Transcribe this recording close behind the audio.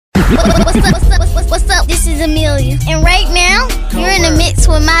What's up? This is Amelia. And right now, you're in the mix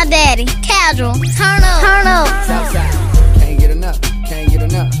with my daddy. Casual. Turn up. Southside, can't get enough.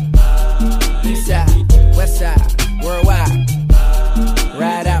 Eastside, Westside, worldwide.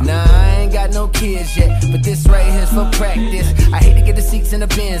 Ride out. Nah, I ain't got no kids yet, but this right here's for practice. I hate to get the seats in the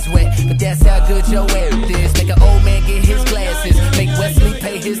bins wet, but that's how good your act is. Make an old man get his glasses, make Wesley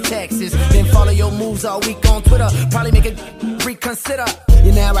pay his taxes, then follow your moves all week on Twitter. Probably make a reconsider.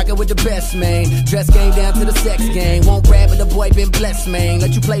 You're now rockin' with the best, man. Dress game down to the sex game. Won't grab but the boy been blessed, man.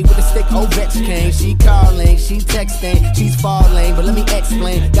 Let you play with the stick, Ovechkin. She calling, she texting, she's falling. But let me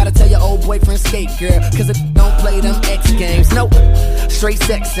explain. Gotta tell your old boyfriend skate, girl, cause it don't play them X games. Nope, straight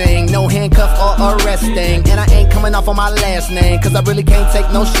sexing, no handcuff or arresting. And I ain't coming off on my last name, cause I really can't take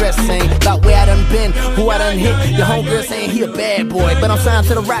no stressing. About where I done been, who I done hit. Your homegirl saying he a bad boy, but I'm signed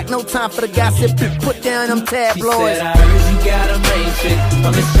to the rock, no time for the gossip. Put down them tabloids. She said, I heard you got a main chick, a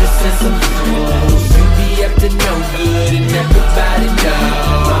mistress and some tools. You be up to no good and everybody know.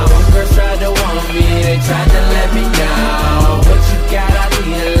 My homegirls tried to want me, they tried to let me know. What you got, I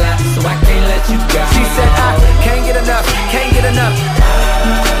need a lot, so I can't let you go. She said, I can't get enough. I can't get enough.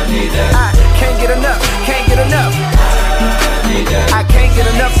 I can't get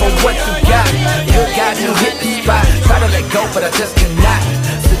enough of what you got. Good God, you hit the spot. Try to let go, but I just cannot.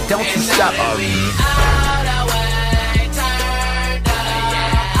 So don't you stop.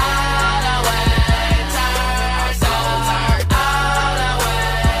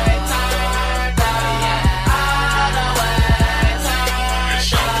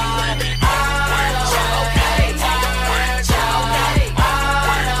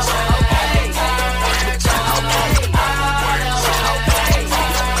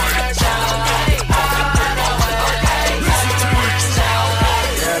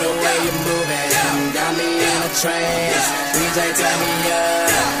 DJ turn me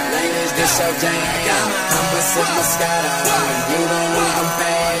up, ladies this your jam. I'ma sip Moscato, you don't move them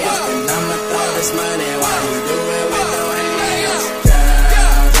fast. And I'ma throw this money while you do it with no hands.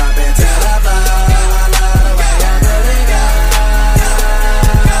 Girl, drop it to the floor, I love the way you put it, girl.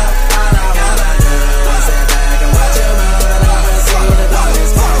 All I wanna do is sit back and watch you move, and I'ma see the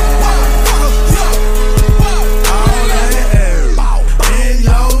bonus come. In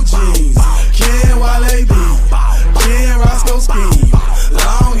your jeans, Ken Wale B. Roscoe ski.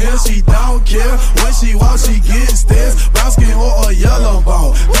 Long hair, she don't care. When she walks, she gets stares. Brown skin or a yellow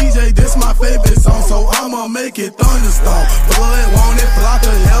bone. DJ, this my favorite song, so I'ma make it thunderstorm. Blood, want it, flock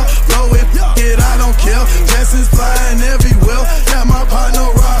of hell. Blow it, I don't care. Jessens flying everywhere. Got my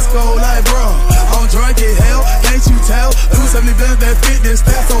partner Roscoe, like bro, I'm drunk as hell. Can't you tell? 270 bands that fit this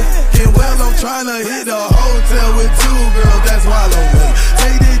stat so f***ing well. I'm tryna hit the hotel with two girls, that's Wallow Way.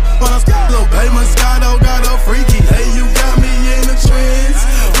 Take this on a little pay Moscato, got a freaky. Hey, you got me in the trends.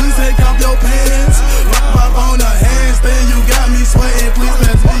 Please take off your pants. Pop on the handstand, you got me sweating. Please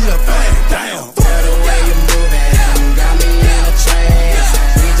pass me a bag. Damn. Girl, the way you moving got me in a trance.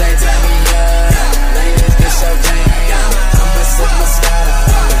 DJ turn me up, ladies this your jam. I'ma sip Moscato,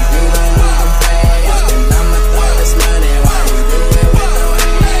 you don't move them fast. And I'ma throw this money while you do it with no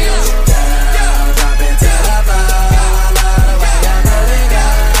hands. Girl, drop it to the floor, I love the way you put it,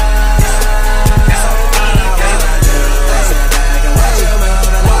 girl. All I wanna do is sit back and watch you move,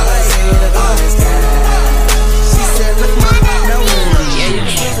 and I'ma see the bonus come. She said, look, no, yeah, you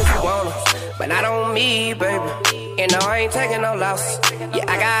can choose if you wanna, but not on me, baby. And no, I ain't taking no loss. Yeah,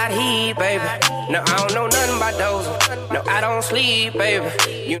 I got heat, baby. No, I don't know nothing about those. No, I don't sleep, baby.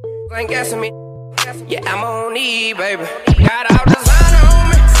 You ain't guessing me. Yeah, I'm on E, baby. Got all designer on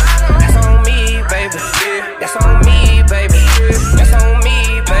me. That's on me, baby. That's on me, baby. That's on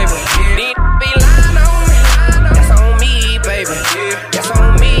me, baby. Need be lying on me. That's on me, baby. That's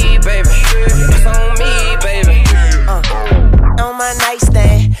on me, baby. That's on me, baby. On my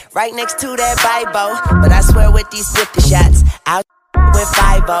nightstand, right next to that Bible. But I swear with these 50 shots, I'll with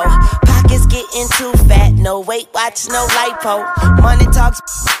 5-0. Pockets getting too fat, no Weight Watch, no lipo. Money talks,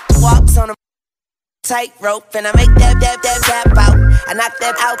 walks on a tightrope, and I make that tap out. I knock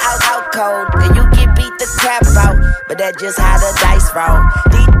that out cold, and you get beat the crap out. But that's just how the dice roll.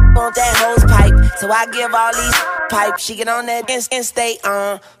 These want that hose pipe, so I give all these pipes. She get on that and stay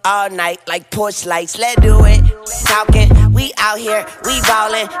on all night like porch lights. Let's do it. Talking, we out here, we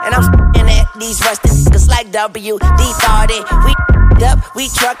ballin', and I'm f***ing at these rusted niggas like WD-40. We up, we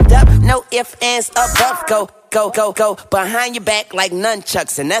trucked up, no ifs, ands, or buts. Go behind your back like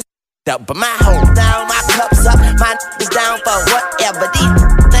nunchucks, and that's up. But my hoes down, my cups up, my niggas down for whatever. These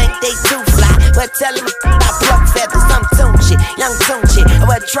think they too fly. But tell him I pluck feathers, I'm Tunchi, young Tunchi.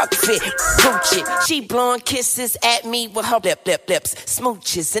 What truck fit, Poochie. She blowing kisses at me with her lips,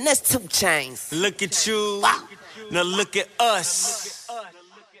 smooches, and that's 2 chains. Look at you, wow. Now look at us.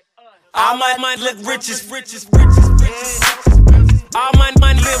 All my mind look riches. All my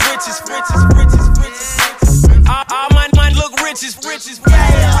mind live riches. All my mind look riches. Look at you,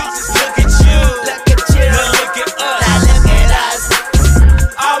 now look at us.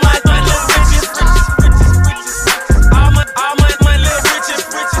 All my mind look riches. All my mind live riches.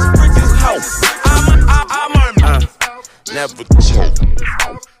 All my never choke.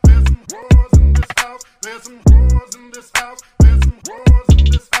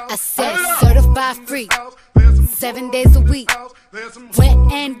 I said certified free, 7 days a week, wet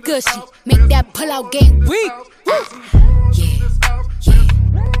and gushy, make that pull-out game weak.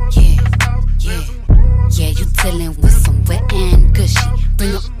 Yeah, you dealing with some wet and gushy.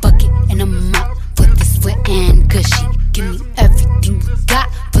 Bring a bucket and a mop for this wet and gushy. Give me everything you got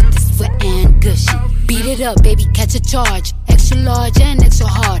for this wet and gushy. Beat it up, baby, catch a charge. Extra large and extra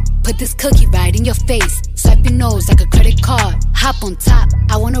hard. Put this cookie right in your face. Swipe your nose like a credit card. Hop on top,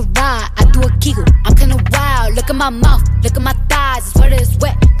 I wanna ride. I do a giggle, I'm kinda wild. Look at my mouth, look at my thighs. It's wet, it's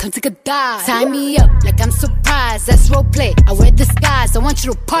wet, come take a dive. Tie me up like I'm surprised, that's roleplay. I wear disguise, I want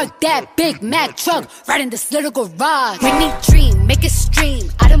you to park that Big Mac truck right in this little garage. Make me dream, make it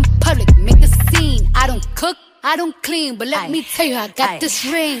stream. Out in public, make a scene. I don't cook, I don't clean, but let me tell you, I got this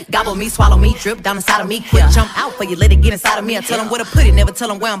ring. Gobble me, swallow me, drip down inside of me. Quick jump out for you, let it get inside of me. I tell them where to put it, never tell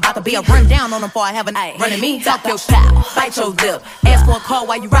them where I'm about to be. I run down on them before I have a running me. Talk your style, bite your lip. Ask for a call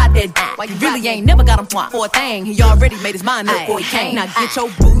while you ride that. While you really ain't never got him for a thing. He already made his mind up before he came. Now get your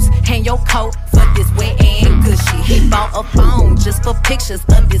boots, hang your coat for this wet and gushy. He bought a phone just for pictures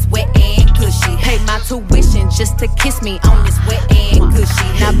of this wet and gushy. Paid my tuition just to kiss me on this wet and gushy.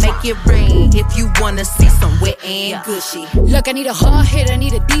 Now make it rain if you wanna see some wet and gushy. Look, I need a hard hit, I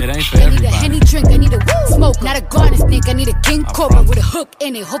need a deep, I need a Henny drink, I need a smoke, not a garden snake, I need a king cobra with a hook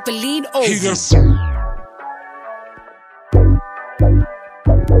in it, hope it lean over.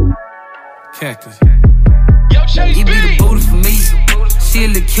 Cactus. You be the booty for me, she a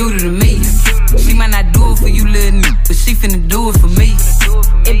little cuter than me. She might not do it for you, little nigga, but she finna do it for me.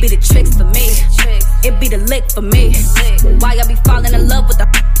 It be the tricks for me, it be the lick for me. Why I be falling in love with the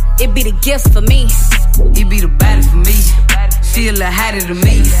it be the gifts for me. It be the body for me. She a little hotter than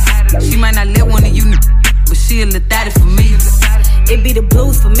me. She might not let one of you, but she a little thotty for me. It be the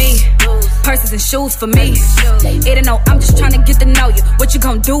blues for me, purses and shoes for me. It ain't no, I'm just trying to get to know you. What you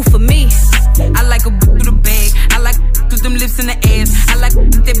gon' do for me? I like a boot with a bag. I like with them lips in the ass. I like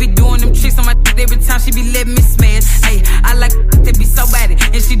they be doing them tricks on my every time she be letting me smash. Ay, I like they be so bad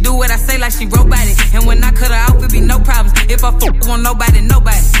and she do what I say like she robotic. And when I cut her off, it be no problems. If I fuck on nobody.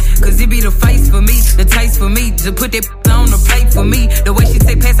 Cause it be the face for me, the taste for me. Just put that on the plate for me. The way she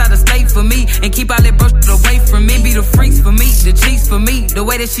say pass out of state for me. And keep all that bullshit away from me. Be the freaks for me, the cheeks for me. The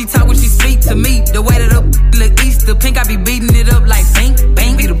way that she talk when she speak to me. The way that her look Easter pink, I be beating it up like bang,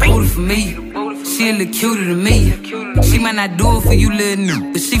 bang. Be the booty for me, she a little cuter than me. She might not do it for you, little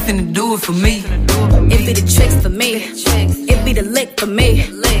nigga, but she finna do it for me. It be the tricks for me, it be the lick for me.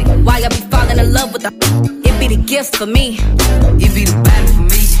 Why I be falling in love with the it be the gifts for me. It be the body for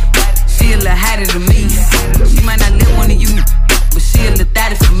me, she a little hotter than me. She might not let one of you, but she a little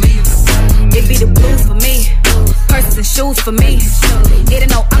thotty for me. It be the blues for me, purses and shoes for me. It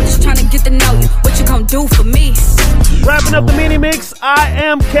ain't no, I'm just trying to get to know you. What you gon' do for me? Wrapping up the mini mix, I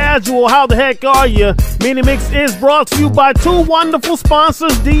am Casual. How the heck are you? Mini mix is brought to you by two wonderful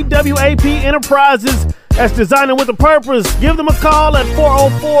sponsors, DWAP Enterprises. That's designing with a purpose. Give them a call at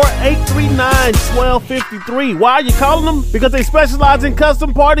 404-839-1253. Why are you calling them? Because they specialize in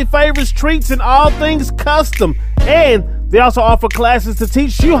custom party favors, treats, and all things custom. And they also offer classes to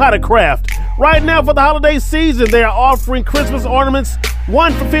teach you how to craft. Right now for the holiday season, they are offering Christmas ornaments,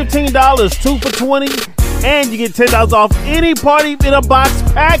 one for $15, two for $20, and you get $10 off any party in a box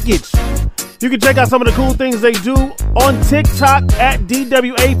package. You can check out some of the cool things they do on TikTok at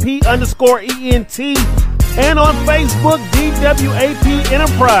DWAP_ENT and on Facebook, DWAP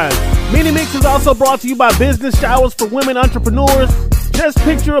Enterprise. Mini Mix is also brought to you by Business Showers for Women Entrepreneurs. Just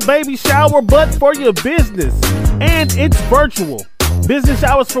picture a baby shower, but for your business. And it's virtual. Business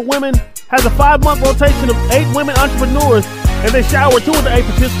Showers for Women has a 5-month rotation of 8 women entrepreneurs, and they shower 2 of the 8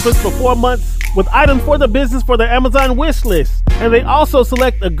 participants for 4 months with items for the business for their Amazon wish list. And they also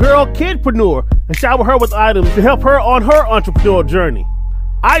select a girl kidpreneur and shower her with items to help her on her entrepreneurial journey.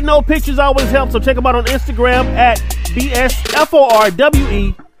 I know pictures always help, so check them out on Instagram at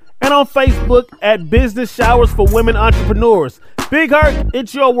BSFORWE and on Facebook at Business Showers for Women Entrepreneurs. Big Hurt,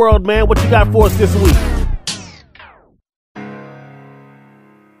 it's your world, man. What you got for us this week?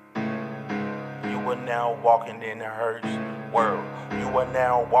 You are now walking into Hurt's world. You are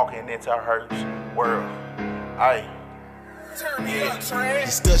now walking into Hurt's world. Aye. Turn me up, Trey.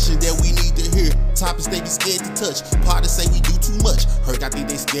 Discussion that we need to hear. Topics they be scared to touch. Parties say we do too much. Hurt, I think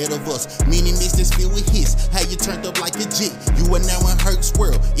they scared of us. Meaning this is filled with hits. How you turned up like a jit. You are now in Hurt's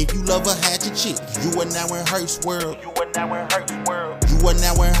world. If you love her, had your chick. You are now in Hurt's world. You are now in Hurt's world. You are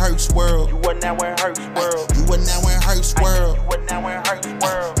now in Hurt's world. You are now in Hurt's world. You are now in Hurt's world. You are now in Hurt's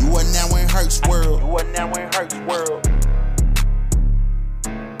world. You are now in Hurt's world. You are now in Hurt's world.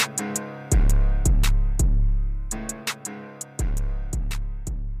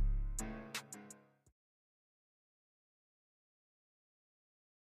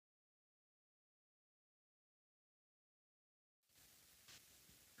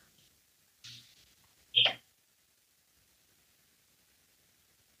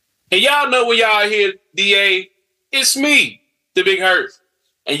 And y'all know when y'all hear DA, it's me, the Big Hurt.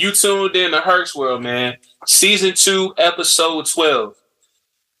 And you tuned in to Hurt's World, man. Season 2, episode 12.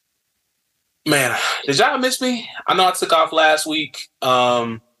 Man, did y'all miss me? I know I took off last week.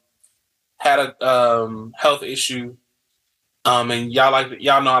 Had a health issue. And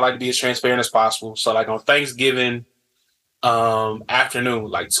y'all know I like to be as transparent as possible. So like on Thanksgiving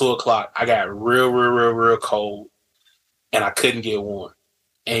afternoon, like 2:00, I got real cold and I couldn't get warm.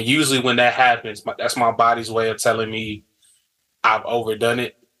 And usually when that happens, that's my body's way of telling me I've overdone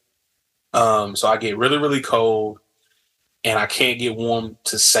it. So I get really cold and I can't get warm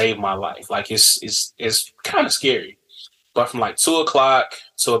to save my life. Like it's kind of scary. But from like 2:00 to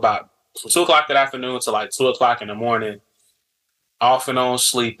from 2:00 that afternoon to like 2:00 in the morning, off and on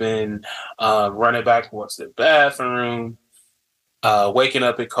sleeping, running back towards the bathroom, waking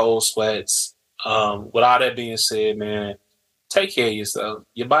up in cold sweats. With all that being said, man, take care of yourself.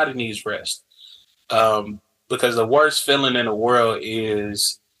 Your body needs rest. Because the worst feeling in the world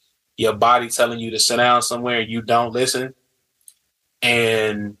is your body telling you to sit down somewhere and you don't listen.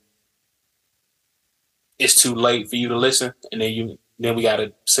 And it's too late for you to listen. And then we got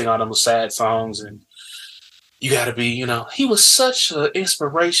to sing all them sad songs. And you got to be, he was such an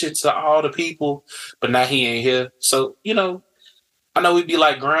inspiration to all the people, but now he ain't here. So, I know we'd be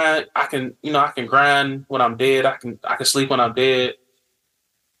like grind. I can grind when I'm dead. I can sleep when I'm dead.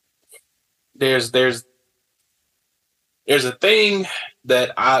 There's a thing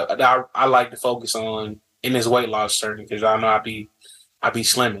that I like to focus on in this weight loss journey because I know I be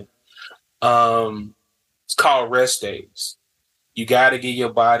slimming. It's called rest days. You got to give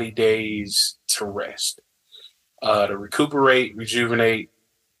your body days to rest, to recuperate, rejuvenate,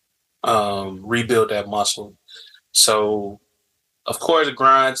 rebuild that muscle. So, of course,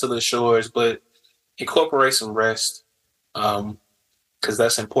 grind to the shores, but incorporate some rest because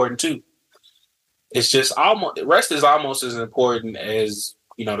that's important too. It's just rest is almost as important as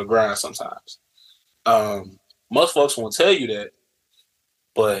the grind sometimes. Most folks won't tell you that,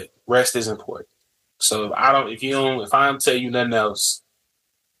 but rest is important. So if I don't tell you nothing else,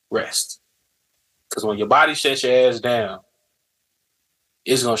 rest. Because when your body shuts your ass down,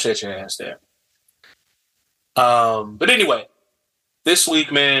 it's gonna shut your ass down. But anyway, this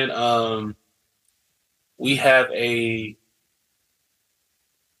week, man, we have a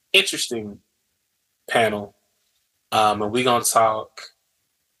interesting panel, and we're gonna talk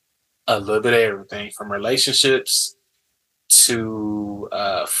a little bit of everything from relationships to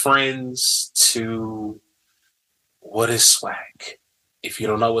friends to what is SWAC. If you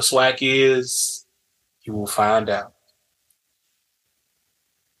don't know what SWAC is, you will find out.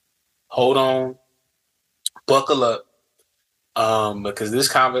 Hold on, buckle up, because this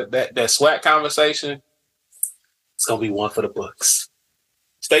that SWAC conversation, it's gonna be one for the books.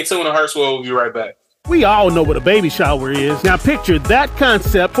 Stay tuned to Hurt's World. We'll be right back. We all know what a baby shower is. Now picture that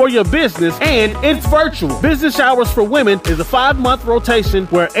concept for your business, and it's virtual. Business Showers for Women is a 5-month rotation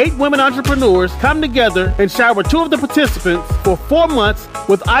where 8 women entrepreneurs come together and shower 2 of the participants for 4 months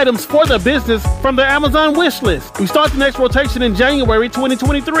with items for their business from their Amazon wish list. We start the next rotation in January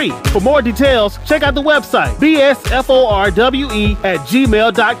 2023. For more details, check out the website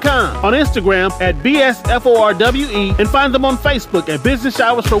bsforwe@gmail.com, on Instagram at bsforwe, and find them on Facebook at Business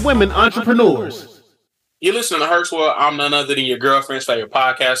Showers for Women Entrepreneurs. You're listening to Hurt's World. I'm none other than your girlfriend's favorite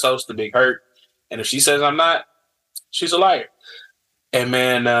podcast host, The Big Hurt. And if she says I'm not, she's a liar. And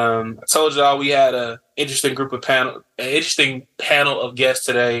man, I told y'all we had an interesting panel of guests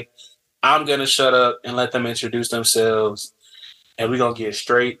today. I'm gonna shut up and let them introduce themselves, and we're gonna get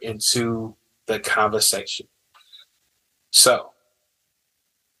straight into the conversation. So,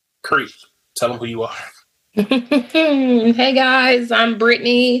 Creep, tell them who you are. Hey guys, I'm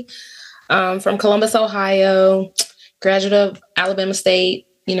Brittany from Columbus, Ohio, graduate of Alabama State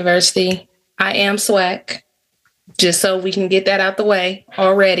University. I am SWAC, just so we can get that out the way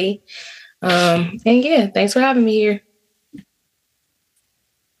already. And yeah, thanks for having me here.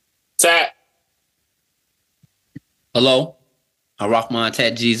 Tat. Hello, I rock my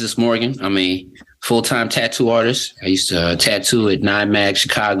Tat Jesus Morgan. I'm a full-time tattoo artist. I used to tattoo at 9 Mag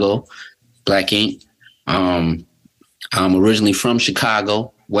Chicago, Black Ink. I'm originally from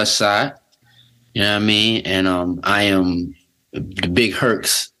Chicago, West Side. You know what I mean? And I am the Big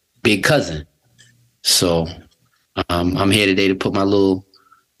Herc's big cousin. So I'm here today to put my little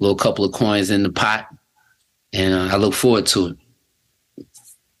couple of coins in the pot, and I look forward to it.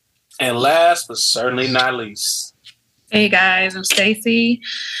 And last but certainly not least. Hey guys, I'm Stacy.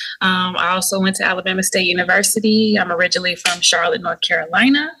 I also went to Alabama State University. I'm originally from Charlotte, North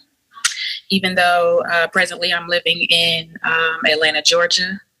Carolina, even though presently I'm living in Atlanta,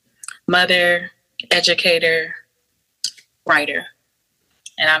 Georgia. Mother, educator, writer,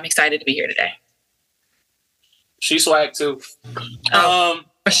 and I'm excited to be here today. She's swag too. For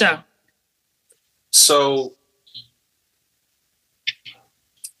sure. So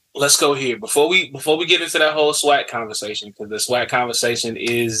let's go here before we get into that whole SWAC conversation, because the SWAC conversation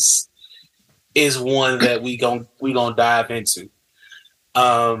is one that we gonna dive into.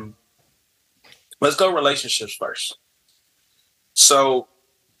 Let's go relationships first. So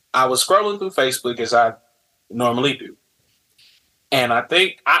I was scrolling through Facebook as I normally do, and I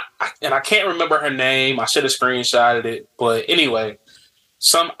think I can't remember her name. I should have screenshotted it, but anyway,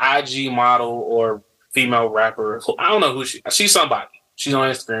 some IG model or female rapper. I don't know who she's somebody. She's on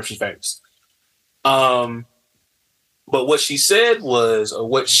Instagram. She's famous. But what she said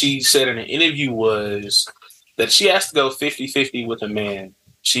in an interview was that she has to go 50-50 with a man.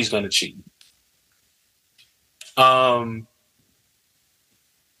 She's going to cheat.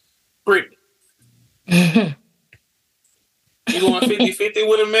 Brittany. You going 50-50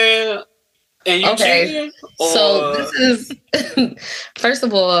 with a man and you cheating? So this is, first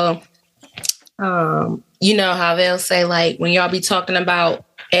of all, you know how they'll say, like, when y'all be talking about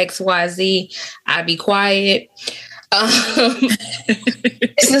XYZ, I be quiet.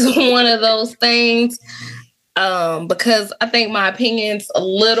 This is one of those things, because I think my opinion's a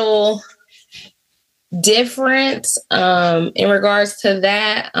little different in regards to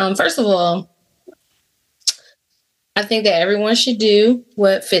that. First of all, I think that everyone should do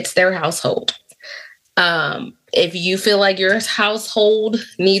what fits their household. If you feel like your household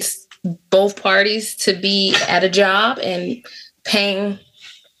needs both parties to be at a job and paying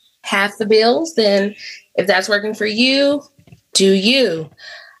half the bills, then if that's working for you, do you.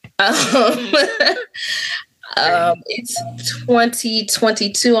 It's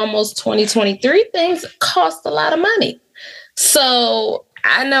 2022, almost 2023. Things cost a lot of money. So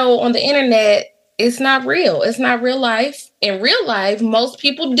I know on the internet, it's not real. It's not real life. In real life, most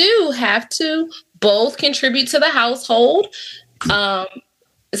people do have to both contribute to the household.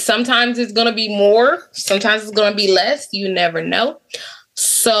 Sometimes it's going to be more. Sometimes it's going to be less. You never know.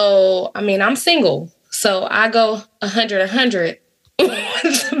 So, I mean, I'm single. So I go 100 on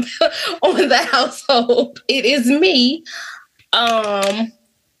the household. It is me. I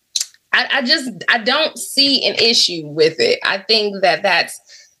don't see an issue with it. I think that that's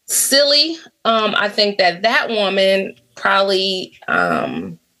silly. I think that woman probably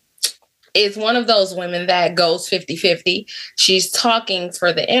is one of those women that goes 50-50. She's talking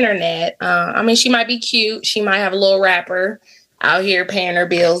for the internet. I mean, she might be cute. She might have a little rapper out here paying her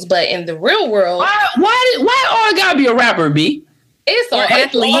bills, but in the real world, why always gotta be a rapper, B? It's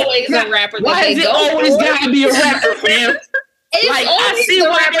always a rapper. Why is it always gotta be a rapper, fam? Like, I see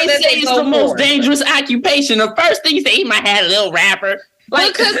why they say it's the most dangerous occupation. The first thing you say, he might have a little rapper.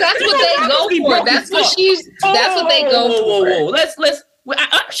 Like, because that's what they go for. That's what they go for. Whoa. Let's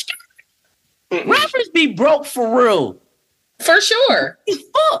rappers be broke for real. For sure.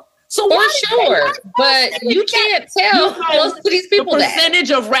 So for sure. But you can't tell most of these people the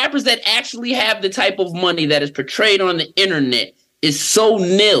percentage of rappers that actually have the type of money that is portrayed on the internet is so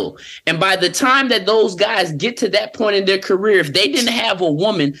nil. And by the time that those guys get to that point in their career, if they didn't have a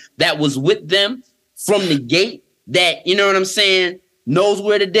woman that was with them from the gate, that, you know what I'm saying, knows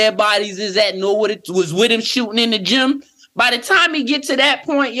where the dead bodies is at, know what it was with him shooting in the gym, by the time he get to that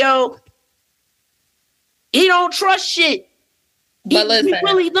point, yo, he don't trust shit. But listen, he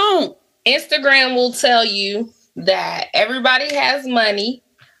really don't. Instagram will tell you that everybody has money,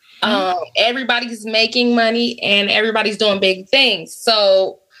 everybody's making money, and everybody's doing big things.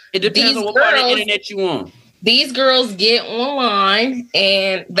 So it depends on what part of the internet you on. these girls get online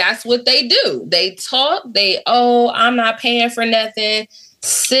and that's what they do. They talk, I'm not paying for nothing.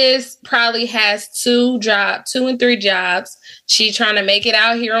 Sis probably has 2 and 3 jobs. She trying to make it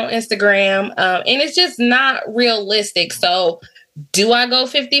out here on Instagram. And it's just not realistic. So do I go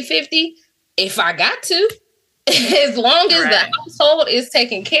 50-50? If I got to, as long as the household is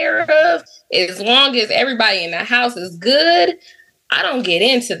taken care of, as long as everybody in the house is good, I don't get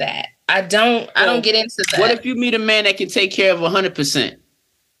into that. I don't get into that. What if you meet a man that can take care of 100%?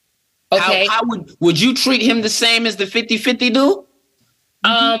 Okay. How would you treat him the same as the 50-50 do?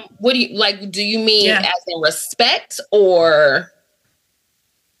 What do you like? Do you mean as in respect or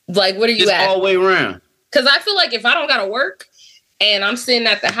like what are you at? All the way around. Because I feel like if I don't gotta work and I'm sitting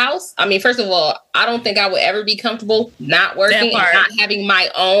at the house, I mean, first of all, I don't think I would ever be comfortable not working and not having my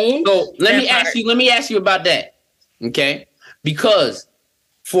own. So let me ask you about that. Okay, because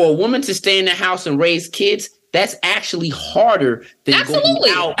for a woman to stay in the house and raise kids, that's actually harder than going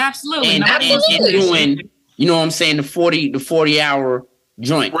out and doing, you know what I'm saying, the 40 hour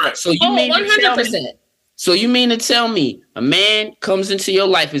joint. Right. So you mean 100%. So you mean to tell me a man comes into your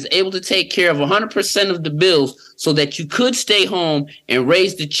life, is able to take care of 100% of the bills so that you could stay home and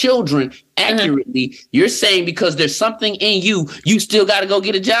raise the children accurately. You're saying because there's something in you, you still got to go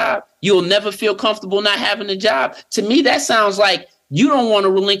get a job. You'll never feel comfortable not having a job. To me, that sounds like you don't want to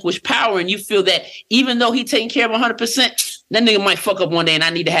relinquish power, and you feel that even though he's taking care of 100%, that nigga might fuck up one day and I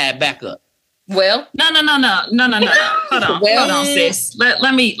need to have backup. Well, no. Hold on, sis.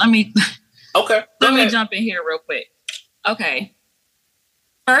 Let me. Okay. Let me jump in here real quick. Okay.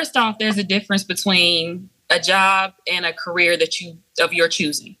 First off, there's a difference between a job and a career of your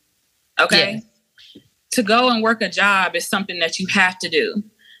choosing. Okay. Yeah. To go and work a job is something that you have to do.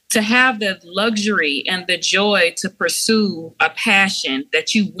 To have the luxury and the joy to pursue a passion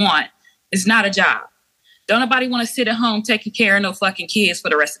that you want is not a job. Don't nobody want to sit at home taking care of no fucking kids for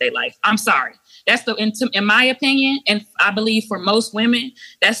the rest of their life. I'm sorry. That's in my opinion, and I believe for most women,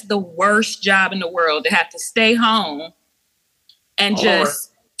 that's the worst job in the world, to have to stay home and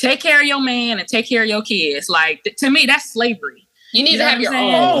just take care of your man and take care of your kids. Like, to me, that's slavery. You need to have your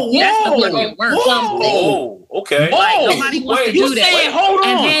own. That's the fucking worst. Oh, okay. Like, nobody wants to do that. Hold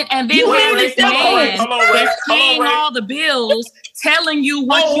on. And then we have this man that's paying all the bills, telling you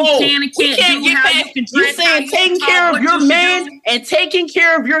what you can and can't do, how you can dress. You saying taking care of your man and taking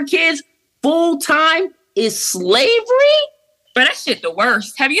care of your kids full time is slavery? But that shit the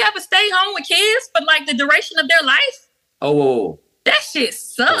worst. Have you ever stayed home with kids for like the duration of their life? Oh. That shit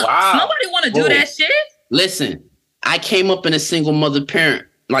sucks. Wow. Nobody want to do that shit. Listen, I came up in a single mother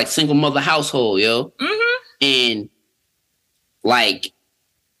household, yo. Mm-hmm. And like,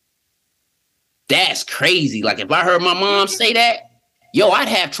 that's crazy. Like, if I heard my mom say that, yo, I'd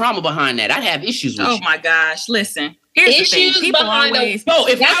have trauma behind that. I'd have issues with you. My gosh, listen. Here's the thing. People always... No,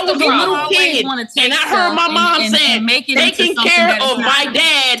 if I was a little kid and I heard my mom saying taking care of my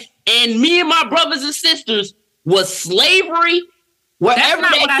dad and me and my brothers and sisters was slavery, wherever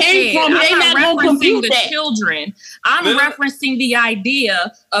that came from, they not going to compute that. Children. I'm referencing the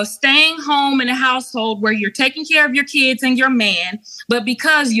idea of staying home in a household where you're taking care of your kids and your man, but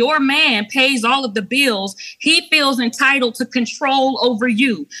because your man pays all of the bills, he feels entitled to control over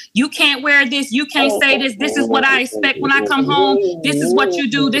you. You can't wear this. You can't say this. This is what I expect when I come home. This is what you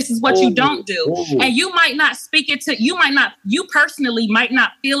do. This is what you don't do. And you might not speak it to, you personally might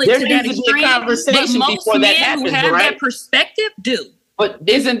not feel it to that extreme, but most men who have that perspective do. But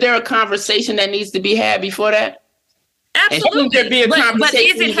isn't there a conversation that needs to be had before that? Absolutely. And shouldn't there be a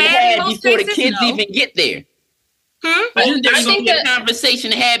conversation to be had before the kids even get there? Isn't there going to be a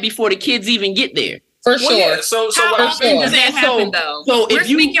conversation had before the kids even get there? For sure. Well, yeah. So how often does that happen, though? So we're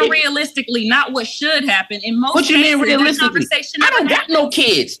speaking realistically, not what should happen. In most what you cases, mean realistically? I don't got no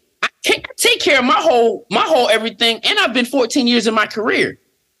kids. I take care of my whole everything, and I've been 14 years in my career.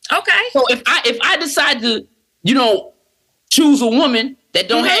 Okay. So if I decide to, choose a woman that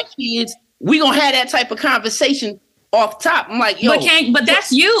don't have kids, we gonna have that type of conversation off top. I'm like, yo, but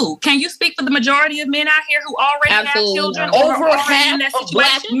that's you. Can you speak for the majority of men out here who already have children? Over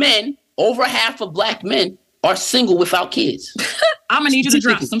half of black men are single without kids. I'm gonna need you to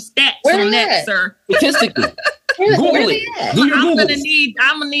drop some stats on that, sir. Statistically. Google it. Do your Google.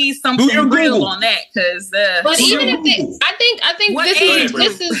 I'm gonna need something real on that because. But even if I think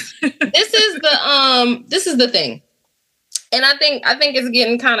this is the thing. And I think it's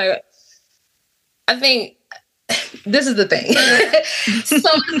getting kind of. I think this is the thing. So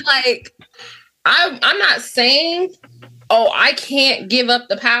it's like, I'm not saying, I can't give up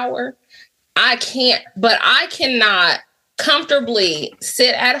the power. I can't, but I cannot comfortably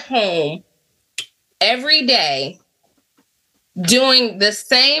sit at home every day doing the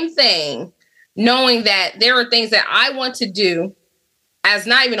same thing, knowing that there are things that I want to do as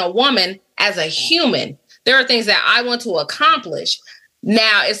not even a woman, as a human. There are things that I want to accomplish.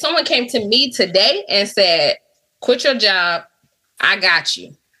 Now, if someone came to me today and said, quit your job, I got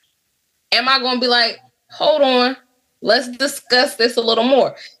you. Am I going to be like, hold on, let's discuss this a little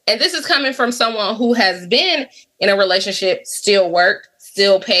more? And this is coming from someone who has been in a relationship, still worked,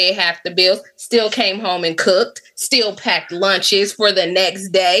 still paid half the bills, still came home and cooked, still packed lunches for the next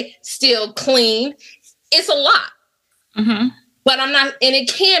day, still cleaned. It's a lot. Mm-hmm. But I'm not, and it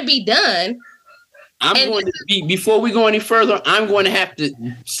can be done. Before we go any further, I'm going to have to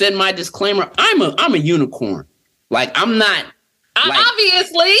send my disclaimer. I'm a unicorn. Like, I'm not. Like,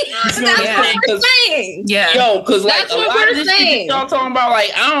 obviously, that's what we're saying. Yeah, yo, because like a lot of this shit y'all talking about, like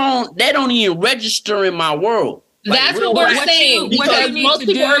they don't even register in my world. Like, that's what we're saying, because most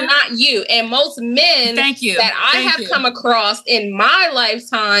people are not you, and most men that I have come across in my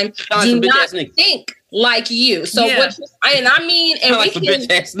lifetime do not think like you. So what? And I mean, and like we can,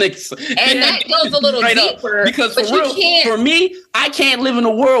 bitch ass niggas. And that goes a little deeper because for me, I can't live in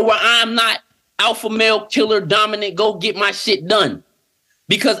a world where I'm not alpha male, killer, dominant, go get my shit done.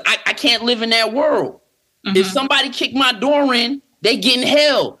 Because I can't live in that world. Mm-hmm. If somebody kick my door in, they getting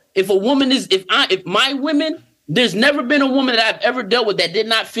hell. If a woman is, if my women, there's never been a woman that I've ever dealt with that did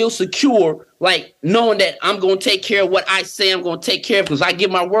not feel secure, like knowing that I'm going to take care of what I say I'm going to take care of, because I give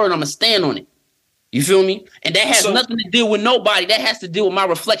my word, I'm going to stand on it. You feel me? And that has nothing to do with nobody. That has to do with my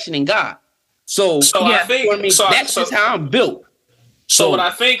reflection in God. I think that's just how I'm built. So what I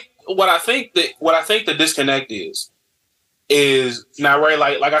think the disconnect is now, right?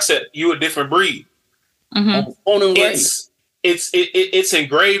 Like I said, you a different breed. Mm-hmm. It's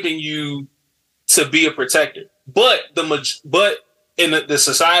engraved in you to be a protector. But in the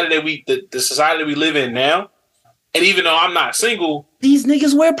society that we live in now, and even though I'm not single, these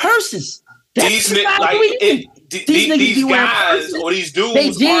niggas wear purses. These guys or these dudes,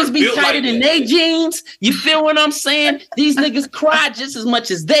 they jeans be tighter than they jeans. You feel what I'm saying? These niggas cry just as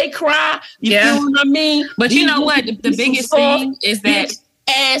much as they cry. You feel what I mean? But these, you know what? The biggest thing is that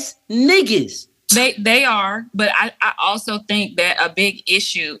ass niggas. They are, but I also think that a big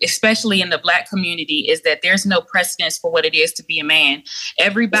issue, especially in the Black community, is that there's no precedence for what it is to be a man.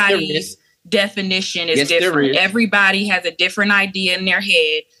 Everybody's definition is different. Everybody has a different idea in their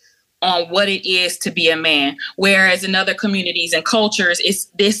head on what it is to be a man. Whereas in other communities and cultures, it's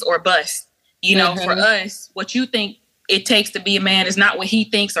this or bust. You know, for us, what you think it takes to be a man is not what he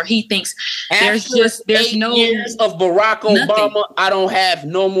thinks or he thinks. There's no years of Barack Obama. I don't have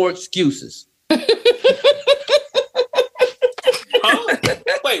no more excuses. Huh?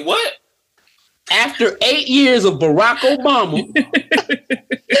 Wait, what? After 8 years of Barack Obama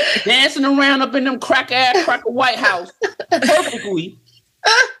dancing around up in them cracker White House perfectly,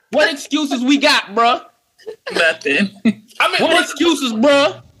 what excuses we got, bruh? Nothing. I mean, what excuses,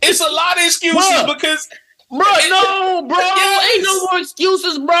 bruh? It's a lot of excuses because, bro, ain't no more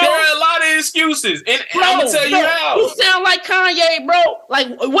excuses, bro. There are a lot of excuses, and I'm gonna tell you how. You sound like Kanye, bro. Like,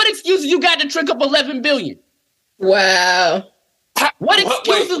 what excuses you got to trick up 11 billion? Wow. What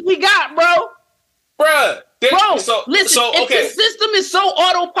excuses we got, bro? Bruh. Listen, if the system is so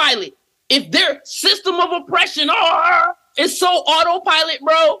autopilot, if their system of oppression is so autopilot,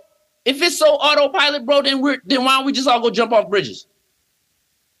 bro. If it's so autopilot, bro, then why don't we just all go jump off bridges?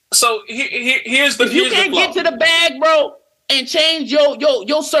 So here's the. If you can't get to the bag, bro, and change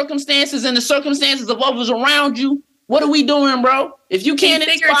your circumstances and the circumstances of others around you, what are we doing, bro? If you can't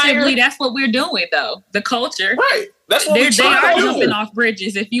figuratively, that's what we're doing, though. The culture, right? That's what they are jumping off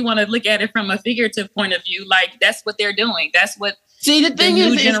bridges. If you want to look at it from a figurative point of view, like that's what they're doing. That's what the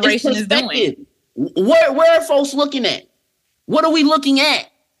new generation is doing. Where are folks looking at? What are we looking at?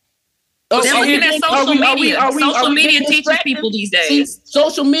 They're looking at social media. Social media teaches people these days. See,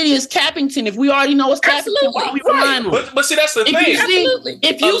 social media is Cappington. If we already know what's Cappington, what are we relying on? But see, that's the thing.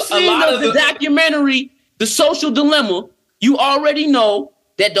 If you've seen the documentary, The Social Dilemma, you already know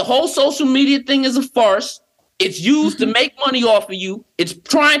that the whole social media thing is a farce. It's used to make money off of you. It's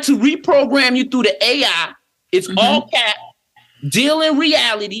trying to reprogram you through the AI. It's all cap. Deal in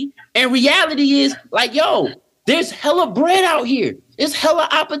reality. And reality is like, yo, there's hella bread out here. There's hella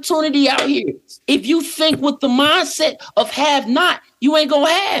opportunity out here. If you think with the mindset of have not, you ain't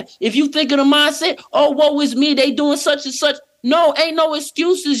gonna have. If you think of the mindset, oh, woe is me, they doing such and such. No, ain't no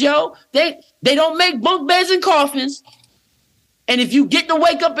excuses, yo. They don't make bunk beds and coffins. And if you get to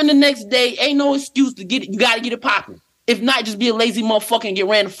wake up in the next day, ain't no excuse to get it. You gotta get it popping. If not, just be a lazy motherfucker and get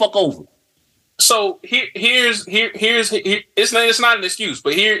ran the fuck over. So here's it's not an excuse,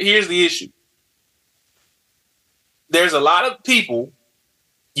 but here's the issue. there's a lot of people,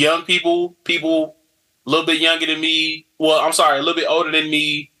 young people, a little bit younger than me. Well, I'm sorry, a little bit older than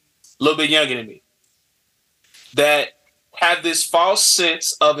me, a little bit younger than me, that have this false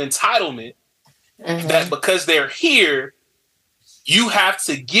sense of entitlement that because they're here, you have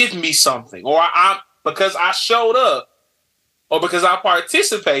to give me something, or because I showed up, or because I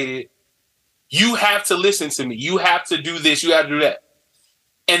participated, you have to listen to me. You have to do this. You have to do that.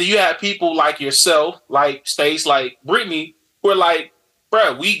 And you have people like yourself, like Stace, like Brittany, who are like,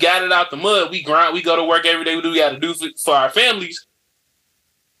 bro, we got it out the mud. We grind. We go to work every day. We do what we got to do for our families.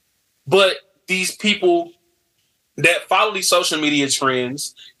 But these people that follow these social media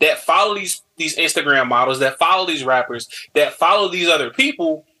trends, that follow these Instagram models, that follow these rappers, that follow these other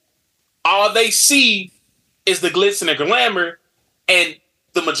people, all they see is the glitz and the glamour. And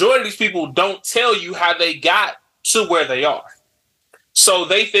the majority of these people don't tell you how they got to where they are. So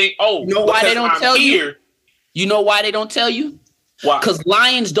they think, oh, you know why they don't tell you? You know why they don't tell you? Why? Because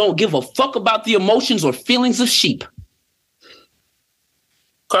lions don't give a fuck about the emotions or feelings of sheep.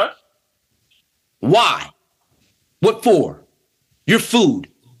 Okay. Why? What for? Your food.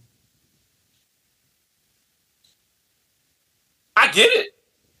 I get it.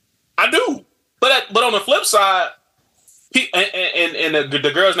 I do. But on the flip side, and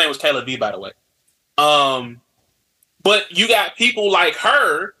the girl's name was Kayla B, by the way. But you got people like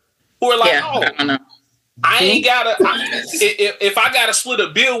her who are like, I ain't gotta. If I gotta split a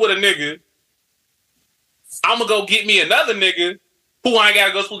bill with a nigga, I'm gonna go get me another nigga who I ain't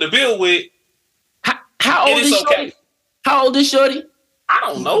gotta go split the bill with. How old is Shorty? How old is Shorty? I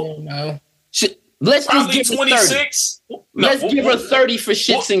don't know. Let's probably just give 26. Her 30. Let's give her 30 for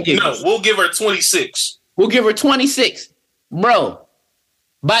shits and giggles. No, we'll give her 26. We'll give her 26. Bro,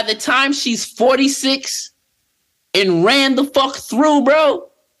 by the time she's 46 and ran the fuck through, bro.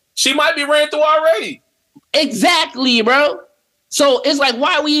 She might be ran through already. Exactly, bro. So it's like,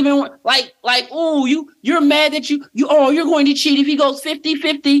 why we even like, oh, you're mad that you're going to cheat if he goes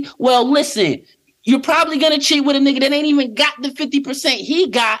 50-50. Well, listen, you're probably going to cheat with a nigga that ain't even got the 50% he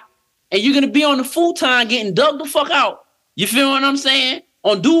got. And you're going to be on the full time getting dug the fuck out. You feel what I'm saying?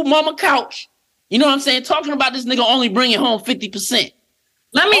 On dude mama couch. You know what I'm saying? Talking about this nigga only bringing home 50%.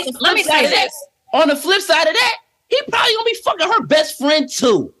 Let me say this. On the flip side of that, he probably going to be fucking her best friend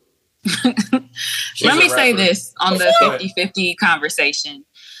too. Let me say this on the 50-50 conversation.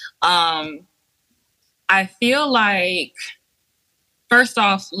 I feel like, first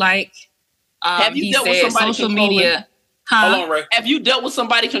off, like have you he dealt said, with somebody social controlling? media. Hold on, Ray. Have you dealt with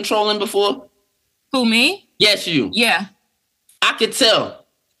somebody controlling before? Who, me? Yes, you. Yeah. I could tell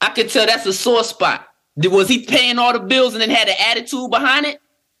that's a sore spot. Was he paying all the bills and then had an attitude behind it?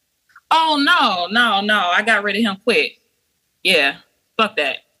 Oh, no. I got rid of him quick. Yeah. Fuck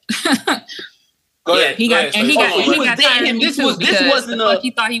that. Go ahead. He got tired of him. This wasn't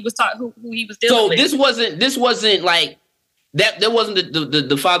he thought he was who he was dealing with. So this wasn't like that wasn't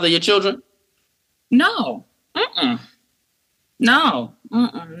the father of your children? No. No.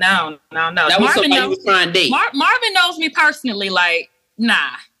 That was somebody you was trying to date. Marvin knows me personally. Like,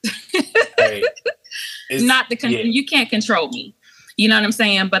 nah. Hey, not you can't control me. You know what I'm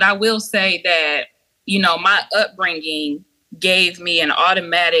saying? But I will say that, my upbringing gave me an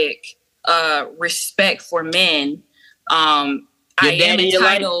automatic respect for men. I am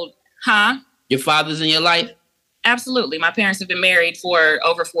entitled. Huh? Your father's in your life? Absolutely. My parents have been married for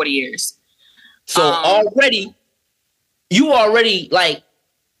over 40 years. So you already like,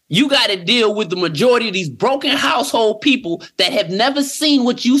 you got to deal with the majority of these broken household people that have never seen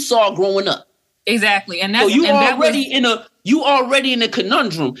what you saw growing up. Exactly. And that's, so you already in a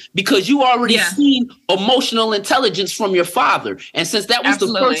conundrum because you already seen emotional intelligence from your father. And since that was the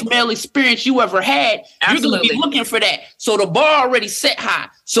first male experience you ever had, you're going to be looking for that. So the bar already set high.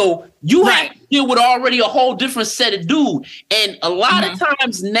 So you have to deal with already a whole different set of dude. And a lot of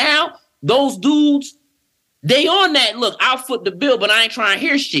times now, those dudes, they on that, look, I'll foot the bill, but I ain't trying to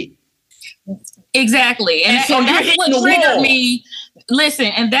hear shit. Exactly. And so that's what triggered me. Listen,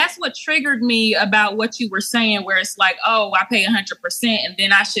 and that's what triggered me about what you were saying, where it's like, oh, I pay 100% and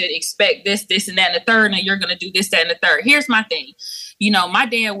then I should expect this, and that, and the third, and you're going to do this, that, and the third. Here's my thing. My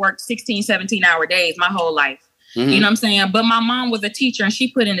dad worked 16, 17-hour days my whole life. Mm-hmm. You know what I'm saying? But my mom was a teacher and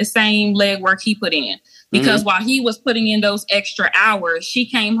she put in the same legwork he put in. Because while he was putting in those extra hours, she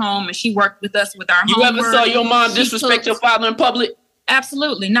came home and she worked with us with our homework. You ever saw your mom disrespect your father in public?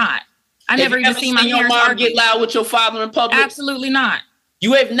 Absolutely not. I never even seen my your mom get loud with your father in public? Absolutely not.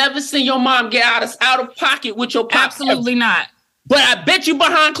 You have never seen your mom get out of pocket with your pop? Absolutely not. But I bet you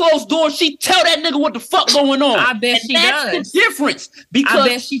behind closed doors, she tell that nigga what the fuck going on. I bet she does. That's the difference.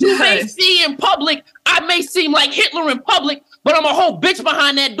 Because you may see in public, I may seem like Hitler in public, but I'm a whole bitch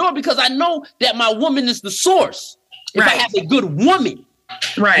behind that door because I know that my woman is the source. If I have a good woman.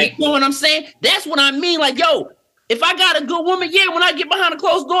 Right. You know what I'm saying? That's what I mean. Like, yo, if I got a good woman, yeah, when I get behind a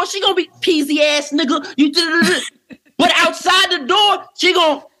closed door, she gonna be peasy ass nigga. But outside the door, she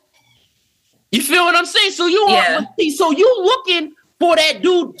gonna. You feel what I'm saying? So you looking for that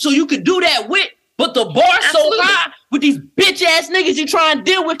dude so you could do that with, but the bar so high with these bitch ass niggas you try and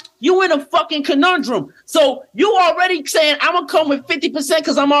deal with, you in a fucking conundrum. So you already saying I'm gonna come with 50%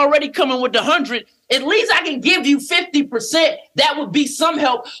 because I'm already coming with the 100. At least I can give you 50%. That would be some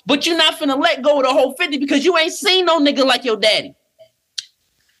help, but you're not finna let go of the whole 50 because you ain't seen no nigga like your daddy.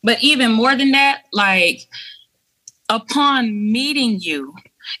 But even more than that, like upon meeting you,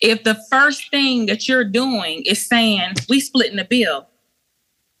 if the first thing that you're doing is saying we splitting the bill,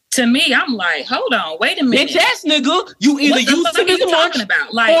 to me, I'm like, hold on, wait a minute, bitch ass nigga, you either use him as a talking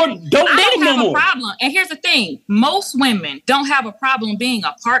about, like, or don't I date him don't have no a more. problem. And here's the thing: most women don't have a problem being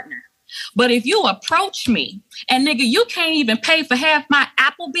a partner. But if you approach me and nigga, you can't even pay for half my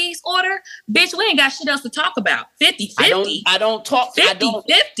Applebee's order, bitch, we ain't got shit else to talk about. 50-50. I don't talk. 50-50.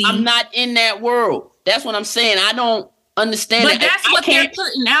 I'm not in that world. That's what I'm saying. I don't understand. But that's what they're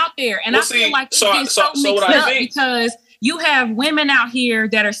putting out there. And I feel like it's getting so mixed up because you have women out here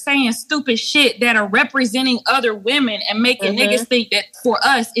that are saying stupid shit that are representing other women and making niggas think that for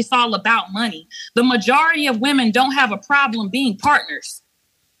us, it's all about money. The majority of women don't have a problem being partners.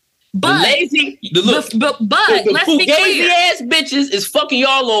 But let's be clear. Fugazi ass bitches is fucking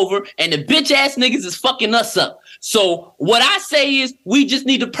y'all over, and the bitch ass niggas is fucking us up. So what I say is, we just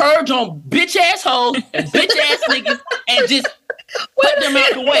need to purge on bitch ass hoes and bitch ass niggas, and just put them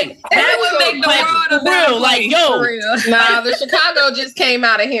out the way. That would make the world a better place. Nah, the Chicago just came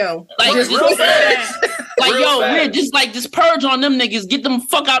out of him. Like, just just purge on them niggas, get them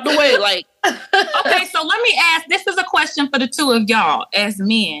fuck out the way. Like, okay, so let me ask, this is a question for the two of y'all as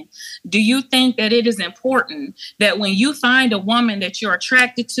men. Do you think that it is important that when you find a woman that you're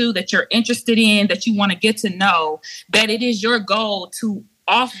attracted to, that you're interested in, that you want to get to know, that it is your goal to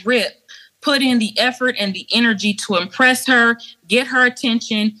off rip put in the effort and the energy to impress her, get her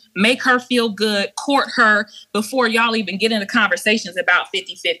attention, make her feel good, court her before y'all even get into conversations about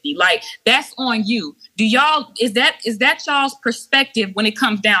 50-50? Like, that's on you. Is that y'all's perspective when it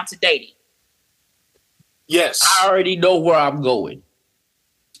comes down to dating? Yes. I already know where I'm going.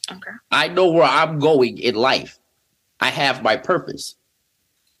 Okay. I know where I'm going in life. I have my purpose.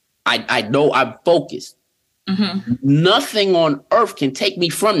 I know I'm focused. Mm-hmm. Nothing on earth can take me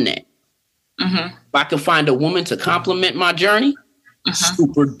from that. Mm-hmm. If I can find a woman to complement my journey,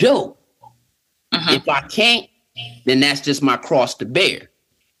 super dope. Mm-hmm. If I can't, then that's just my cross to bear.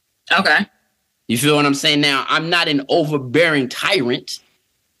 Okay. You feel what I'm saying? Now, I'm not an overbearing tyrant.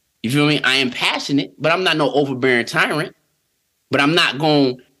 You feel me? I am passionate, but I'm not no overbearing tyrant. But I'm not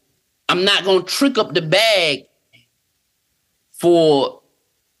going to trick up the bag for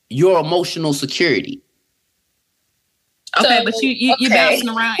your emotional security. Okay, but you bouncing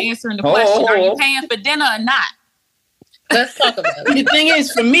around answering the question. Are you paying for dinner or not? Let's talk about it. The thing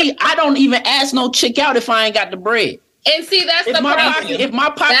is, for me, I don't even ask no chick out if I ain't got the bread. And see, that's the problem. If my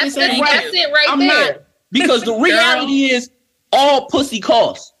pockets ain't right, that's it right I'm there. not. Because the reality is, all pussy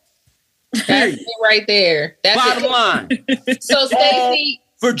costs. That's it right there. That's bottom line. So, Stacey,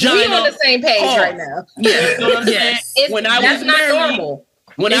 vagina we on the same page right now. Yeah, you know what I'm saying? When I was married, normal.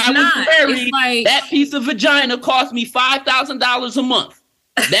 When I was married, that piece of vagina cost me $5,000 a month.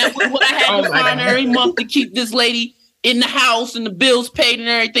 That was what I had to find every month to keep this lady in the house and the bills paid and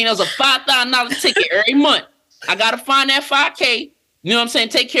everything. That was a $5,000 ticket every month. I got to find that $5K. You know what I'm saying?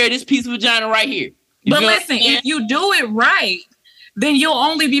 Take care of this piece of vagina right here. But listen, if you do it right, then you'll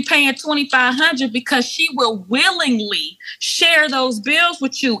only be paying $2,500 because she will willingly share those bills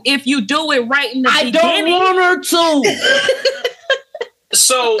with you if you do it right in the beginning. I don't want her to.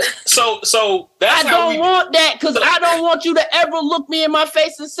 So that's I don't want that because I don't want you to ever look me in my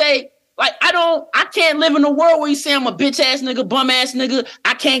face and say, like, I can't live in a world where you say I'm a bitch ass nigga, bum ass nigga.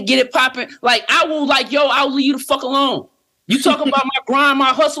 I can't get it popping. Like, I'll leave you the fuck alone. You talk about my grind, my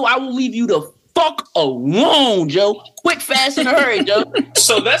hustle, I will leave you the fuck alone, Joe. Quick, fast, in a hurry, Joe.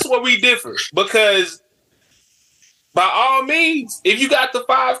 So that's where we differ because by all means, if you got the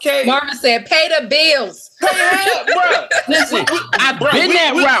 $5K, Marvin said, pay the bills. Bro. Listen, I've been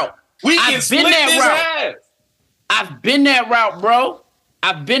that route. We can split this half. I've been that route, bro.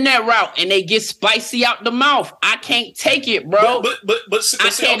 I've been that route, and they get spicy out the mouth. I can't take it, bro. But I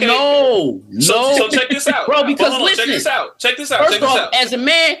can't. Okay. No. So check this out, bro. Because listen, check this out. First off, as a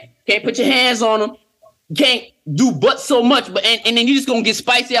man, can't put your hands on them. Can't do but so much, but and then you just gonna get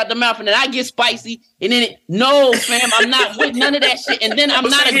spicy out the mouth, and then I get spicy, and then no, fam, I'm not with none of that shit, and then I'm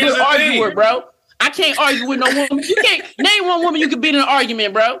not a good arguer, bro. I can't argue with no woman. You can't name one woman you could beat in an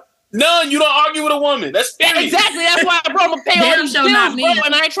argument, bro. None. You don't argue with a woman. That's period. Exactly. That's why, bro. I'm gonna pay all these bills, bro,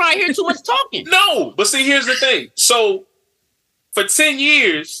 and I ain't trying to hear too much talking. No, but see, here's the thing. So, for 10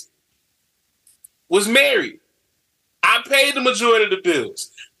 years, was married. I paid the majority of the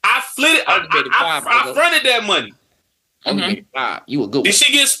bills. I flitted. I fronted that money. You a good one. Did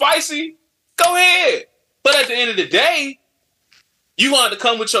she get spicy? Go ahead. But at the end of the day, you want to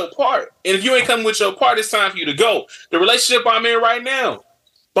come with your part. And if you ain't coming with your part, it's time for you to go. The relationship I'm in right now,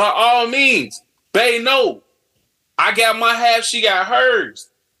 by all means, babe, no. I got my half, she got hers.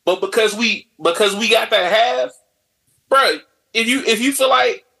 But because we got that half, bro, if you feel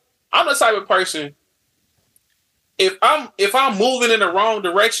like I'm the type of person, if I'm moving in the wrong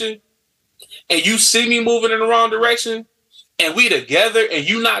direction and you see me moving in the wrong direction and we together and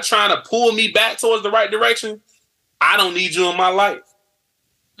you not trying to pull me back towards the right direction, I don't need you in my life.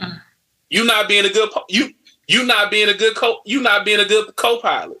 You not being a good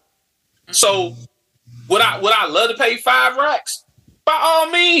co-pilot. So would I love to pay 5 racks? By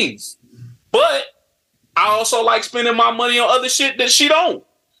all means. But I also like spending my money on other shit that she don't.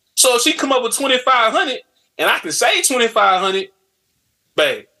 So if she come up with $2,500 and I can say $2,500,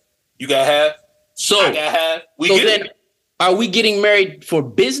 babe, you got half. So I got half. Then, are we getting married for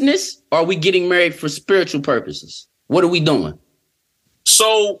business or are we getting married for spiritual purposes? What are we doing?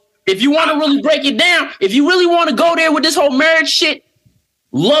 So if you want to really break it down, if you really want to go there with this whole marriage shit,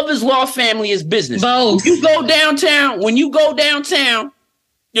 love is law, family is business. Both. When you go downtown,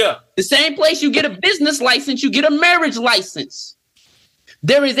 yeah, the same place you get a business license, you get a marriage license.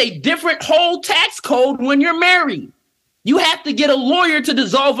 There is a different whole tax code when you're married. You have to get a lawyer to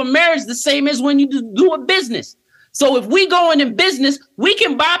dissolve a marriage the same as when you do a business. So if we go in business, we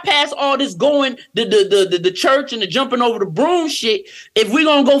can bypass all this going the church and the jumping over the broom shit. If we're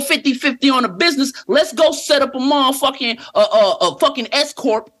gonna go 50-50 on a business, let's go set up a motherfucking a fucking S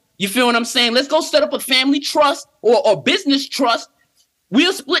corp. You feel what I'm saying? Let's go set up a family trust or business trust.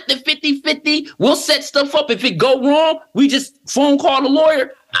 We'll split the 50-50. We'll set stuff up. If it go wrong, we just phone call the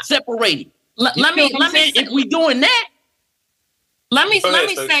lawyer, separate it. Let me if we doing that. Let me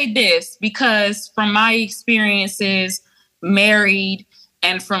say this, because from my experiences married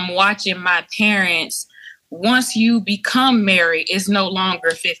and from watching my parents, once you become married, it's no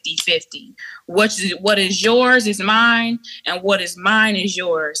longer 50-50. What is yours is mine, and what is mine is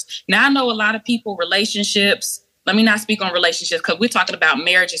yours. Now, I know a lot of people, relationships, let me not speak on relationships because we're talking about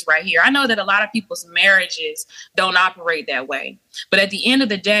marriages right here. I know that a lot of people's marriages don't operate that way. But at the end of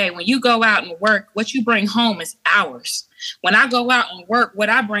the day, when you go out and work, what you bring home is ours. When I go out and work, what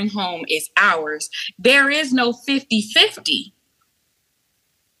I bring home is ours. There is no 50-50.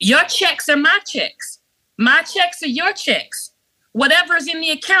 Your checks are my checks. My checks are your checks. Whatever's in the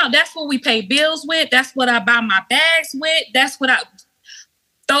account, that's what we pay bills with. That's what I buy my bags with. That's what I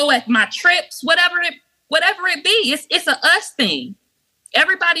throw at my trips, whatever it be. It's a us thing.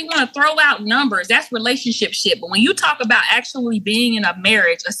 Everybody want to throw out numbers. That's relationship shit. But when you talk about actually being in a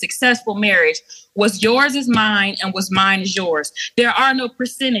marriage, a successful marriage, what's yours is mine and what's mine is yours. There are no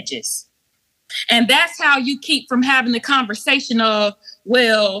percentages. And that's how you keep from having the conversation of,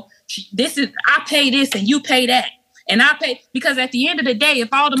 well, I pay this and you pay that. And I pay, because at the end of the day, if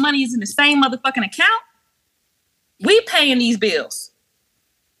all the money is in the same motherfucking account, we paying these bills.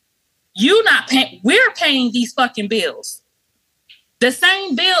 You not paying, we're paying these fucking bills. The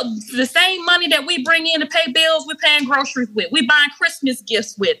same money that we bring in to pay bills, we're paying groceries with. We buying Christmas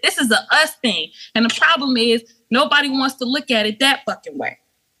gifts with. This is a us thing. And the problem is nobody wants to look at it that fucking way.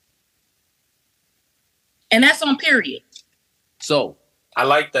 And that's on period. So I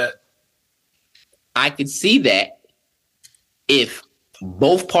like that. I could see that if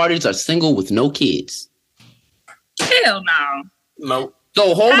both parties are single with no kids. Hell no. No.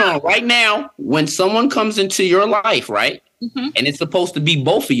 So hold on. Right now, when someone comes into your life, right? Mm-hmm. And it's supposed to be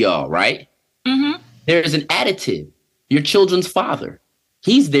both of y'all, right? Mm-hmm. There's an additive. Your children's father.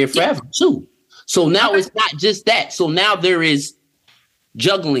 He's there forever, too. So now it's not just that. So now there is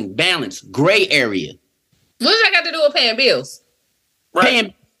juggling, balance, gray area. What does that got to do with paying bills?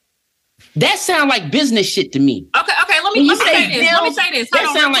 Right. That sounds like business shit to me. Okay. Let me say this.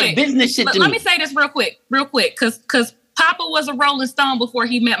 That sounds like business shit to me. Let me say this real quick, because Papa was a Rolling Stone before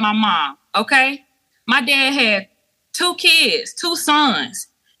he met my mom. Okay, my dad had 2 kids, 2 sons,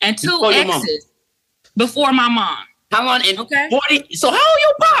 and 2 exes before my mom. How long? Okay. 40. So how old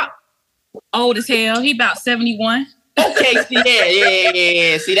your pop? Old as hell. He about 71. Okay, see,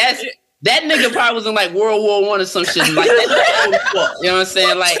 yeah. See, that nigga probably was in like World War I or some shit like that. You know what I'm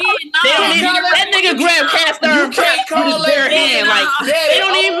saying? Like that nigga grabbed cast iron with his bare hand. Like they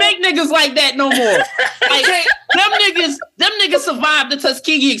don't even make niggas like that no more. Like them niggas survived the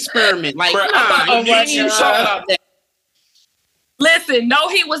Tuskegee experiment. Like, you ain't even talk about that. Listen, no,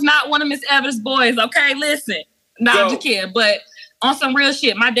 he was not one of Miss Evans' boys. Okay, listen, I'm just kidding. But on some real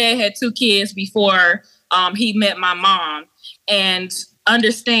shit, my dad had 2 kids before he met my mom, and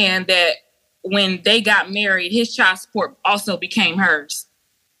understand that when they got married, his child support also became hers.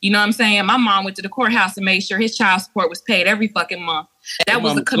 You know what I'm saying? My mom went to the courthouse and made sure his child support was paid every fucking month. That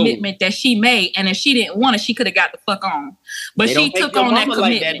was a commitment that she made, and if she didn't want it, she could have got the fuck on. But she took on that commitment.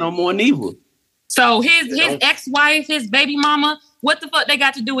 Like that no more, neither. So his ex-wife, his baby mama, what the fuck they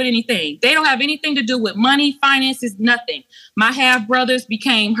got to do with anything? They don't have anything to do with money, finances, nothing. My half brothers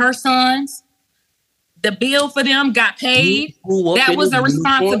became her sons. The bill for them got paid. That was a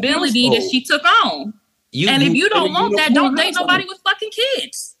responsibility that she took on. And if you don't want that, don't date nobody with fucking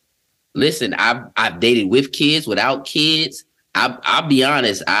kids. Listen, I've dated with kids, without kids. I'll be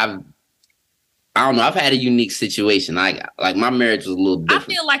honest. I don't know. I've had a unique situation. Like my marriage was a little different. I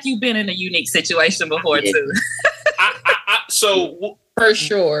feel like you've been in a unique situation before too. So for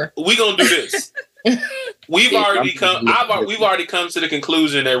sure, we gonna do this. We've already come to the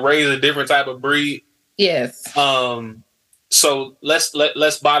conclusion that Ray's a different type of breed. Yes. So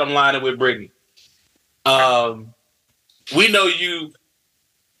let's bottom line it with Brittany. We know you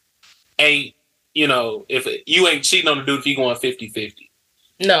ain't, if you ain't cheating on the dude if you going 50-50.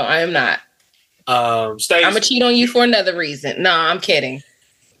 No, I am not. Stacey, I'm gonna cheat on you for another reason. No, I'm kidding.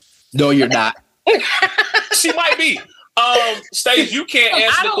 No, you're not. She might be. Stacey, you can't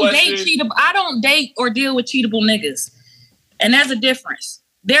answer the question. I don't date or deal with cheatable niggas, and there's a difference.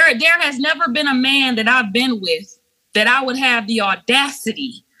 There has never been a man that I've been with that I would have the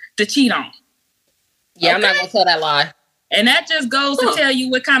audacity to cheat on. Yeah, okay? I'm not gonna tell that lie. And that just goes to tell you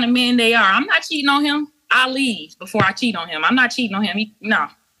what kind of men they are. I'm not cheating on him. I leave before I cheat on him. I'm not cheating on him. No.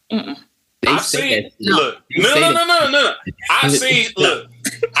 Mm-mm. I've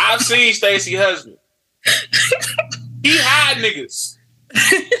seen Stacey's husband. He hide niggas.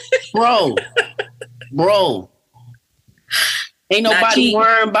 Bro. Ain't nobody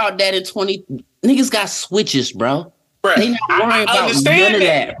worrying about that in 20. Niggas got switches, bro. They not worrying about none of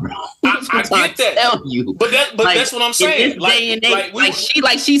that, bro. I get that. Tell you. But that's what I'm saying. In this day and age,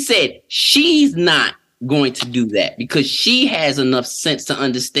 like she said, she's not going to do that because she has enough sense to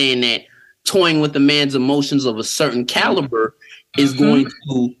understand that toying with a man's emotions of a certain caliber is going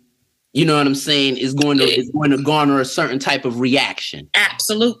to, you know what I'm saying, is going to garner a certain type of reaction.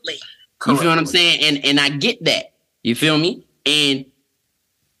 Absolutely. You feel what I'm saying? And I get that. You feel me? And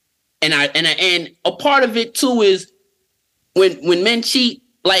a part of it too is when men cheat,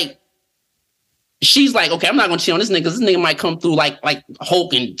 like she's like, okay, I'm not gonna cheat on this nigga. This nigga might come through like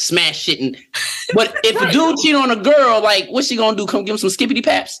Hulk and smash shit. But if a dude cheat on a girl, like what's she gonna do? Come give him some skippity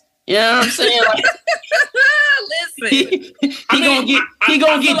paps? You know what I'm saying? Like, listen, he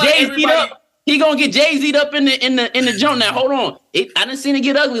gonna get Jay-Z'd up. He gonna get Jay-Z'd up in the jump. Now hold on, I didn't see it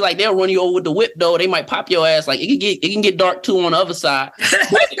get ugly. Like they'll run you over with the whip though. They might pop your ass. Like it can get dark too on the other side.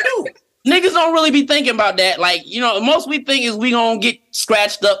 Niggas don't really be thinking about that. Like, most we think is we gonna get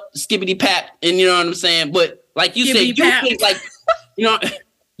scratched up, skippity pap, and you know what I'm saying. But like you said, you think like, you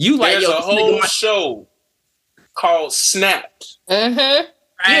like there's a whole show called Snapped. Mm-hmm.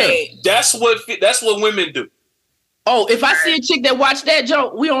 Right. Yeah, that's what women do. Oh, if I see a no, that watch that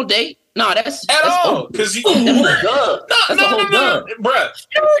joke, we on date. No, that's all because you. No, bruh.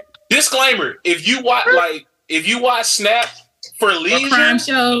 Disclaimer: if you watch Snap for leisure, crime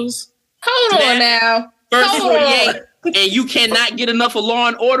shows. Hold on now. First 48, and you cannot get enough of Law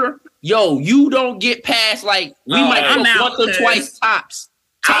and Order. Yo, you don't get past like we might once or twice tops.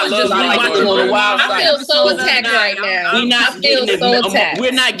 I feel so attacked right now.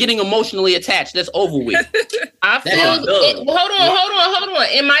 We're not getting emotionally attached. That's over with. Hold on.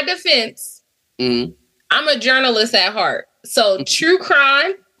 In my defense, I'm a journalist at heart. So true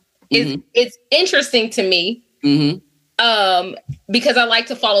crime is it's interesting to me. Because I like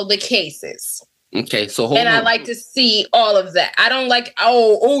to follow the cases. Okay, so I like to see all of that. I don't like,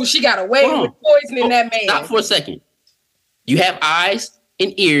 she got away with poisoning that man. Stop for a second. You have eyes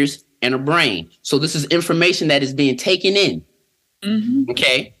and ears and a brain. So this is information that is being taken in.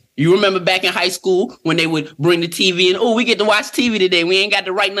 Okay? You remember back in high school when they would bring the TV and, oh, we get to watch TV today. We ain't got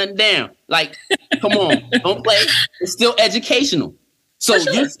to write nothing down. Like, come on, don't play. It's still educational. So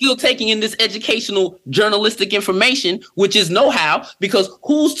you're still taking in this educational journalistic information, which is know-how, because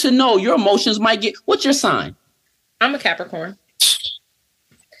who's to know your emotions might get. What's your sign? I'm a Capricorn.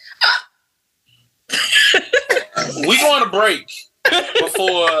 We going to break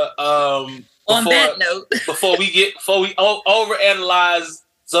before on that note, before we overanalyze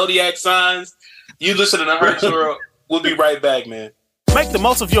zodiac signs. You listen to the Hertz World. We'll be right back, man. Make the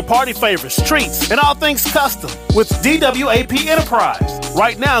most of your party favorites, treats, and all things custom with DWAP Enterprise.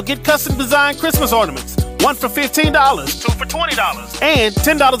 Right now, get custom designed Christmas ornaments. One for $15, two for $20, and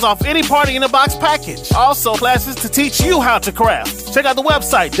 $10 off any party in a box package. Also, classes to teach you how to craft. Check out the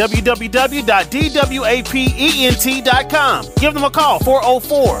website, www.dwapent.com. Give them a call,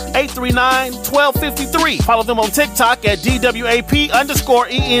 404-839-1253. Follow them on TikTok at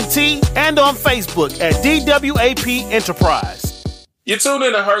DWAP_ENT and on Facebook at DWAP Enterprise. You're tuned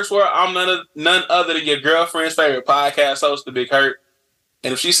in to Hertz World. I'm none other than your girlfriend's favorite podcast host, The Big Hurt.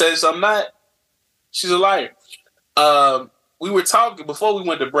 And if she says something not, she's a liar. We were talking, before we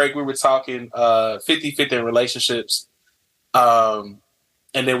went to break, we were talking 50-50 in relationships. And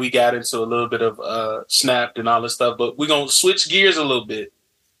then we got into a little bit of snapped and all this stuff. But we're going to switch gears a little bit.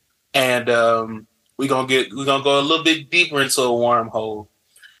 And we're going to go a little bit deeper into a wormhole.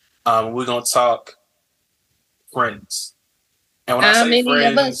 We're going to talk friends. And when I say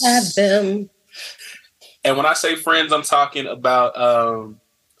friends, of us have them? And when I say friends, I'm talking about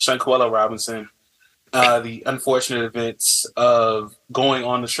Shanquella Robinson, the unfortunate events of going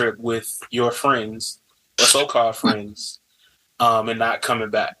on the trip with your friends, or so-called friends, and not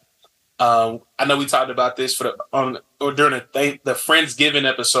coming back. I know we talked about this during the Friendsgiving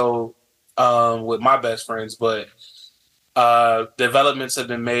episode with my best friends, but developments have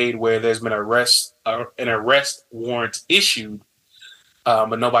been made where there's been an arrest warrant issued,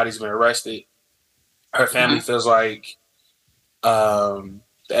 but nobody's been arrested. Her family feels like the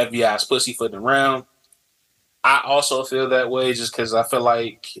FBI's pussyfooting around. I also feel that way just because I feel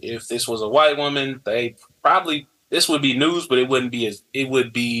like if this was a white woman, this would be news, but it would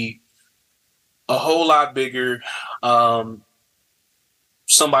be a whole lot bigger. Somebody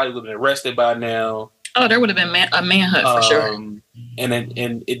would have been arrested by now. Oh, there would have been a manhunt for sure. And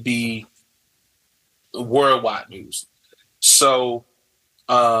it'd be worldwide news. So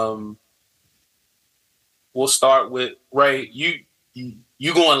we'll start with Ray. You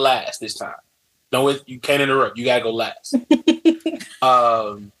going last this time. No, you can't interrupt. You gotta go last.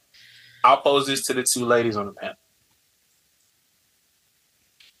 I'll pose this to the two ladies on the panel.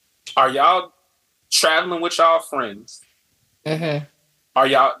 Are y'all traveling with y'all friends? Mm-hmm.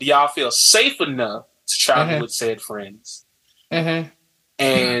 Do y'all feel safe enough to travel with said friends? Mm-hmm.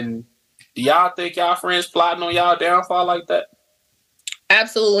 And do y'all think y'all friends plotting on y'all downfall like that?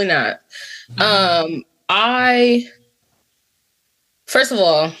 Absolutely not. First of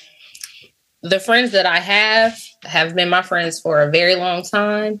all, the friends that I have been my friends for a very long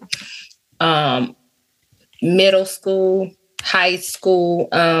time. Middle school, high school.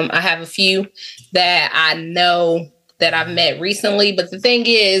 I have a few that I know that I've met recently. But the thing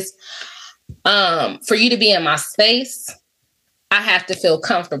is, for you to be in my space, I have to feel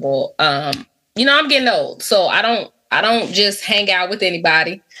comfortable. I'm getting old, so I don't just hang out with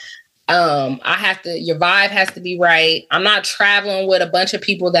anybody. Your vibe has to be right. I'm not traveling with a bunch of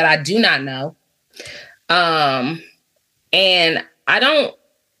people that I do not know. And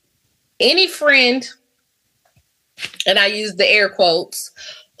any friend, and I use the air quotes,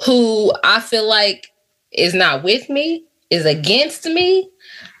 who I feel like is not with me, is against me,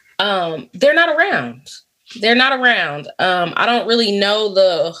 they're not around. They're not around. I don't really know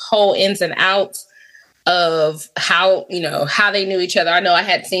the whole ins and outs of how they knew each other. I know I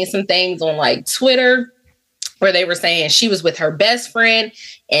had seen some things on like Twitter where they were saying she was with her best friend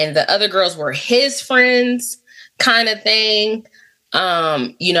and the other girls were his friends kind of thing.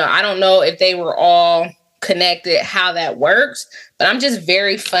 I don't know if they were all connected, how that works, but I'm just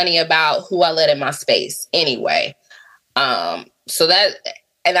very funny about who I let in my space anyway. So that,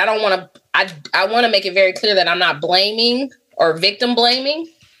 and I don't want to, I want to make it very clear that I'm not blaming or victim blaming,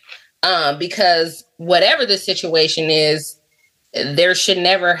 because whatever the situation is, there should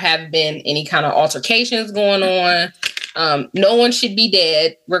never have been any kind of altercations going on. No one should be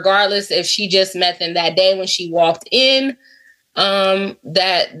dead, regardless if she just met them that day when she walked in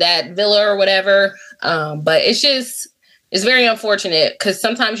that villa or whatever. But it's very unfortunate because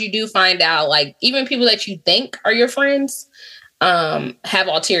sometimes you do find out, like, even people that you think are your friends have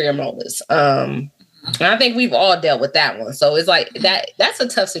ulterior motives. And I think we've all dealt with that one. So it's like that's a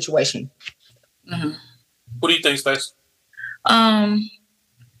tough situation. Mm-hmm. What do you think, Stacey? I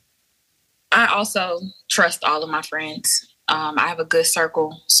also trust all of my friends. I have a good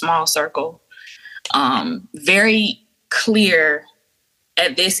circle, small circle. Very clear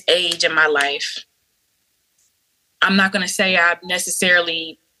at this age in my life. I'm not going to say I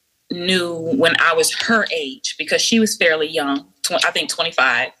necessarily knew when I was her age because she was fairly young. I think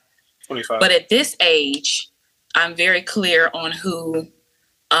 25. 25. But at this age, I'm very clear on who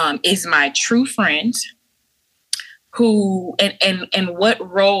is my true friend, who and what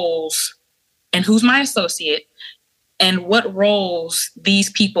roles, and who's my associate, and what roles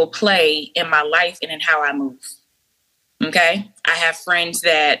these people play in my life and in how I move. Okay? I have friends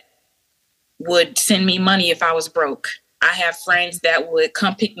that would send me money if I was broke. I have friends that would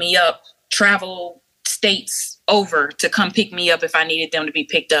come pick me up, travel states over to come pick me up if I needed them to be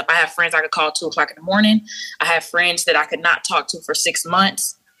picked up. I have friends I could call 2:00 in the morning. I have friends that I could not talk to for 6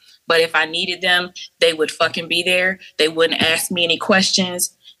 months. But if I needed them, they would fucking be there. They wouldn't ask me any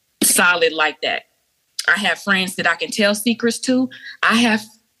questions. Solid like that. I have friends that I can tell secrets to. I have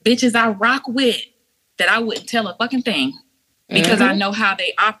bitches I rock with that I wouldn't tell a fucking thing because I know how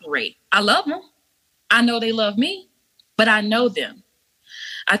they operate. I love them. I know they love me, but I know them.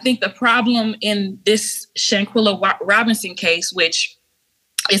 I think the problem in this Shanquilla Robinson case, which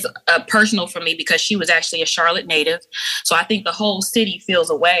is personal for me because she was actually a Charlotte native. So I think the whole city feels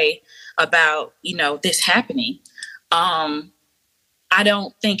a way about, this happening. I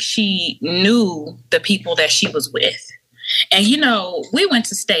don't think she knew the people that she was with. And, we went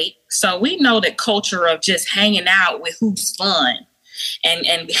to state, so we know that culture of just hanging out with who's fun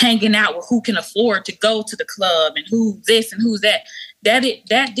and hanging out with who can afford to go to the club and who this and who's that,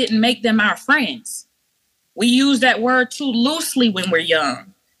 that didn't make them our friends. We use that word too loosely when we're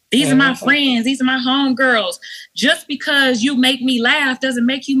young. These are my friends. These are my homegirls. Just because you make me laugh doesn't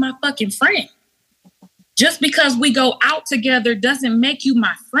make you my fucking friend. Just because we go out together doesn't make you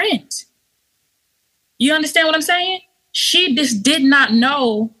my friend. You understand what I'm saying? She just did not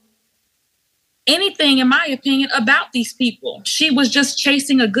know anything, in my opinion, about these people. She was just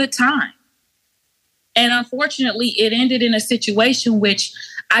chasing a good time. And unfortunately, it ended in a situation which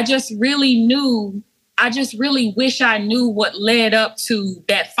I just really wish I knew what led up to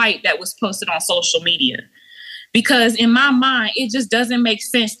that fight that was posted on social media. Because in my mind, it just doesn't make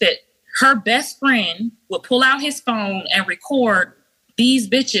sense that her best friend would pull out his phone and record these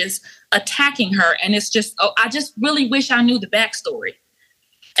bitches attacking her. And it's just, I just really wish I knew the backstory.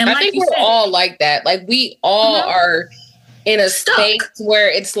 And I think we're all like that. Like we all are in a space where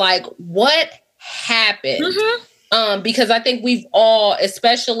it's like, what happened? Because I think we've all,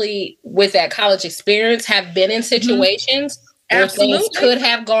 especially with that college experience, have been in situations where things could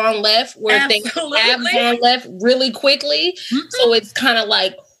have gone left, where things have gone left really quickly. So it's kind of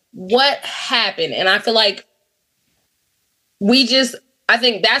like, what happened? And I feel like I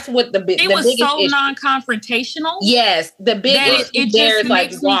think that's what the biggest was so issue. Non-confrontational. Yes, the biggest it just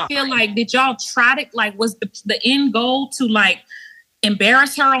makes me feel like, did y'all try to, like, was the end goal to like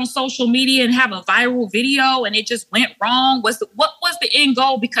embarrass her on social media and have a viral video and it just went wrong? What was the end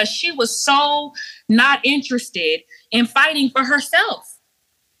goal? Because she was so not interested in fighting for herself.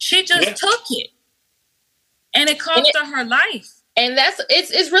 She just took it. And it cost her life. And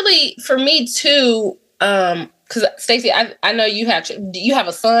it's really for me too, because Stacey, I know you have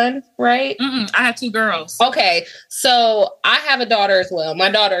a son, right? I have 2 girls. Okay, so I have a daughter as well.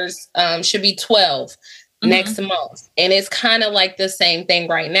 My daughter's should be 12 next month, and it's kind of like the same thing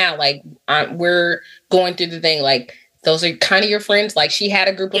right now. Like we're going through the thing. Like those are kind of your friends. Like she had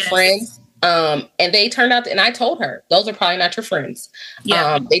a group of friends. And they turned out, and I told her, those are probably not your friends.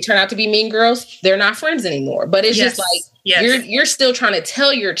 They turn out to be mean girls. They're not friends anymore. But it's just like, you're still trying to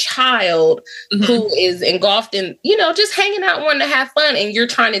tell your child who is engulfed in, just hanging out, wanting to have fun. And you're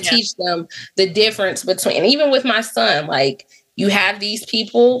trying to teach them the difference between, and even with my son, like you have these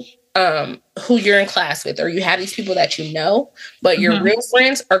people who you're in class with, or you have these people that but your real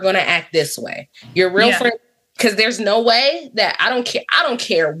friends are going to act this way. Your real friends, because there's no way that I don't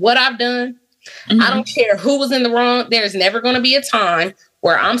care what I've done. I don't care who was in the wrong. There's never going to be a time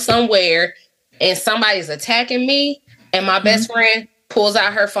where I'm somewhere and somebody's attacking me and my best friend pulls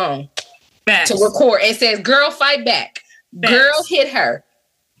out her phone to record and says, girl, fight back. Girl, hit her.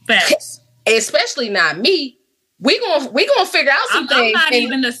 Especially not me. We gonna figure out some things. I'm not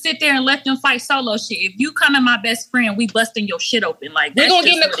even to sit there and let them fight solo shit. If you come in my best friend, we busting your shit open. Like we're gonna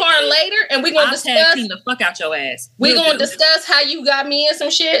get in the car later and we're gonna discuss the fuck out your ass. We're gonna discuss how you got me in some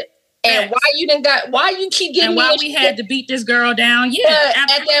shit and why you keep getting and me why we had to beat this girl down. Yeah,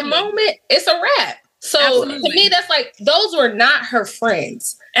 at that moment, it's a wrap. So Absolutely. to me, that's like, those were not her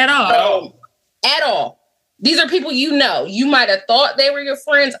friends. At all. At all. These are people you know. You might have thought they were your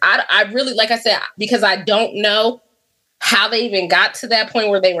friends. I really, like I said, because I don't know how they even got to that point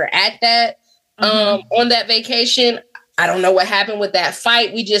where they were at that, on that vacation. I don't know what happened with that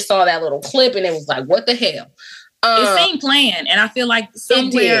fight. We just saw that little clip and it was like, what the hell? It seemed planned. And I feel like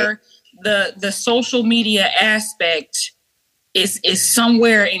somewhere the social media aspect is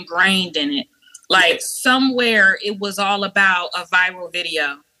somewhere ingrained in it. Like somewhere it was all about a viral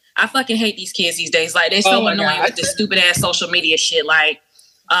video. I fucking hate these kids these days. Like they're so annoying with this stupid ass social media shit. Like,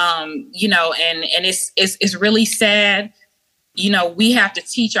 you know, and it's really sad. You know, we have to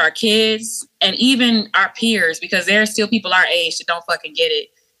teach our kids and even our peers, because there are still people our age that don't fucking get it.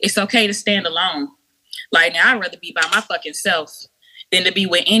 It's okay to stand alone. Like now, I'd rather be by my fucking self than to be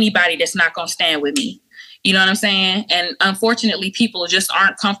with anybody that's not gonna stand with me. You know what I'm saying? And unfortunately, people just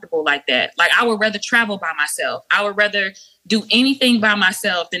aren't comfortable like that. Like I would rather travel by myself. I would rather do anything by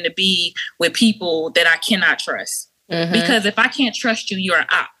myself than to be with people that I cannot trust. Because if I can't trust you, you're an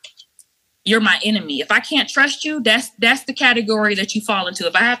op. You're my enemy. If I can't trust you, that's the category that you fall into.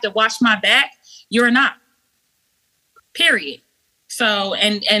 If I have to watch my back, you're an op. Period. So,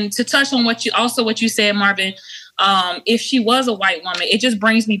 and to touch on what you said, Marvin, if she was a white woman, it just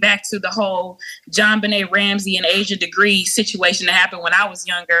brings me back to the whole John Benet Ramsey and Asia Degree situation that happened when I was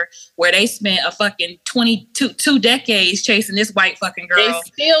younger, where they spent a fucking 22 decades chasing this white fucking girl. They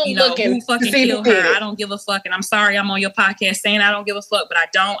still looking who fucking killed her. I don't give a fuck. And I'm sorry I'm on your podcast saying I don't give a fuck, but I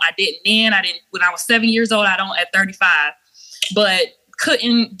don't. I didn't then. I didn't when I was 7 years old. I don't at 35. But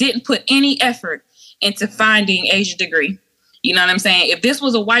didn't put any effort into finding Asia Degree. You know what I'm saying? If this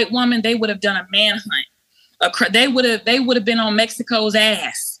was a white woman, they would have done a manhunt. They would have been on Mexico's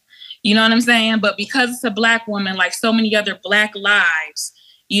ass. You know what I'm saying? But because it's a black woman, like so many other black lives,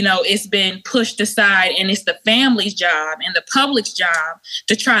 you know, it's been pushed aside, and it's the family's job and the public's job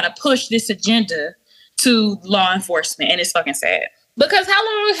to try to push this agenda to law enforcement. And it's fucking sad. Because how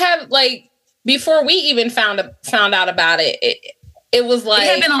long have, like, before we even found out about it, it was like... It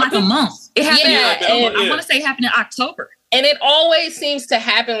had been on like a month. It happened I want to say it happened in October. And it always seems to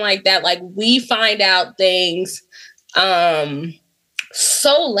happen like that. Like we find out things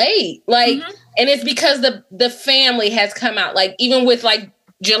so late. Like, and it's because the family has come out. Like even with like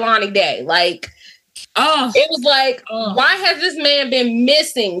Jelani Day. Like it was like, why has this man been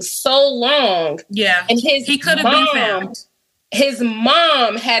missing so long? Yeah. And he could have been found. His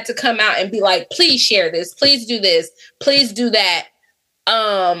mom had to come out and be like, please share this, please do this, please do that.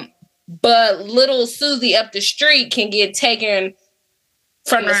 But little Susie up the street can get taken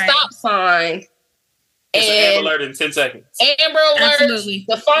from the stop sign. It's an Amber Alert in 10 seconds. Amber Alert. Absolutely.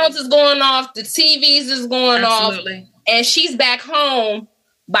 The phones is going off. The TVs is going off. And she's back home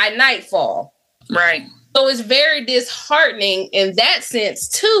by nightfall. Right. So it's very disheartening in that sense,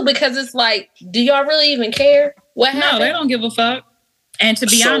 too, because it's like, do y'all really even care what happened? No, they don't give a fuck. And to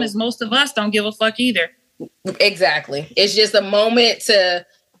be honest, most of us don't give a fuck either. Exactly. It's just a moment to...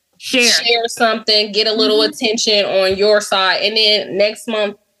 Share something, get a little attention on your side, and then next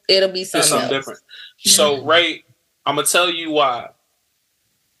month it'll be something else. Different. So, Ray, I'm gonna tell you why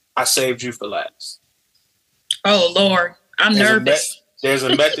I saved you for last. Oh Lord, I'm nervous. There's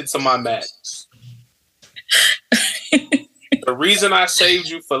a method to my madness. The reason I saved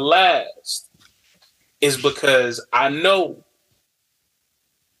you for last is because I know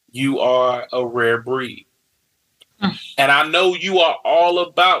you are a rare breed. And I know you are all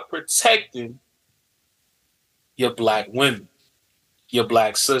about protecting your black women, your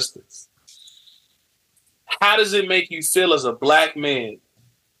black sisters. How does it make you feel as a black man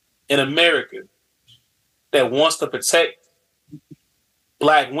in America that wants to protect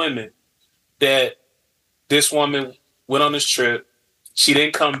black women, that this woman went on this trip, she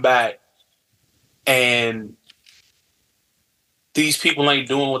didn't come back, and these people ain't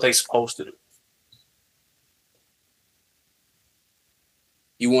doing what they supposed to do?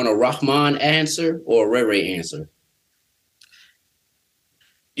 You want a Rahman answer or a Ray Ray answer?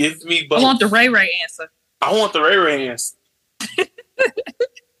 Give me both. I want the Ray Ray answer. I want the Ray Ray answer.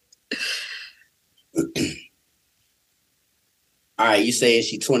 All right, you saying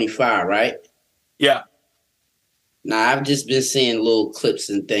she's 25, right? Yeah. Now, I've just been seeing little clips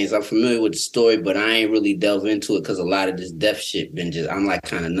and things. I'm familiar with the story, but I ain't really delve into it because a lot of this death shit I'm like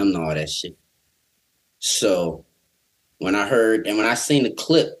kind of numb to all that shit. So when I heard and when I seen the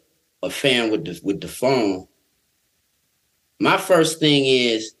clip of Fan with the phone, my first thing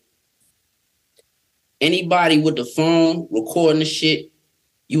is anybody with the phone recording the shit,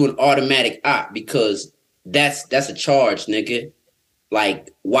 you an automatic op because that's a charge, nigga.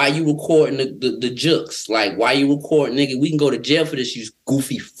 Like, why you recording the jokes? Like, why you recording, nigga? We can go to jail for this, you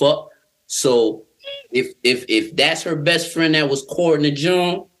goofy fuck. So if that's her best friend that was courting the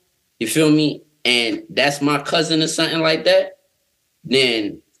John, you feel me? And that's my cousin or something like that,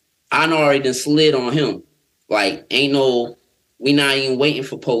 then I already done slid on him. Like, we not even waiting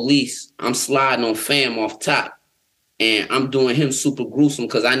for police. I'm sliding on fam off top. And I'm doing him super gruesome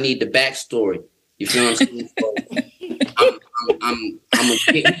because I need the backstory. You feel what I'm saying? So I'm gonna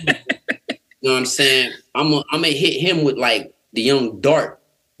get him, you know what I'm saying? I'm gonna hit him with like the young dart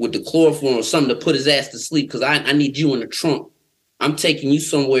with the chloroform or something to put his ass to sleep because I need you in the trunk. I'm taking you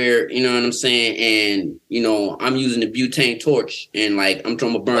somewhere, you know what I'm saying? And, you know, I'm using the butane torch and like I'm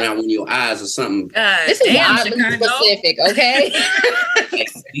trying to burn out one of your eyes or something. This is wildly specific, okay?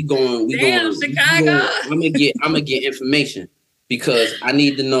 we going. Chicago. I'm gonna get information because I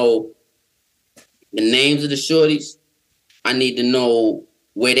need to know the names of the shorties. I need to know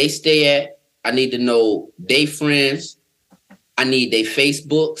where they stay at. I need to know they friends. I need their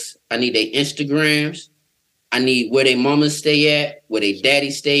Facebooks. I need their Instagrams. I need where their mamas stay at, where their daddy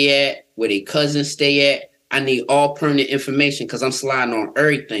stay at, where their cousins stay at. I need all pertinent information because I'm sliding on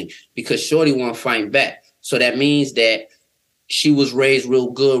everything because shorty want to fight back. So that means that she was raised real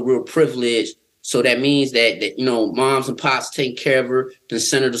good, real privileged. So that means that you know, moms and pops taking care of her, then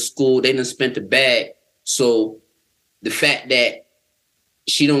sent her to school. They done spent the bag. So the fact that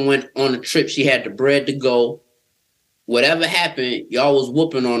she done went on a trip, she had the bread to go. Whatever happened, y'all was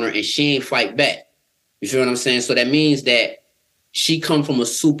whooping on her and she ain't fight back. You feel what I'm saying? So that means that she come from a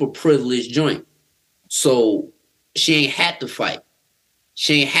super privileged joint. So she ain't had to fight.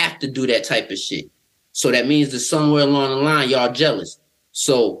 She ain't have to do that type of shit. So that means that somewhere along the line, y'all jealous.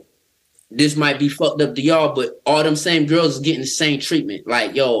 So this might be fucked up to y'all, but all them same girls is getting the same treatment.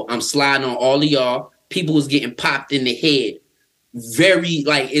 Like, yo, I'm sliding on all of y'all. People was getting popped in the head. Very,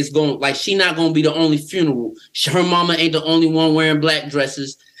 like, it's going, like, she not going to be the only funeral. Her mama ain't the only one wearing black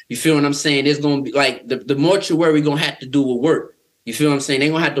dresses. You feel what I'm saying? There's going to be, like, the mortuary going to have to do with work. You feel what I'm saying? They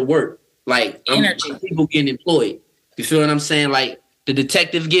going to have to work. Like, people getting employed. You feel what I'm saying? Like, the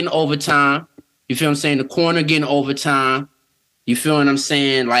detective getting overtime. You feel what I'm saying? The coroner getting overtime. You feel what I'm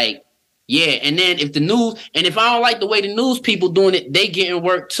saying? Like, yeah. And then if the news, and if I don't like the way the news people doing it, they getting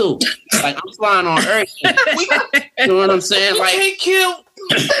work too. Like, I'm flying on earth. You know what I'm saying? Like, can't kill.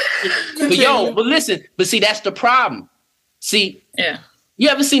 but listen, but see, that's the problem. See, yeah. You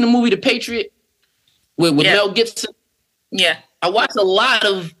ever seen the movie The Patriot with Mel Gibson? Yeah. I watch a lot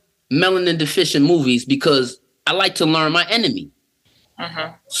of melanin deficient movies because I like to learn my enemy.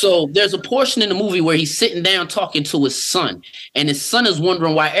 Uh-huh. So there's a portion in the movie where he's sitting down talking to his son, and his son is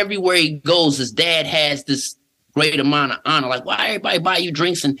wondering why everywhere he goes, his dad has this great amount of honor. Like, why everybody buy you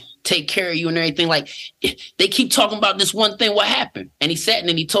drinks and take care of you and everything? Like, they keep talking about this one thing. What happened? And he sat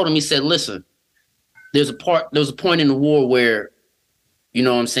and he told him, he said, listen, there was a point in the war where, you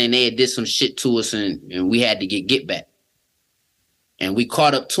know what I'm saying, they had did some shit to us and we had to get back. And we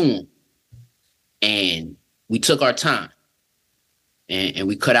caught up to them. And we took our time. And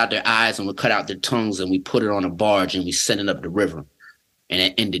we cut out their eyes and we cut out their tongues and we put it on a barge and we sent it up the river. And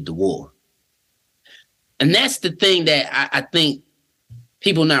that ended the war. And that's the thing that I think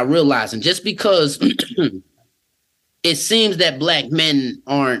people not realizing. Just because it seems that black men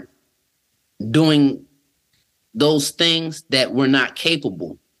aren't doing those things, that we're not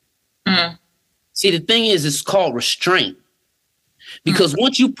capable. Mm. See, the thing is, it's called restraint. Because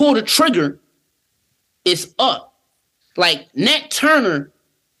once you pull the trigger, it's up. Like Nat Turner,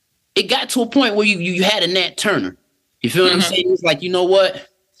 it got to a point where you had a Nat Turner. You feel what I'm saying? It's like, you know what?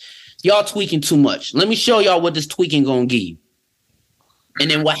 Y'all tweaking too much. Let me show y'all what this tweaking gonna give you.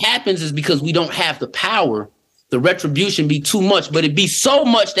 And then what happens is, because we don't have the power, the retribution be too much, but it be so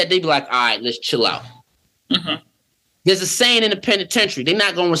much that they be like, all right, let's chill out. Mm-hmm. There's a saying in the penitentiary, they're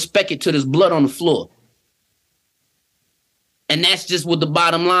not gonna respect it till there's blood on the floor. And that's just what the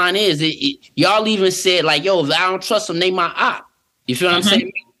bottom line is. Y'all even said, like, yo, if I don't trust them, they my op. You feel what I'm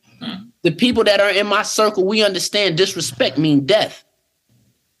saying? Mm-hmm. The people that are in my circle, we understand disrespect mean death.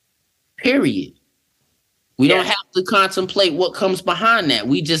 Period. We don't have to contemplate what comes behind that.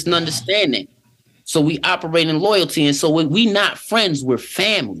 We just understand it. So we operate in loyalty. And so we not friends, we're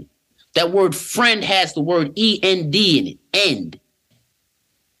family. That word friend has the word END in it. End.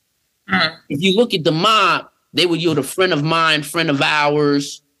 If you look at the mob, they were, you're the friend of mine, friend of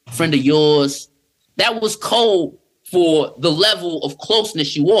ours, friend of yours. That was code for the level of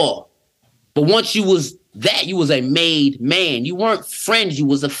closeness you are. But once you was that, you was a made man. You weren't friends. You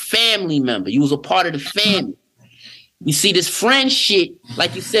was a family member. You was a part of the family. You see, this friend shit,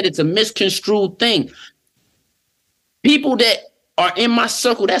 like you said, it's a misconstrued thing. People that are in my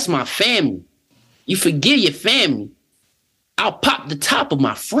circle, that's my family. You forgive your family, I'll pop the top of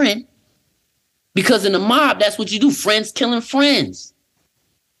my friend. Because in the mob, that's what you do. Friends killing friends.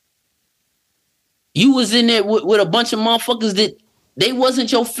 You was in there with a bunch of motherfuckers that they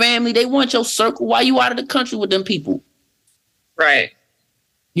wasn't your family. They weren't your circle. Why you out of the country with them people? Right.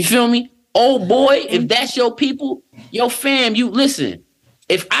 You feel me? Oh boy, if that's your people, your fam, you listen.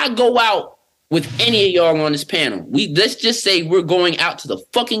 If I go out with any of y'all on this panel, let's just say we're going out to the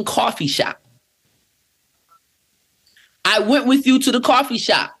fucking coffee shop. I went with you to the coffee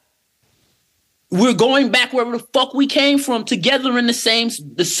shop. We're going back wherever the fuck we came from together in the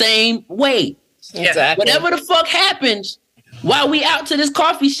same way. Exactly. Whatever the fuck happens while we out to this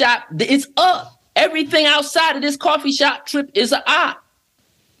coffee shop, it's up. Everything outside of this coffee shop trip is a op.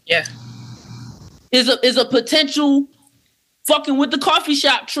 Yeah. Is a potential fucking with the coffee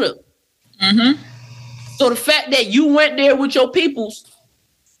shop trip. Mm-hmm. So the fact that you went there with your peoples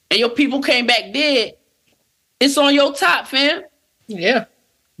and your people came back dead, it's on your top, fam. Yeah.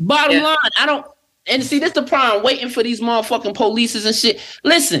 Bottom line, and see, this the problem, waiting for these motherfucking polices and shit.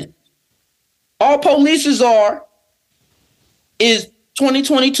 Listen, all polices is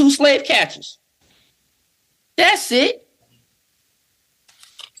 2022 slave catchers. That's it.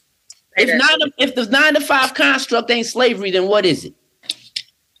 If the 9 to 5 construct ain't slavery, then what is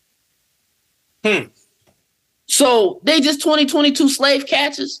it? So they just 2022 slave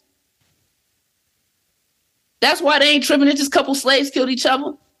catchers. That's why they ain't tripping. It's just a couple slaves killed each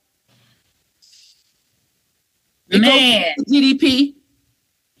other. Man, GDP.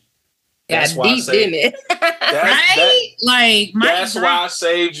 That's why deep, didn't it? That's why I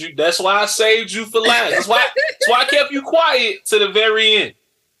saved you. That's why I saved you for last. That's why I kept you quiet to the very end.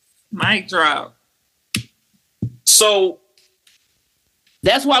 Mic drop. So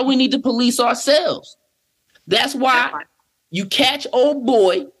that's why we need to police ourselves. That's why you catch old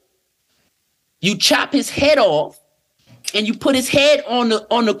boy, you chop his head off, and you put his head on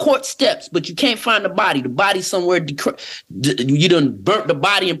the court steps, but you can't find the body. The body's somewhere. You done burnt the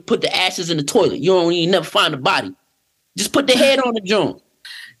body and put the ashes in the toilet. You never find the body. Just put the head on the joint.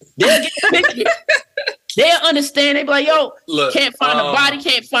 They'll get the picture. They'll understand. They be like, yo, look, can't find the body,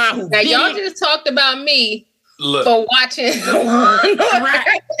 can't find who now did y'all it. Just talked about me look, for watching.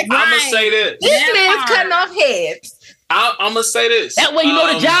 right. I'm going to say this. This man's cutting off heads. I'm going to say this. That way you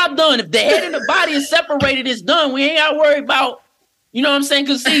know the job done. If the head and the body is separated, it's done. We ain't got to worry about, you know what I'm saying?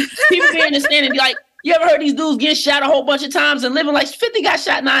 Because see, people be understanding and be like, you ever heard these dudes getting shot a whole bunch of times and living like 50 got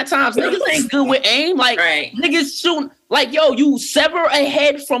shot 9 times? Niggas ain't good with aim. Like, niggas shooting. Like, yo, you sever a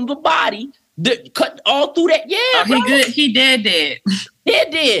head from the body, cut all through that. Yeah, he good. He dead.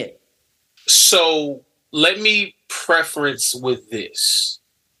 Dead. So let me preference with this.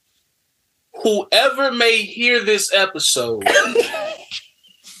 Whoever may hear this episode,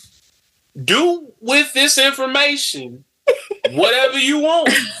 do with this information whatever you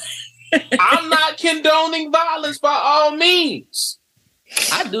want. I'm not condoning violence by all means.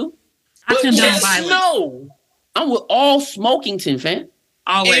 I do. I But condone just violence. know, I'm with all Smokington, fam.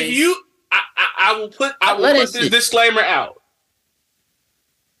 Always. If you, I will put this disclaimer out.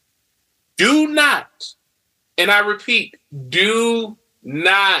 Do not, and I repeat, do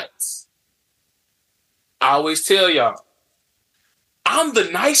not. I always tell y'all, I'm the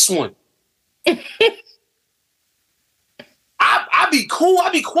nice one. I be cool.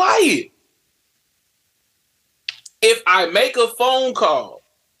 I be quiet. If I make a phone call,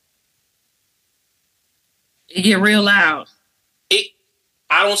 it get real loud.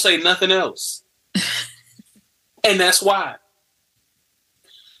 I don't say nothing else. And that's why.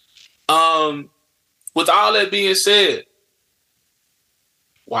 With all that being said,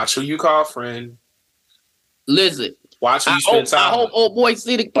 watch who you call friend. Listen. Watch who you spend time I hope old boy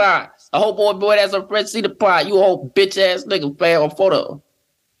see the pod. I hope old boy that's a friend see the pod. You old bitch ass nigga fan on photo.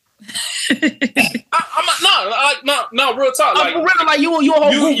 No, real talk. Like, real, like you a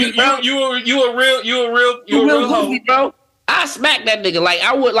whole goofy, bro. You a real goofy, bro. I smack that nigga. Like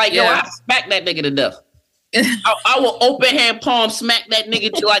I would, like, yo, I smack that nigga to death. I will open hand palm smack that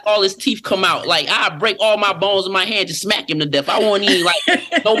nigga till like all his teeth come out. Like I break all my bones in my hand to smack him to death. I won't even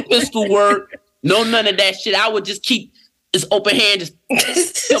like no pistol work, no none of that shit. I would just keep his open hand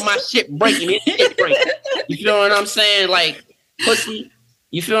just till my shit breaking. His shit break. You feel what I'm saying? Like pussy.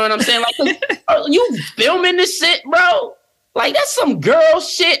 You feel what I'm saying? Like you filming this shit, bro? Like that's some girl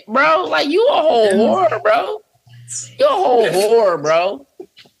shit, bro. Like you a whole whore, bro. You a whole whore, bro.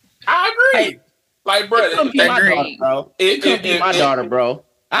 I agree. Like, bro, it couldn't be my daughter, bro. It couldn't be my daughter, bro.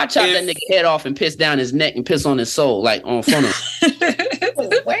 I chop that nigga head off and piss down his neck and piss on his soul, like on front of him.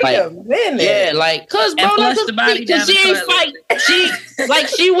 Wait like, a minute. Yeah, like, cause bro, she ain't fight.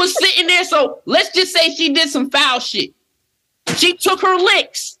 She was sitting there. So let's just say she did some foul shit. She took her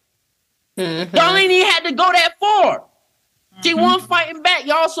licks. Mm-hmm. Y'all ain't even had to go that far. She wasn't fighting back.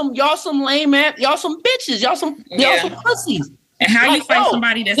 Y'all some lame ass. Y'all some bitches. Y'all some pussies. And how you fight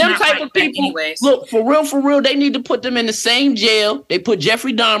somebody that's not fighting back anyways? Look, for real, they need to put them in the same jail they put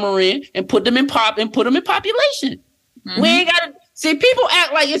Jeffrey Dahmer in and put them in population. We ain't gotta see people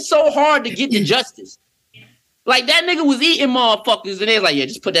act like it's so hard to get to justice. Like that nigga was eating motherfuckers and they're like, yeah,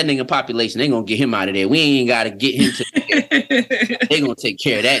 just put that nigga in population. They gonna get him out of there. We ain't gotta get him to they gonna take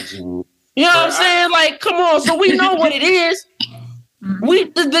care of that dude. You know what I'm saying? Like, come on. So we know what it is. We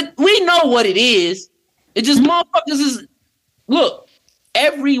know what it is. It just motherfuckers is. Look,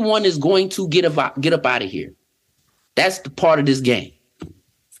 everyone is going to get up out of here. That's the part of this game.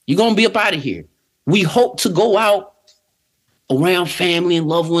 You're gonna be up out of here. We hope to go out around family and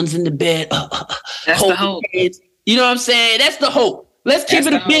loved ones in the bed. That's the hope. You know what I'm saying? That's the hope. Let's keep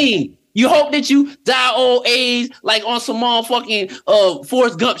it a beam. You hope that you die old age, like on some motherfucking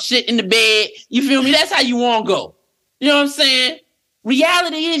Forrest Gump shit in the bed. You feel me? That's how you want to go. You know what I'm saying?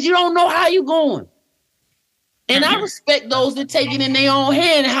 Reality is you don't know how you going. And I respect those that take it in their own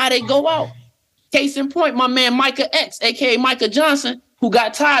hand and how they go out. Case in point, my man Micah X, a.k.a. Micah Johnson, who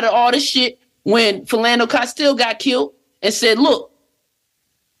got tired of all this shit when Philando Castile got killed and said, look,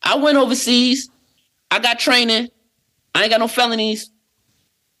 I went overseas. I got training. I ain't got no felonies.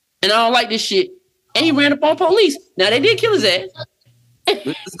 And I don't like this shit. And he ran up on police. Now, they did kill his ass.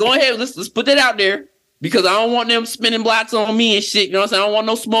 Let's go ahead. Let's put that out there. Because I don't want them spinning blocks on me and shit. You know what I'm saying? I don't want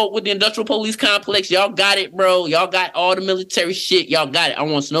no smoke with the industrial police complex. Y'all got it, bro. Y'all got all the military shit. Y'all got it. I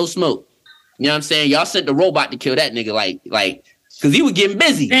want no smoke. You know what I'm saying? Y'all sent the robot to kill that nigga, like, because he was getting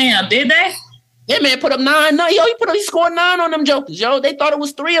busy. Damn, did they? Yeah, man, put up 9. No, yo, he scored 9 on them jokers, yo. They thought it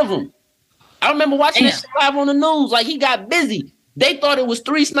was 3 of them. I remember watching this live on the news. Like, he got busy. They thought it was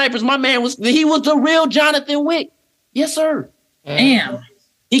 3 snipers. My man was the real Jonathan Wick. Yes, sir. Damn.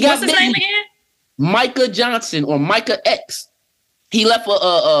 He got What's his name again? Micah Johnson or Micah X. He left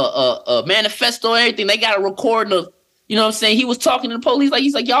a manifesto and everything. They got a recording of, you know what I'm saying? He was talking to the police like,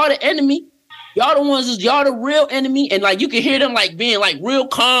 he's like, y'all the enemy. Y'all the ones, y'all the real enemy. And like, you can hear them like being like real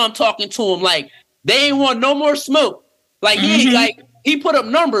calm talking to him. Like, they ain't want no more smoke. Like, he put up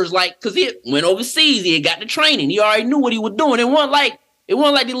numbers like, cause he went overseas. He had got the training. He already knew what he was doing. It wasn't like these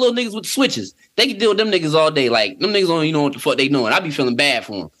little niggas with switches. They can deal with them niggas all day. Like, them niggas don't even know what the fuck they doing. I be feeling bad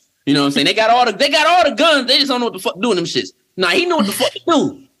for them. You know what I'm saying? They got all the guns. They just don't know what the fuck doing them shits. Nah, he knew what the fuck to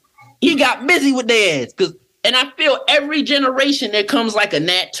do. He got busy with their ass. And I feel every generation there comes like a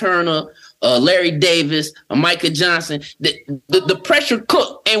Nat Turner, Larry Davis, a Micah Johnson. The pressure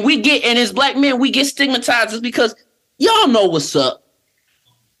cook, and as black men, we get stigmatized is because y'all know what's up.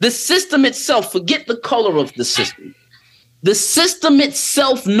 The system itself, forget the color of the system. The system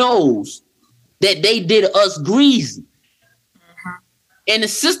itself knows that they did us greasy. And the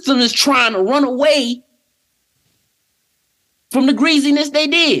system is trying to run away from the greasiness they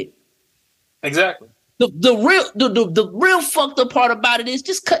did. Exactly. The real fucked up part about it is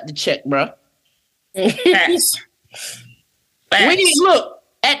just cut the check, bro. Facts. We need look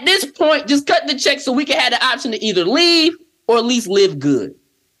at this point. Just cut the check so we can have the option to either leave or at least live good.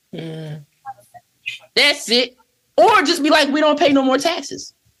 That's it. Or just be like, we don't pay no more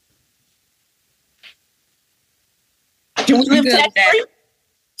taxes. Can we live tax free?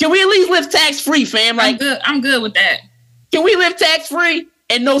 Can we at least live tax free, fam? Like, I'm good with that. Can we live tax free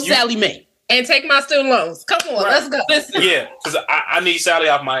and no Sally Mae? And take my student loans. Come on, let's go. Yeah, because I need Sally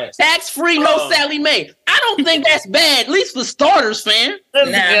off my ass. Tax free, no Sally Mae. I don't think that's bad. At least for starters, fam.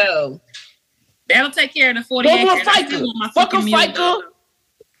 Let's go. That'll take care of the 40 No more acres. FICA. Fuck a FICA.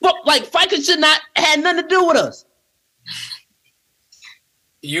 Like, FICA should not have nothing to do with us.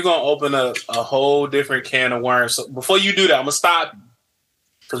 You're going to open up a whole different can of worms. So before you do that, I'm going to stop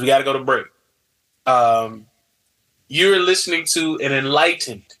because we got to go to break. You're listening to an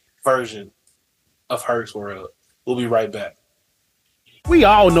enlightened version of Herc's World. We'll be right back. We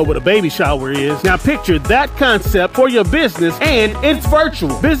all know what a baby shower is. Now picture that concept for your business, and it's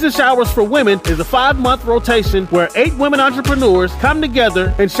virtual. Business Showers for Women is a 5-month rotation where 8 women entrepreneurs come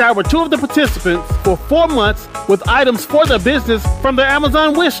together and shower 2 of the participants for 4 months with items for their business from their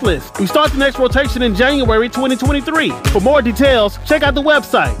Amazon wish list. We start the next rotation in January 2023. For more details, check out the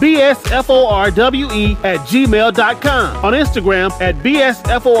website bsforwe@gmail.com, on Instagram at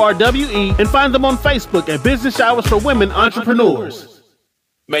bsforwe, and find them on Facebook at Business Showers for Women Entrepreneurs.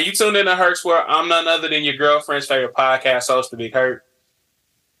 Man, you tuned in to Herc's World. I'm none other than your girlfriend's favorite podcast host, The Big Herc.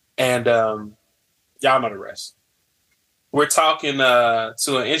 And y'all know the rest. we're talking to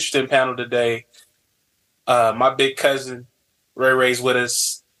an interesting panel today. My big cousin Ray Ray's with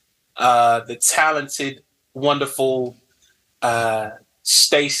us. The talented, wonderful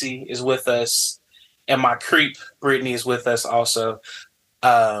Stacy is with us, and my creep Brittany is with us also.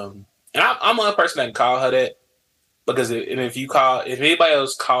 And I'm one person that can call her that, because if anybody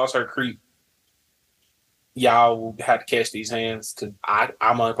else calls her creep, y'all will have to catch these hands, because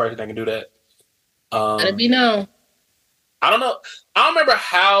I'm one person that can do that. Let it be known. I don't know. I don't remember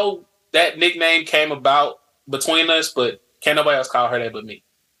how that nickname came about between us, but can't nobody else call her that but me.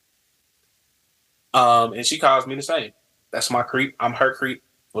 And she calls me the same. That's my creep. I'm her creep.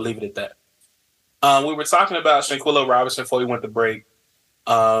 We'll leave it at that. We were talking about Shanquilla Robinson before we went to break.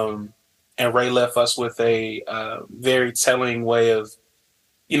 And Ray left us with a very telling way of,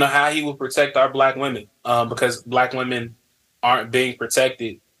 how he would protect our Black women, because Black women aren't being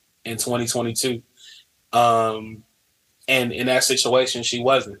protected in 2022. And in that situation, she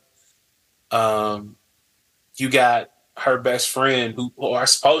wasn't. You got her best friend, who are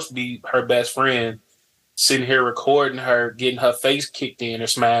supposed to be her best friend, sitting here recording her, getting her face kicked in or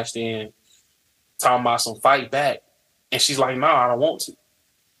smashed in, talking about some fight back. And she's like, "Nah, I don't want to."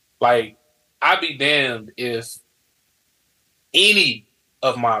 Like, I'd be damned if any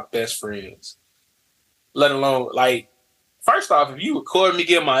of my best friends, let alone, like, first off, if you record me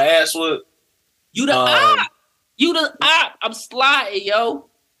getting my ass whooped, you the op. You the op. I'm sliding, yo.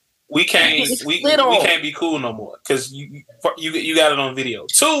 We can't be cool no more, because you got it on video.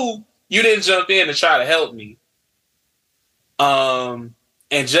 2, you didn't jump in to try to help me. And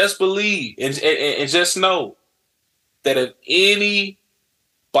just believe and just know that if anybody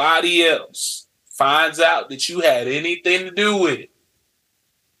else finds out that you had anything to do with it,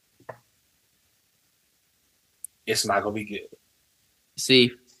 it's not gonna be good.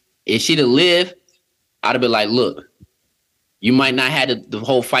 See, if she'd have lived, I'd have been like, "Look, you might not have the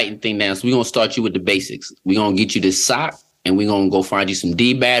whole fighting thing down, so we're going to start you with the basics. We're going to get you this sock, and we're going to go find you some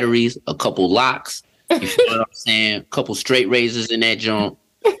D batteries, a couple locks, you feel what I'm saying? A couple straight razors in that joint.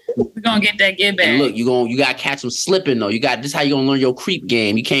 We're going to get that get back. And look, you got to catch them slipping, though. This is how you going to learn your creep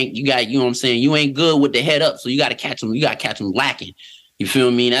game. You know what I'm saying? You ain't good with the head up, so you got to catch them. You got to catch them lacking. You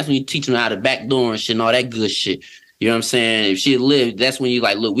feel me? That's when you teach them how to backdoor and shit and all that good shit. You know what I'm saying? If she had lived, that's when you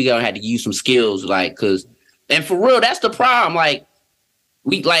like, look, we going to have to use some skills, like, because... And for real, that's the problem. Like,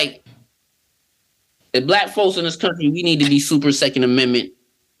 the Black folks in this country, we need to be super Second Amendment,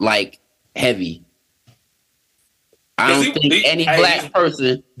 like, heavy. I don't think any Black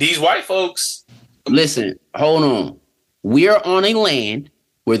person... These white folks... Listen, hold on. We are on a land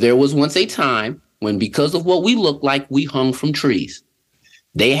where there was once a time when, because of what we look like, we hung from trees.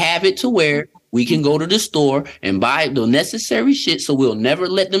 They have it to where we can go to the store and buy the necessary shit, so we'll never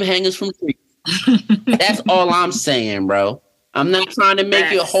let them hang us from trees. That's all I'm saying, bro. I'm not trying to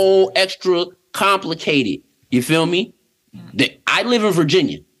make it whole extra complicated. You feel me? I live in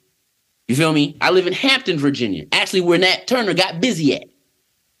Virginia. You feel me? I live in Hampton, Virginia. Actually, where Nat Turner got busy at.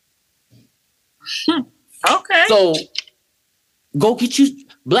 Okay. So, go get you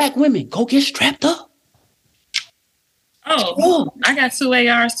Black women. Go get strapped up. Oh, I got 2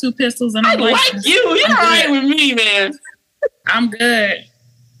 ARs, 2 pistols, and I like you. You're all right with me, man. I'm good.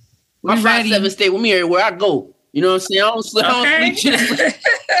 My 5'7" stay with me everywhere I go. You know what I'm saying? I don't sleep shit.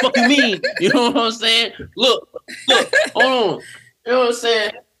 Fuck you mean? You know what I'm saying? Look, hold on. You know what I'm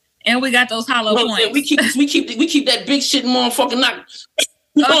saying? And we got those hollow points. We keep that big shit motherfucking knock.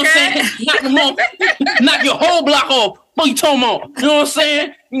 You know what I'm saying? Knock your whole block off. What you talking about? You know what I'm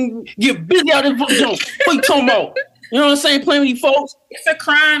saying? Get busy out there. What you talking about? You know what I'm saying? Playing with these folks. It's a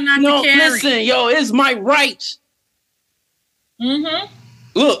crime not to carry. Listen, yo, it's my right. Mm-hmm.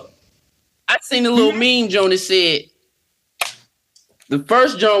 Look. I seen a little meme, Joan, that said, the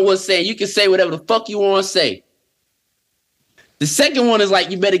first Joan was saying, you can say whatever the fuck you want to say. The second one is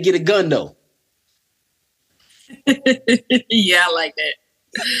like, you better get a gun, though. Yeah, I like that.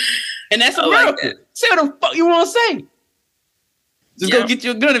 And that's America. Like that. Say what the fuck you want to say. Just go get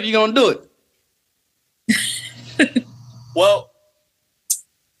you a gun if you're going to do it. Well,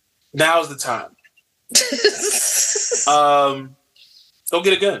 now's the time. Go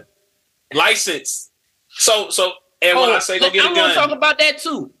get a gun. License. So, and when I say go get a gun, I want to talk about that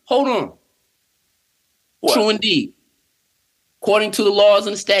too. Hold on. What? True indeed. According to the laws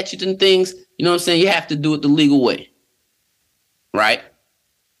and the statutes and things, you know what I'm saying, you have to do it the legal way. Right?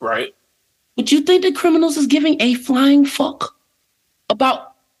 Right. But you think the criminals is giving a flying fuck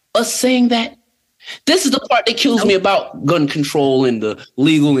about us saying that? This is the part that kills me about gun control and the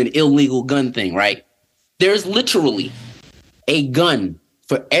legal and illegal gun thing, right? There's literally a gun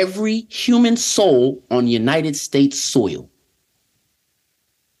for every human soul on United States soil.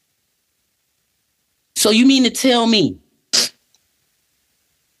 So you mean to tell me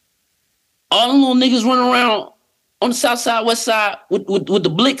all them little niggas running around on the south side, west side with the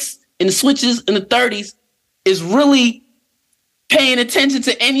blicks and the switches in the 30s is really paying attention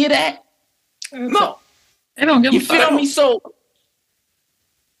to any of that? No. They don't give a fuck. You feel me? So,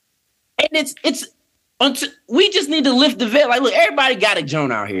 and it's we just need to lift the veil. Like, look, everybody got a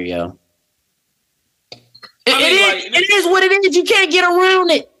joint out here, yo. It is what it is. You can't get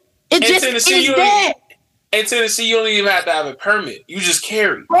around it. It just is that. In Tennessee, you don't even have to have a permit. You just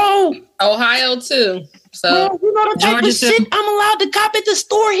carry. Bro. Ohio, too. So, bro, you know the type of shit I'm allowed to cop at the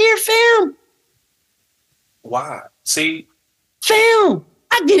store here, fam. Why? See? Fam,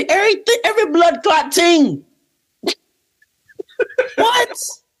 I get every blood clot thing. What?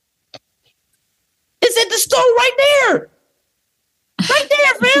 It's at the store right there. Right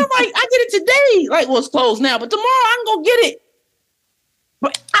there, fam. Like, I get it today. Like, well, it's closed now, but tomorrow I can go get it.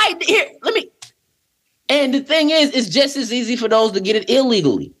 But let me. And the thing is, it's just as easy for those to get it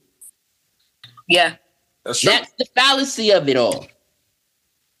illegally. Yeah. That's the fallacy of it all.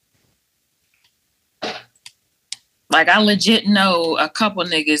 Like, I legit know a couple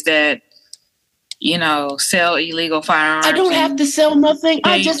niggas that, you know, sell illegal firearms. I don't have to sell nothing.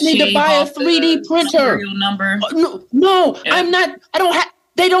 I just need to buy a 3D printer. Serial number. No, yeah. I'm not.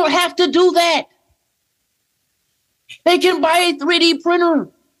 They don't have to do that. They can buy a 3D printer.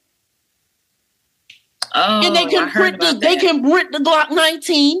 Oh, and they can print the Glock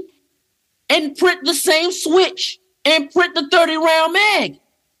 19 and print the same switch and print the 30-round mag.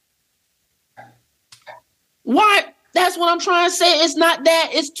 Why? That's what I'm trying to say. It's not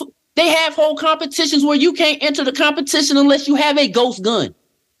that. They have whole competitions where you can't enter the competition unless you have a ghost gun.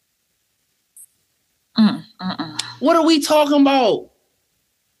 What are we talking about?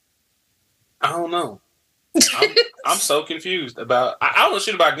 I don't know. I'm so confused about. I don't know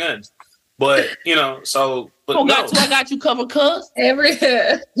shit about guns. But, you know, so... But I got you covered, cuz.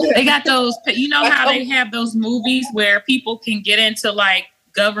 They got those... You know how they have those movies where people can get into, like,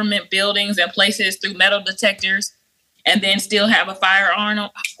 government buildings and places through metal detectors and then still have a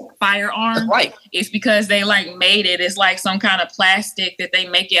firearm? Right. It's because they, like, made it. It's like some kind of plastic that they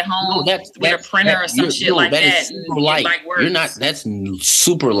make at home with a printer or some shit like that. That is super light. That's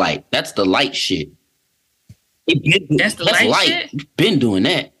super light. That's the light shit. That's light shit? Been doing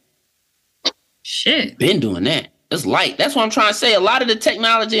that. Shit. Been doing that. It's light. That's what I'm trying to say. A lot of the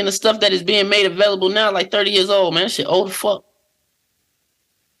technology and the stuff that is being made available now, like 30 years old, man. That shit old as fuck.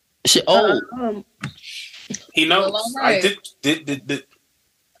 Shit old. He knows. Right.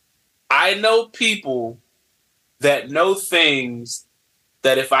 I know people that know things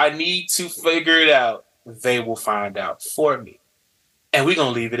that if I need to figure it out, they will find out for me. And we're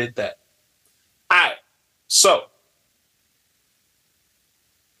going to leave it at that. All right. So,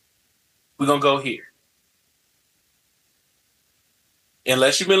 we're going to go here.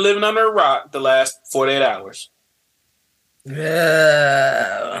 Unless you've been living under a rock the last 48 hours.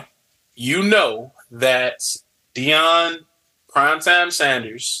 You know that Deion Primetime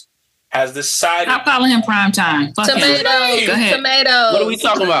Sanders has decided... Stop calling him Primetime. Tomatoes. Go ahead. Tomatoes. What are we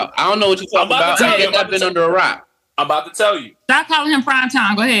talking about? I don't know what you're talking about. I've been under a rock. I'm about to tell you. Stop calling him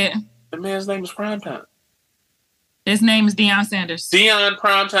Primetime. Go ahead. The man's name is Primetime. His name is Deion Sanders. Deion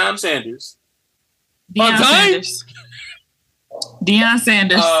Primetime Sanders. Deion Sanders. Deion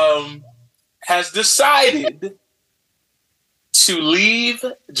Sanders. Has decided to leave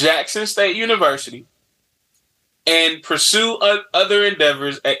Jackson State University and pursue other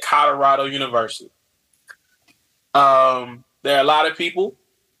endeavors at Colorado University. There are a lot of people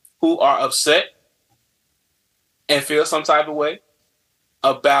who are upset and feel some type of way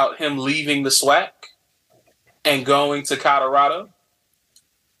about him leaving the SWAC and going to Colorado.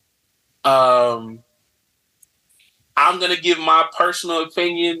 I'm going to give my personal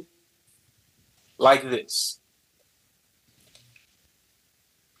opinion like this.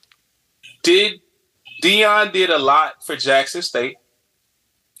 Deion did a lot for Jackson State.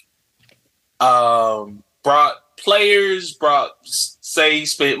 Brought players,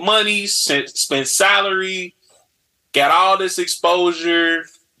 spent money, spent salary, got all this exposure.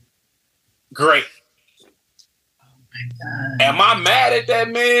 Great. Am I mad at that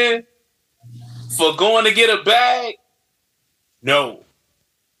man for going to get a bag? No.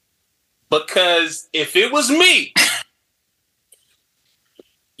 Because if it was me,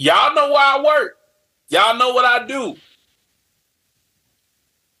 y'all know where I work. Y'all know what I do.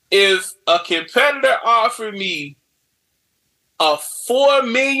 If a competitor offered me a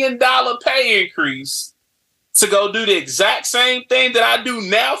 $4 million pay increase to go do the exact same thing that I do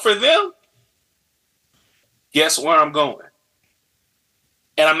now for them, guess where I'm going?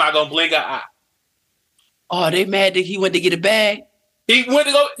 And I'm not going to blink an eye. Oh, they mad that he went to get a bag? He went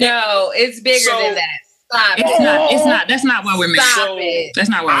to go... No, it's bigger than that. Stop it. It's not. That's not why we're mad. Stop it. That's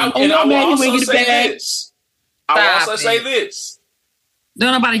not why. And I will also say this.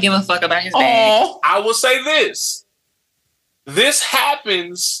 Don't nobody give a fuck about his bag. I will say this. This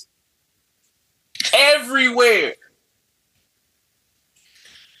happens everywhere.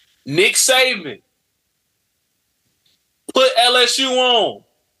 Nick Saban put LSU on.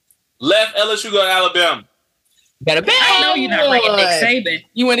 Left LSU, go to Alabama. Got a bag. I know you're not bringing Nick Saban.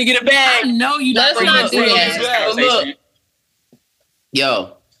 You want to get a bag? I know you're not bringing Nick Saban. Look.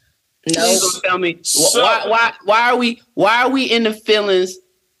 Yo. No. Tell me why are we in the feelings?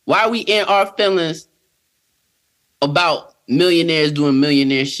 Why are we in our feelings about millionaires doing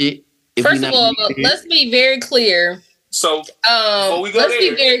millionaire shit? First of all, let's be very clear. So let's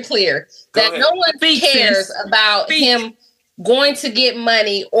be very clear that no one cares about him going to get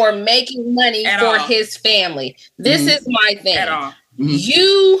money or making money for his family. This is my thing.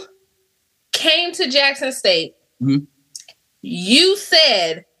 You came to Jackson State. You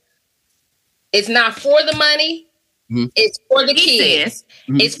said it's not for the money. It's for the kids.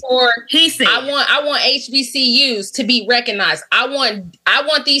 It's for I want HBCUs to be recognized. I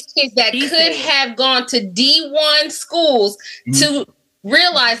want these kids that could have gone to D1 schools to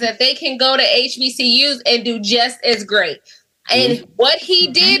realize that they can go to HBCUs and do just as great. And what he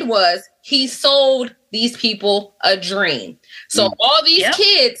did was he sold these people a dream. So all these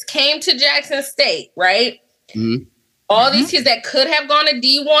kids came to Jackson State, right? All these kids that could have gone to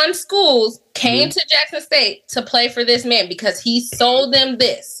D1 schools came to Jackson State to play for this man because he sold them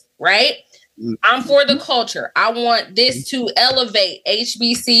this, right? I'm for the culture. I want this to elevate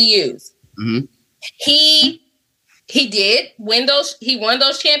HBCUs. He did win those. He won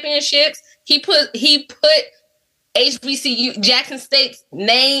those championships. He put HBCU Jackson State's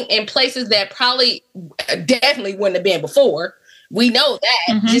name in places that probably definitely wouldn't have been before. We know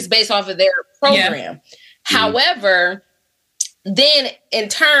that just based off of their program. However, then in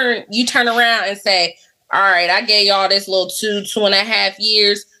turn, you turn around and say, all right, I gave y'all this little 2.5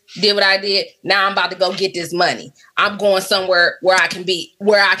 years, did what I did. Now I'm about to go get this money. I'm going somewhere where I can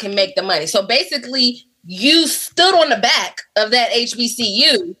make the money. So basically, you stood on the back of that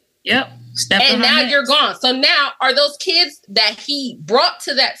HBCU. And now you're gone. So now are those kids that he brought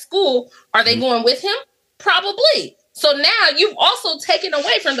to that school, are they going with him? Probably. So now you've also taken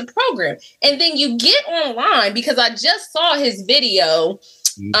away from the program. And then you get online, because I just saw his video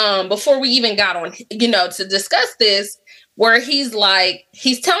before we even got on, to discuss this, where he's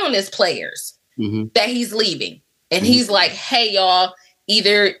telling his players that he's leaving. And he's like, hey, y'all,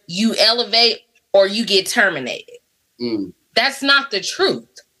 either you elevate or you get terminated. That's not the truth.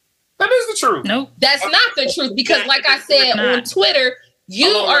 That is the truth. Nope. That's not the truth. Because like I said on Twitter,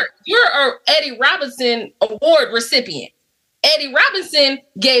 you're a Eddie Robinson award recipient. Eddie Robinson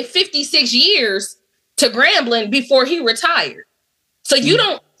gave 56 years to Grambling before he retired. So you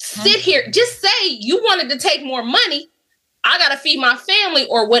don't sit here, just say you wanted to take more money. I got to feed my family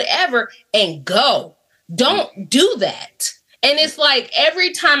or whatever and go. Don't do that. And it's like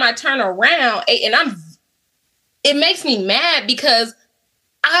every time I turn around and it makes me mad because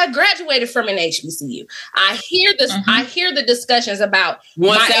I graduated from an HBCU. I hear this. I hear the discussions about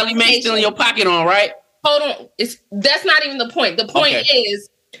one Sally Mae still in your pocket on, right? Hold on. That's not even the point. The point is,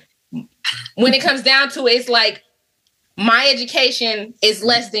 when it comes down to it, it's like my education is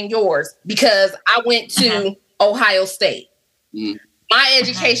less than yours because I went to Ohio State. My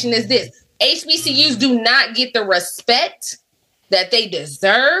education is this. HBCUs do not get the respect that they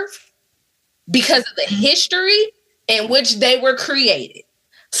deserve because of the history in which they were created.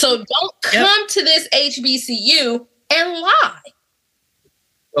 So don't come to this HBCU and lie.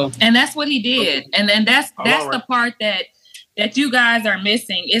 And that's what he did. And then that's the part that you guys are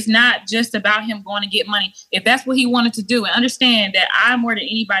missing. It's not just about him going to get money. If that's what he wanted to do, and understand that I more than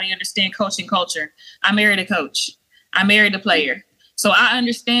anybody understand coaching culture. I married a coach. I married a player. So I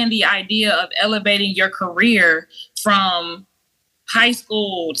understand the idea of elevating your career from high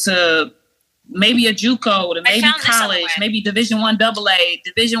school to maybe a JUCO to maybe college, maybe Division I AA,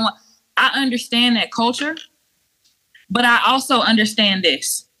 Division I. I understand that culture, but I also understand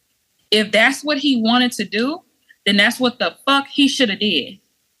this. If that's what he wanted to do, then that's what the fuck he should have did.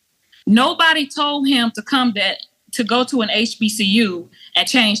 Nobody told him to to go to an HBCU and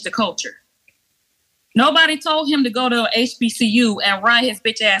change the culture. Nobody told him to go to an HBCU and run his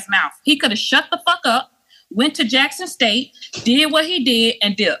bitch ass mouth. He could have shut the fuck up, went to Jackson State, did what he did,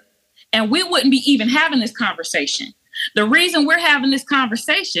 and dipped. and we wouldn't be even having this conversation. The reason we're having this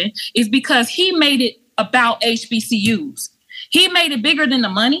conversation is because he made it about HBCUs. He made it bigger than the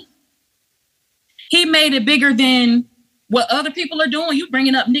money. He made it bigger than what other people are doing. You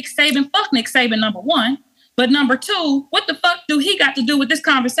bringing up Nick Saban. Fuck Nick Saban, number one. But number two, what the fuck do he got to do with this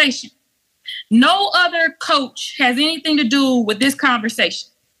conversation? No other coach has anything to do with this conversation.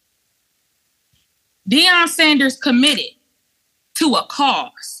 Deion Sanders committed to a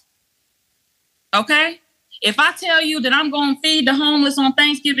cause. Okay? If I tell you that I'm going to feed the homeless on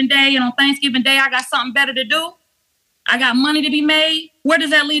Thanksgiving Day, and on Thanksgiving Day I got something better to do, I got money to be made, where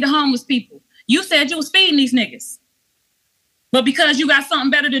does that lead the homeless people? You said you was feeding these niggas. But because you got something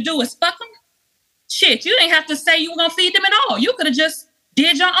better to do is fuck them? Shit, you didn't have to say you were going to feed them at all. You could have just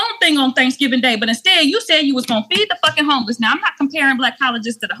did your own thing on Thanksgiving Day. But instead, you said you was going to feed the fucking homeless. Now, I'm not comparing black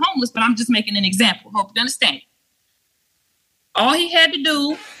colleges to the homeless, but I'm just making an example. Hope you understand. All he had to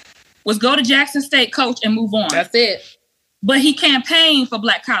do was go to Jackson State, coach, and move on. That's it. But he campaigned for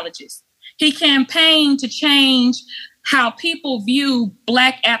black colleges. He campaigned to change how people view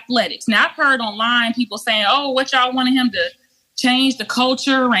black athletics. Now, I've heard online people saying, oh, what y'all wanted him to change the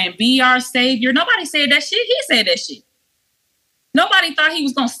culture and be our savior. Nobody said that shit. He said that shit. Nobody thought he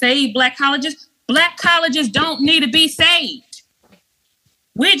was going to save black colleges. Black colleges don't need to be saved.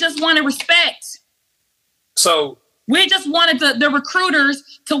 We just wanted respect. So we just wanted the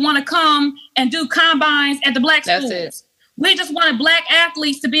recruiters to want to come and do combines at the black schools. That's it. We just wanted black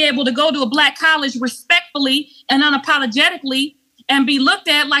athletes to be able to go to a black college respectfully and unapologetically and be looked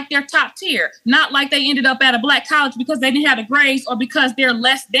at like they're top tier, not like they ended up at a black college because they didn't have the grades or because they're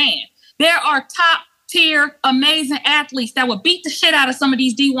less than. There are top tier, amazing athletes that would beat the shit out of some of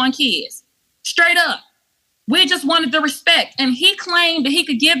these D1 kids. Straight up. We just wanted the respect. And he claimed that he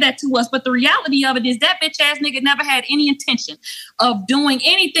could give that to us. But the reality of it is that bitch ass nigga never had any intention of doing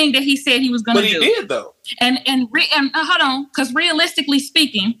anything that he said he was going to do. But he did, though. And hold on, because realistically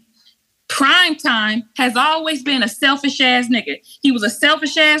speaking, Prime Time has always been a selfish ass nigga. He was a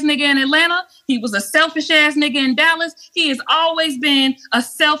selfish ass nigga in Atlanta. He was a selfish ass nigga in Dallas. He has always been a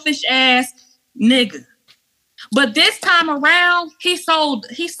selfish ass nigga. But this time around, he sold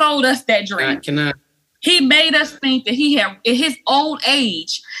us that dream. He made us think that he had, in his old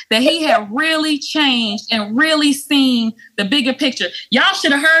age, that he had really changed and really seen the bigger picture. Y'all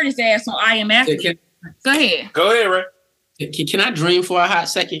should have heard his ass on I Am Athlete. Go ahead. Go ahead, Ray. Can I dream for a hot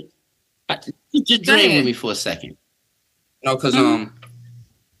second? Just dream with me for a second. No, because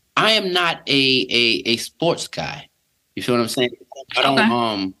I am not a sports guy. You feel what I'm saying? I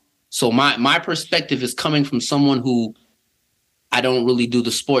don't so my perspective is coming from someone who I don't really do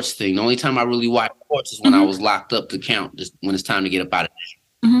the sports thing. The only time I really watch sports is when I was locked up to count, just when it's time to get up out of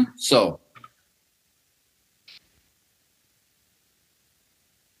there. So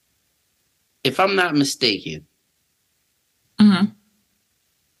if I'm not mistaken,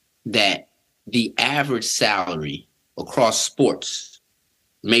 that the average salary across sports,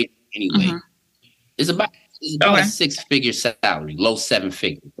 made anyway, is about a six-figure salary, low seven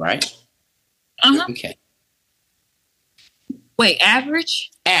figures, right? Okay. Wait, average?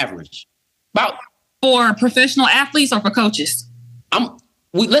 Average. About for professional athletes or for coaches?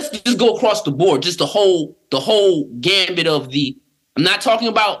 Let's just go across the board, just the whole gambit of the. I'm not talking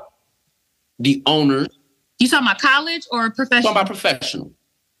about the owners. You talking about college or professional? I'm talking about professional.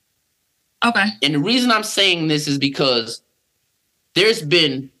 Okay. And the reason I'm saying this is because there's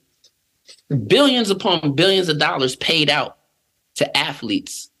been billions upon billions of dollars paid out to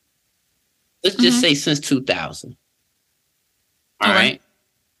athletes. Let's just say since 2000. All right.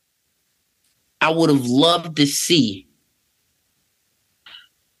 I would have loved to see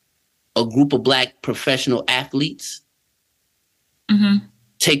a group of black professional athletes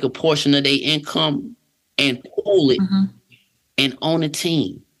take a portion of their income and pool it and own a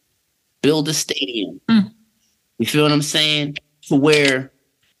team, build a stadium. You feel what I'm saying? To where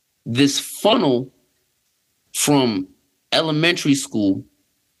this funnel from elementary school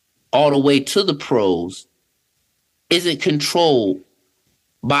all the way to the pros isn't controlled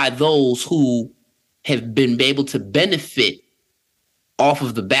by those who have been able to benefit off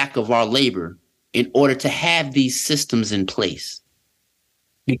of the back of our labor in order to have these systems in place.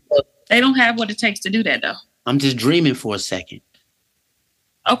 Because they don't have what it takes to do that, though. I'm just dreaming for a second.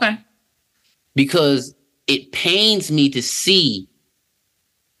 Okay. Because it pains me to see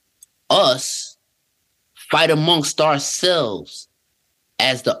us fight amongst ourselves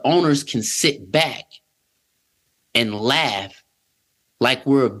as the owners can sit back and laugh like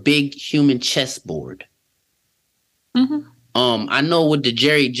we're a big human chessboard. I know with the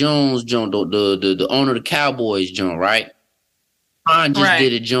Jerry Jones joint, the owner of the Cowboys joint, right? LeBron just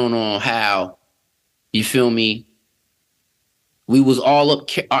did a joint on how, you feel me? We was all up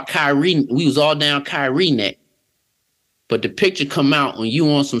Kyrie. We was all down Kyrie neck. But the picture come out when you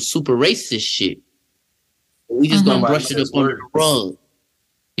on some super racist shit. We just gonna brush it up under the rug.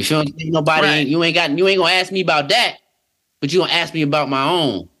 You feel me? Nobody, you ain't gonna ask me about that, but you gonna ask me about my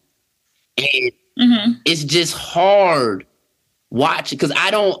own. And it's just hard watching because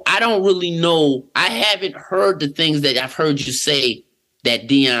I don't really know. I haven't heard the things that I've heard you say that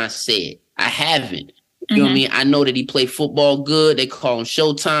Deion said. I haven't. You know what I mean? I know that he played football good. They call him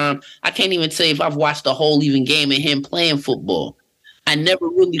Showtime. I can't even tell you if I've watched the whole even game of him playing football. I never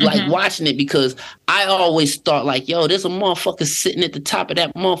really liked watching it because I always thought like, yo, there's a motherfucker sitting at the top of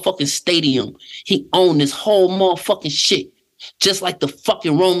that motherfucking stadium. He owned this whole motherfucking shit. Just like the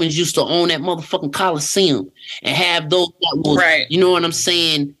fucking Romans used to own that motherfucking Coliseum and have those that was, you know what I'm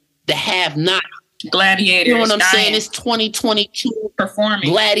saying, the have-not. Gladiators. You know what I'm saying? It's 2022 performing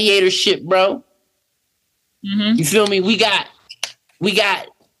gladiator shit, bro. You feel me? We got,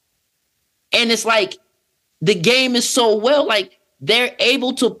 and it's like the game is so well, like they're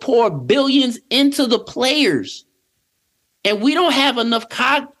able to pour billions into the players, and we don't have enough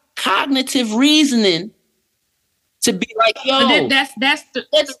cognitive reasoning to be like, yo,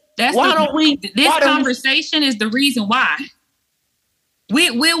 why don't we? This conversation is the reason why we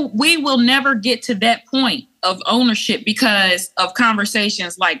will never get to that point of ownership because of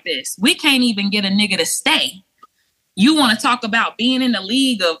conversations like this. We can't even get a nigga to stay. You want to talk about being in the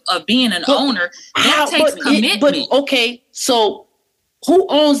league of being an owner? That takes commitment. Okay, so who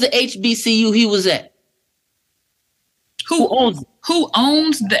owns the HBCU he was at? Who owns the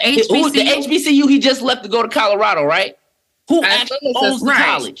HBCU? The HBCU he just left to go to Colorado, right? Who actually owns the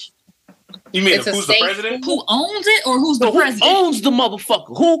college? You mean who's the president? Who owns it or who's the president? Who owns the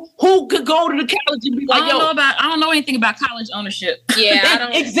motherfucker? Who could go to the college and be like, I don't know anything about college ownership. Yeah, I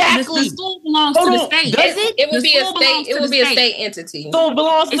don't. Exactly. The school belongs to the state. Does it? It would be a state. It would be a state entity. So it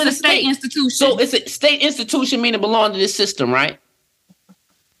belongs to the It's a state institution. So it's a state institution, meaning it belongs to this system, right?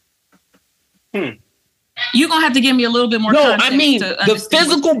 You're going to have to give me a little bit more context. No, I mean, the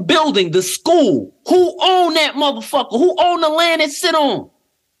physical building, the school. Who owned that motherfucker? Who owned the land it sit on?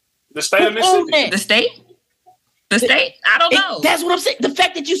 The state of Mississippi. The state? The state? I don't know. That's what I'm saying. The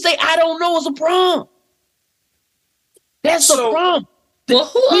fact that you say I don't know is a problem. That's the problem. Well,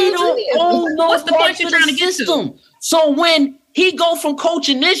 who owns it? What's the point you're trying to get to? So when he go from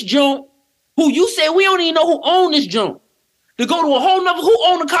coaching this joint, who you said we don't even know who owned this joint, to go to a whole nother, who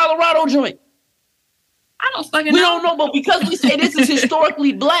owned the Colorado joint? I don't fucking know. We don't know, but because we say this is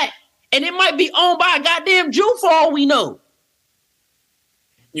historically black, and it might be owned by a goddamn Jew for all we know.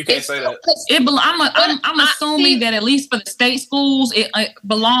 You can't say that. I'm assuming that at least for the state schools, it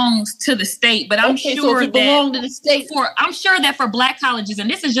belongs to the state. But I'm sure belong to the state. I'm sure that for black colleges, and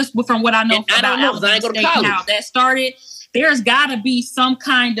this is just from what I know about Alabama State, how that started. There's got to be some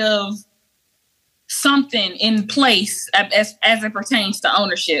kind of something in place as it pertains to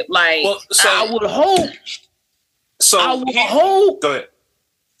ownership. Like, I would hope. Go ahead.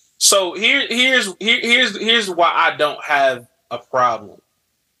 So here's why I don't have a problem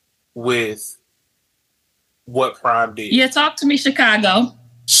with what Prime did. Yeah, talk to me, Chicago.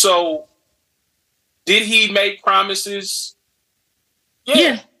 So, did he make promises?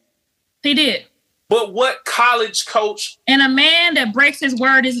 Yeah, he did. But what college coach? And a man that breaks his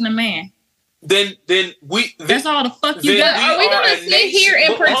word isn't a man. Then that's all the fuck you got. Are we gonna sit here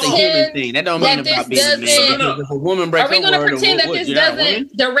and pretend that don't mean this doesn't? If a woman breaks are we gonna pretend that this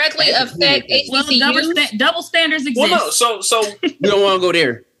doesn't directly affect HBCUs? Double standards exist. Well, no. So we don't want to go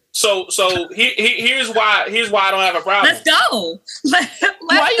there. So here's why I don't have a problem. Let's go. Let's go.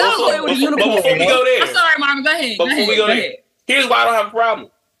 Before we go there, I'm sorry, Mama. Go ahead. Before we go there, here's why I don't have a problem.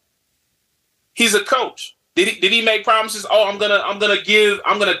 He's a coach. Did he make promises? Oh, I'm gonna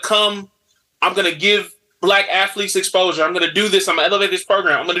give black athletes exposure. I'm gonna do this. I'm gonna elevate this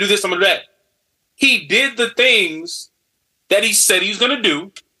program. I'm gonna do this. I'm gonna do that. He did the things that he said he was gonna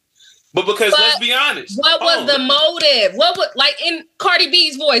do. But let's be honest. What was the motive? What was, like in Cardi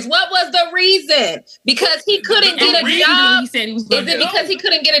B's voice, what was the reason? Because he couldn't get a job. Is it because he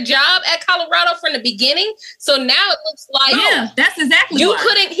couldn't get a job at Colorado from the beginning? So now it looks like that's exactly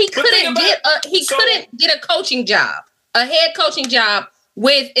why. He couldn't get a coaching job, a head coaching job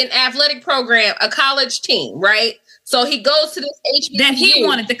with an athletic program, a college team, right? So he goes to this HBCU. That he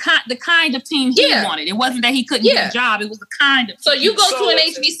wanted, the kind of team he wanted. It wasn't that he couldn't get a job. It was the kind of So you go to an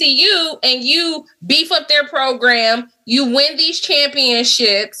HBCU and you beef up their program. You win these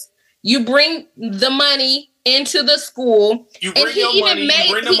championships. You bring the money into the school. You bring your money,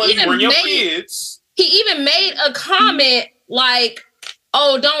 you bring the money, bring your kids. He even made a comment like,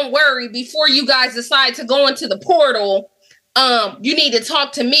 oh, don't worry, before you guys decide to go into the portal, you need to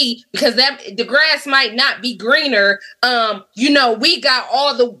talk to me because the grass might not be greener. We got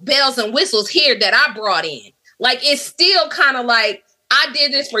all the bells and whistles here that I brought in. Like, it's still kind of like, I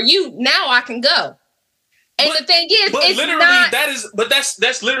did this for you, now I can go. And the thing is, it's literally not,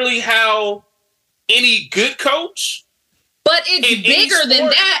 that's literally how any good coach. But it's bigger than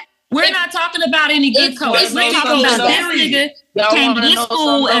that. We're not talking about any good coach. We're talking about this nigga came to this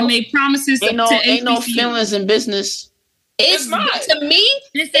school and made promises to HBCU. Ain't no feelings in business. It's not. To me,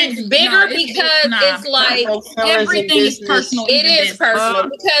 it's bigger because it's like everything is personal. It is personal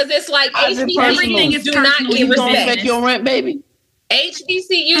because it's like HBCUs do not get respect. Don't affect your rent, baby.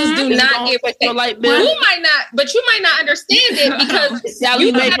 HBCUs do not get respect. You might not understand it because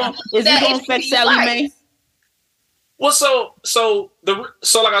Sally Mae. Is it going to affect Sally Mae? Well, so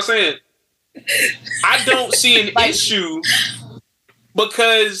like I said, I don't see an issue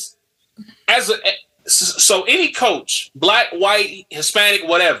because so any coach, black, white, Hispanic,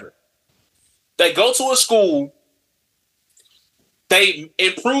 whatever, they go to a school, they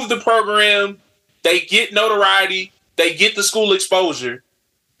improve the program, they get notoriety, they get the school exposure,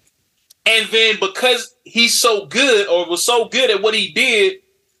 and then because he's so good or was so good at what he did,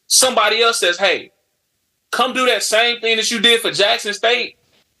 somebody else says, hey, come do that same thing that you did for Jackson State.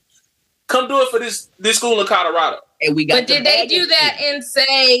 Come do it for this school in Colorado. And we got but did they do that and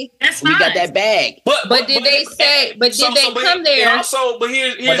say we got that bag? But did they say? But did they come there? And also, but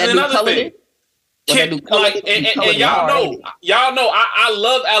here's another thing. And y'all know, I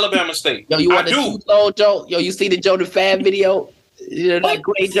love Alabama State. Yo, you want the two-tone Joe? Yo, you see the Joe the Fab video? That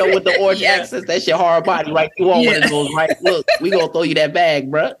great Joe with the orange accents. That's your hard body, right? You want one of those, right? Look, we gonna throw you that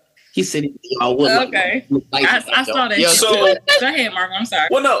bag, bro. He said, okay. I saw that. So, go ahead, Mark. I'm sorry.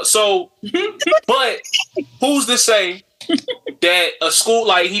 Well, no. So, but who's to say that a school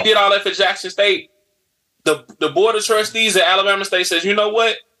like he did all that for Jackson State, the board of trustees at Alabama State says, you know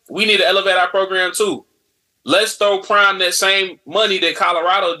what? We need to elevate our program too. Let's throw Prime that same money that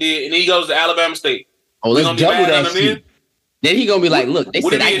Colorado did, and he goes to Alabama State. Oh, let's double that shit. Then he gonna be like, look, they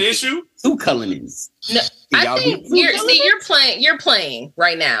would said it be an issue? 2 Cullinans. No, I think you're playing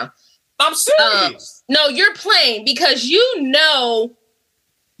right now. I'm serious. No, you're playing because you know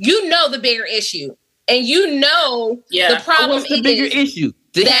the bigger issue, and the problem. What's the bigger issue?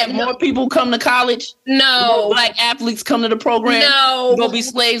 To have more people come to college? No. More black athletes come to the program? No. Go be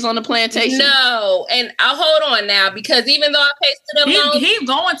slaves on the plantation? No. And I'll hold on now because even though I paid student loans, he's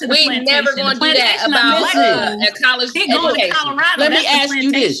going to the we plantation. Never going to do that about a college education.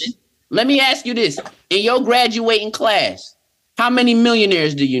 Let me ask you this. In your graduating class, how many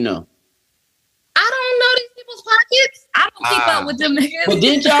millionaires do you know? I don't know these people's pockets. I don't keep up with them niggas. But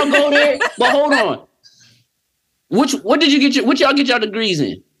didn't y'all go there? But hold on. What y'all get your degrees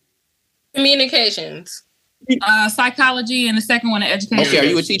in? Communications. Psychology, and the second one in education. Okay, are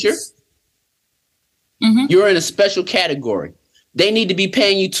you a teacher? Mm-hmm. You're in a special category. They need to be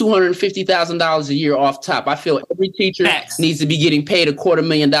paying you $250,000 a year off top. I feel every teacher needs to be getting paid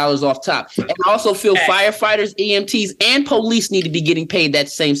 $250,000 off top. And I also feel firefighters, EMTs, and police need to be getting paid that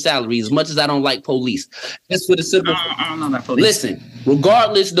same salary, as much as I don't like police. Just for the simple. I don't know about police. Listen,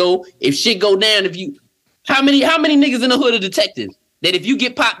 regardless though, if shit go down, how many niggas in the hood are detectives that if you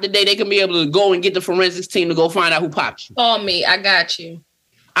get popped today, they can be able to go and get the forensics team to go find out who popped you? Call me. I got you.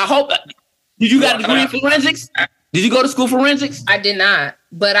 I hope. Did you got a degree in forensics? Did you go to school for forensics? I did not,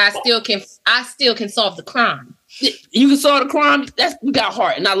 but I still can solve the crime. You can solve the crime. You got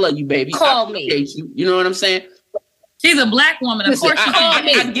heart, and I love you, baby. Call me. You know what I'm saying? She's a black woman. Of course,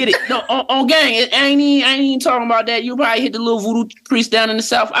 I get it. No, on gang, I ain't even talking about that. You probably hit the little voodoo priest down in the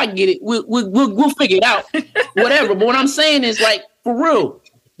South. I get it. We'll figure it out. Whatever. But what I'm saying is, like, for real,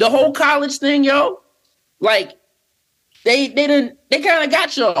 the whole college thing, yo, like, they kind of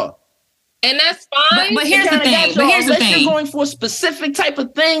got y'all. And that's fine. But here's the thing. Unless you're going for specific type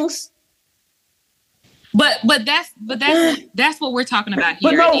of things. But that's what we're talking about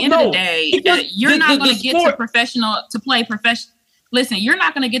here. At the end of the day, you're not going to get to play professional. Listen, you're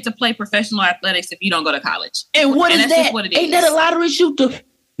not going to get to play professional athletics if you don't go to college. And what is that? What it Ain't that a lottery shoot to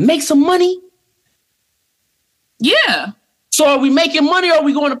make some money? Yeah. So are we making money, or are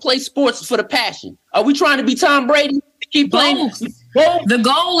we going to play sports for the passion? Are we trying to be Tom Brady? Keep playing. Both. The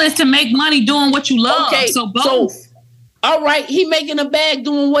goal is to make money doing what you love. Okay, so both. So, all right, he making a bag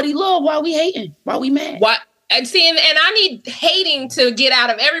doing what he love. Why we hating? Why we mad? Why? And see, and I need hating to get out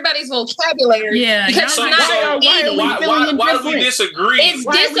of everybody's vocabulary. Yeah. Because why do we disagree? It's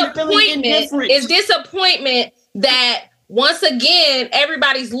disappointment. It's disappointment that once again,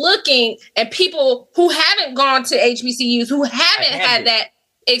 everybody's looking, and people who haven't gone to HBCUs, who haven't had that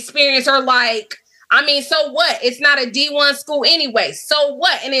experience, are like, I mean, so what? It's not a D1 school anyway. So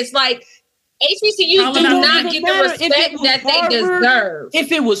what? And it's like, HBCUs do not get the respect that they deserve.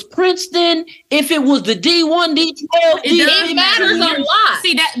 If it was Princeton, if it was the D1, D12, it matters a lot.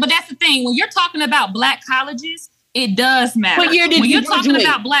 See that, but that's the thing. When you're talking about black colleges, it does matter. What year did you graduate? Talking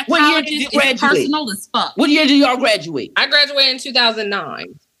about black colleges, it's personal as fuck. What year did y'all graduate? I graduated in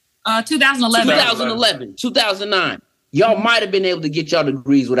 2009. 2011. 2009. Y'all might have been able to get y'all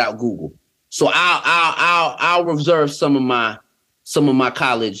degrees without Google. So I'll reserve some of my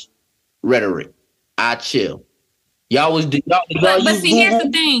college rhetoric. I chill. Y'all was y'all but see, Google? Here's the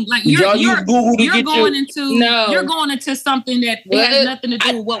thing: like you're going into something that has nothing to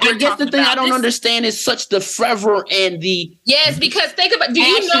do with what we're talking about. I guess the thing I don't understand is such the fervor and the because think about. Do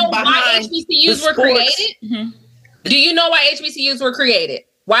you know why HBCUs were created? Mm-hmm. Do you know why HBCUs were created?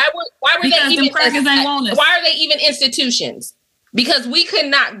 Why were they even? Why are they even institutions? Because we could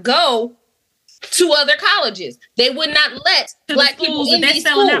not go to other colleges. They would not let black people in these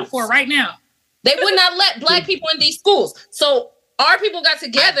schools. Out for right now. They would not let black people in these schools. So our people got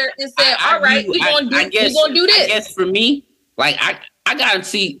together and said, "All right, we're gonna do this." I guess for me, like I gotta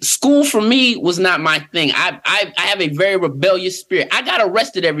see, school for me was not my thing. I have a very rebellious spirit. I got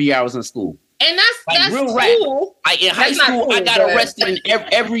arrested every year I was in school. And that's real cool. Like in high school, cool, I got arrested in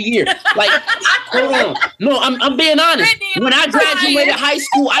every year. Like, hold on. No, I'm being honest. When I graduated high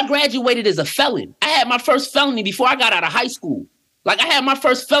school, I graduated as a felon. I had my first felony before I got out of high school. Like, I had my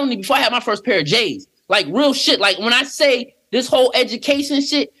first felony before I had my first pair of J's. Like, real shit. Like, when I say this whole education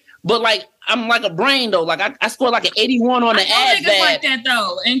shit, but like, I'm like a brain though. Like I scored like an 81 on the ASVAB. Like that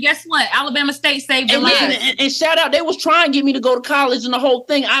though. And guess what? Alabama State saved their lives. And shout out, they was trying to get me to go to college and the whole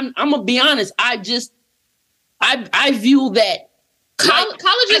thing. I'm gonna be honest. I view that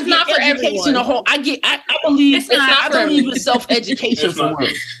college is not for everyone. I believe in self-education for real.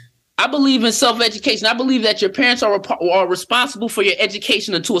 I believe in self-education. I believe that your parents are responsible for your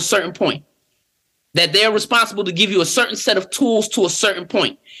education until a certain point. That they're responsible to give you a certain set of tools to a certain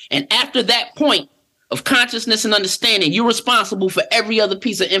point. And after that point of consciousness and understanding, you're responsible for every other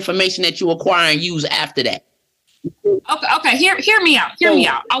piece of information that you acquire and use after that. Okay. Hear me out. Hear me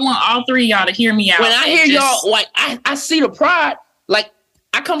out. I want all three of y'all to hear me out. When I hear y'all, like, I see the pride. Like,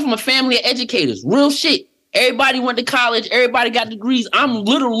 I come from a family of educators. Real shit. Everybody went to college. Everybody got degrees. I'm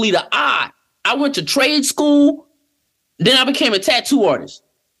literally the odd. I went to trade school. Then I became a tattoo artist.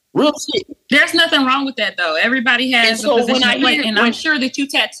 Real shit. There's nothing wrong with that, though. Everybody has a position to play, and I'm sure that you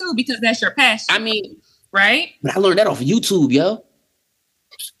tattoo because that's your passion. I mean, right? But I learned that off of YouTube, yo.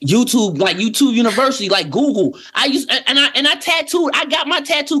 YouTube, like YouTube University, like Google. I tattooed. I got my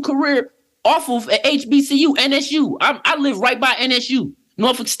tattoo career off of HBCU, NSU. I live right by NSU,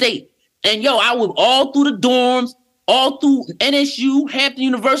 Norfolk State, and yo, I was all through the dorms, all through NSU, Hampton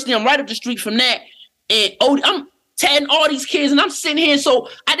University. I'm right up the street from that, and I'm tatting all these kids, and I'm sitting here. So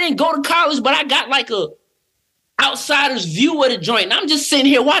I didn't go to college, but I got like a outsider's view of the joint. And I'm just sitting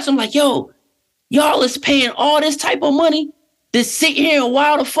here watching. I'm like, yo, y'all is paying all this type of money to sit here and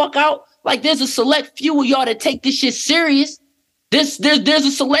wild the fuck out. Like, there's a select few of y'all that take this shit serious. There's a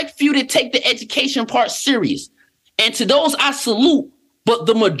select few that take the education part serious. And to those, I salute. But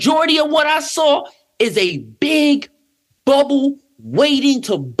the majority of what I saw is a big bubble waiting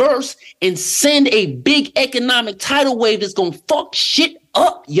to burst and send a big economic tidal wave that's gonna fuck shit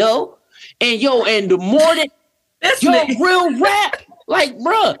up, yo. And the more that real rap, like,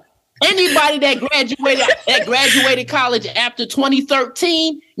 bruh, anybody that graduated college after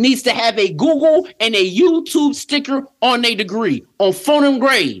 2013 needs to have a Google and a YouTube sticker on their degree on phone and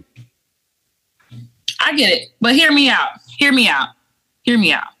grade. I get it, but hear me out.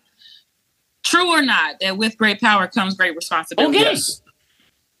 True or not, that with great power comes great responsibility. Okay. Yes.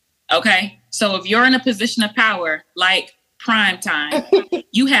 Okay. So if you're in a position of power, like prime time,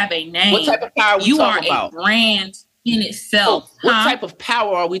 you have a name. What type of power are we talking about? You are a brand in itself. What type of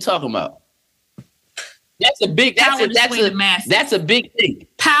power are we talking about? That's a big thing.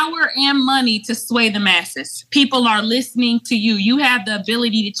 Power and money to sway the masses. People are listening to you. You have the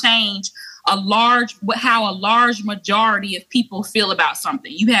ability to change how a large majority of people feel about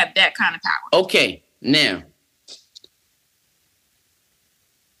something. You have that kind of power. Okay, now,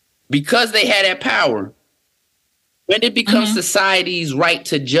 because they had that power, when did it become society's right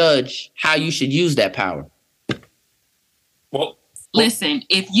to judge how you should use that power? Well, listen,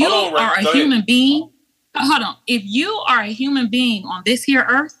 if you are a human being, if you are a human being on this here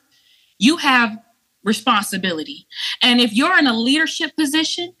earth, you have responsibility. And if you're in a leadership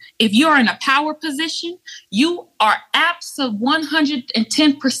position, if you're in a power position, you are absolutely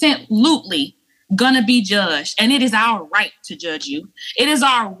 110% gonna be judged. And it is our right to judge you. It is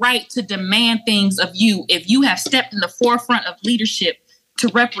our right to demand things of you if you have stepped in the forefront of leadership to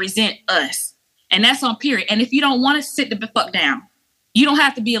represent us. And that's on period. And if you don't want to sit the fuck down, you don't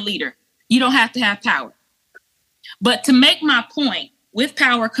have to be a leader. You don't have to have power. But to make my point, with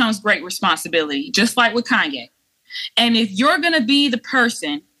power comes great responsibility, just like with Kanye. And if you're going to be the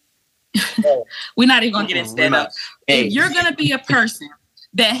person, we're not even going to get into that up. If you're going to be a person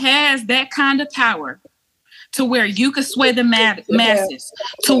that has that kind of power to where you can sway the masses,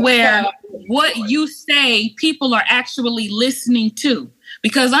 to where what you say people are actually listening to.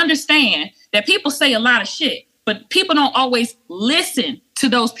 Because understand that people say a lot of shit, but people don't always listen to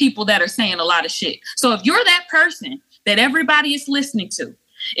those people that are saying a lot of shit. So if you're that person that everybody is listening to,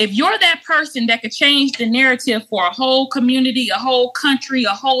 if you're that person that could change the narrative for a whole community, a whole country,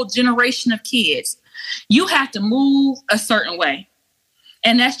 a whole generation of kids, you have to move a certain way.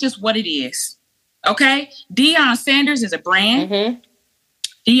 And that's just what it is. Okay? Deion Sanders is a brand. Mm-hmm.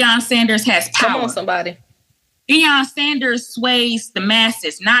 Deion Sanders has power. Come on, somebody. Deion Sanders sways the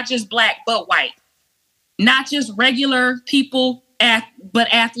masses, not just black, but white. Not just regular people, but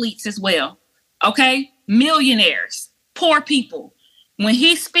athletes as well. Okay? Millionaires, poor people. When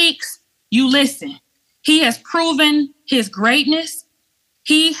he speaks, you listen. He has proven his greatness.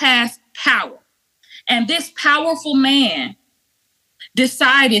 He has power. And this powerful man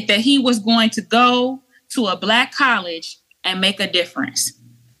decided that he was going to go to a black college and make a difference.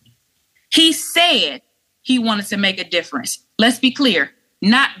 He said he wanted to make a difference. Let's be clear,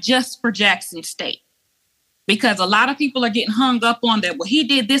 not just for Jackson State. Because a lot of people are getting hung up on that. Well, he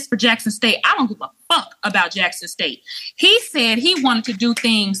did this for Jackson State. I don't give a fuck about Jackson State. He said he wanted to do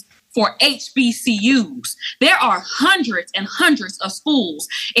things for HBCUs. There are hundreds and hundreds of schools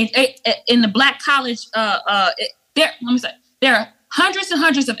in the black college. There are hundreds and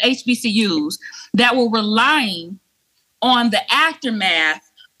hundreds of HBCUs that were relying on the aftermath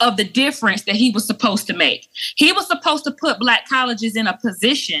of the difference that he was supposed to make. He was supposed to put black colleges in a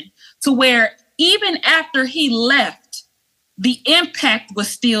position to where even after he left, the impact was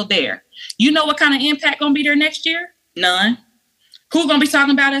still there. You know what kind of impact going to be there next year? None. Who's going to be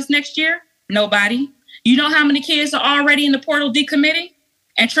talking about us next year? Nobody. You know how many kids are already in the portal decommitting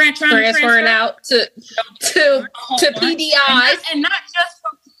and transferring out to PDIs,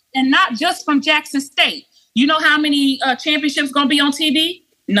 and not just from Jackson State. You know how many championships going to be on TV?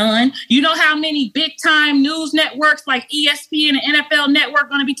 None. You know how many big time news networks like ESPN and NFL Network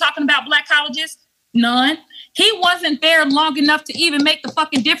going to be talking about black colleges? None. He wasn't there long enough to even make the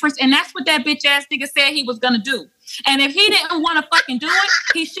fucking difference. And that's what that bitch ass nigga said he was going to do. And if he didn't want to fucking do it,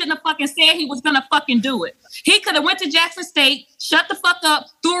 he shouldn't have fucking said he was going to fucking do it. He could have went to Jackson State, shut the fuck up,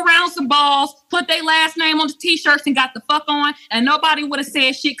 threw around some balls, put their last name on the t-shirts and got the fuck on. And nobody would have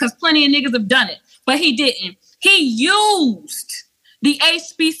said shit because plenty of niggas have done it. But he didn't. He used the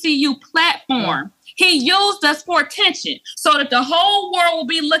HBCU platform. He used us for attention so that the whole world will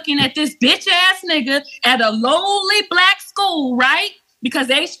be looking at this bitch ass nigga at a lowly black school, right? Because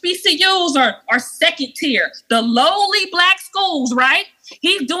HBCUs are second tier. The lowly black schools, right?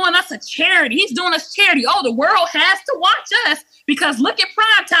 He's doing us a charity. He's doing us charity. Oh, the world has to watch us because look at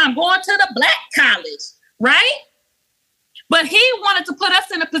primetime going to the black college, right? But he wanted to put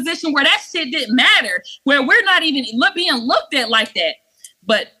us in a position where that shit didn't matter, where we're not even being looked at like that.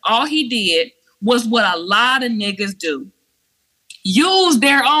 But all he did was what a lot of niggas do. Use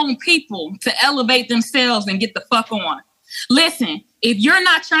their own people to elevate themselves and get the fuck on. Listen, if you're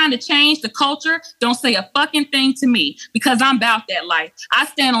not trying to change the culture, don't say a fucking thing to me because I'm about that life. I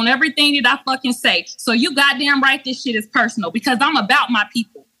stand on everything that I fucking say. So you goddamn right this shit is personal because I'm about my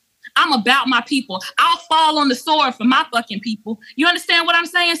people. I'm about my people. I'll fall on the sword for my fucking people. You understand what I'm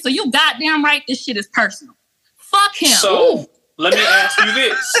saying? So you goddamn right this shit is personal. Fuck him. So let me ask you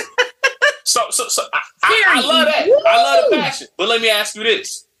this. I love that. I love the passion. But let me ask you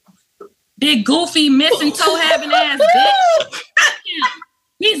this. Big goofy missing toe having ass bitch.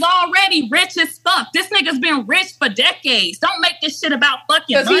 He's already rich as fuck. This nigga's been rich for decades. Don't make this shit about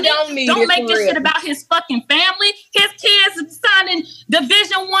fucking money. Don't make this shit about his fucking family. His kids signing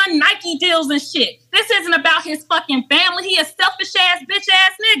Division I Nike deals and shit. This isn't about his fucking family. He a selfish ass bitch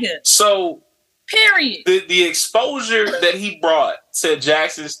ass nigga. So, period. The exposure that he brought to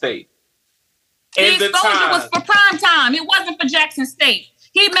Jackson State. The exposure was for prime time. It wasn't for Jackson State.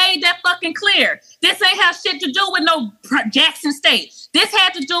 He made that fucking clear. This ain't have shit to do with no Jackson State. This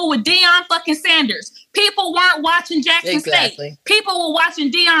had to do with Deion fucking Sanders. People weren't watching Jackson State. People were watching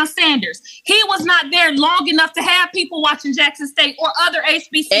Deion Sanders. He was not there long enough to have people watching Jackson State or other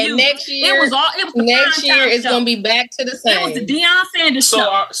HBCUs. And next year, next year is going to be back to the same. It was the Deion Sanders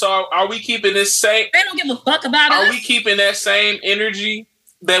show. So are we keeping this same? They don't give a fuck about us. Are we keeping that same energy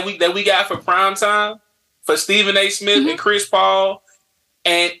that we got for prime time for Stephen A. Smith and Chris Paul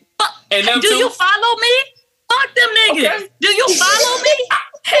and them Do you follow me? Fuck them niggas. Okay. Do you follow me?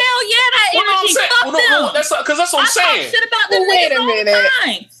 Hell yeah, that energy. Fuck them. Because that's what I'm saying. Shit about them wait a minute.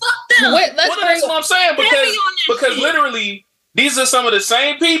 Fuck them. That's what I'm saying. Because literally, these are some of the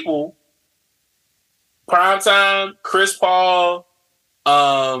same people. Primetime, Chris Paul,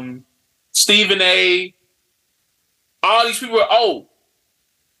 Stephen A. All these people are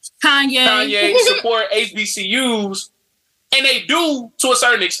Kanye support HBCUs, and they do to a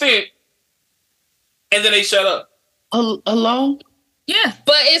certain extent, and then they shut up. Alone? Yeah,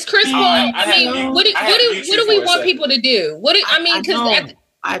 but it's Chris Paul. What do we want people to do?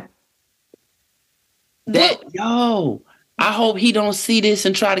 I hope he don't see this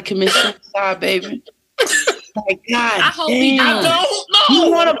and try to commit suicide, baby. My God, I hope he don't.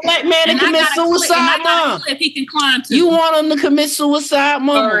 You want a black man to commit suicide, Mom? If he can climb to. You want him to commit suicide,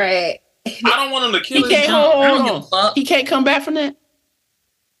 Mom? All right. I don't want him to kill his jump. Hold on. He can't come back from that?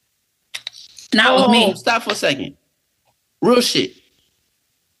 Not with me. Stop for a second. Real shit.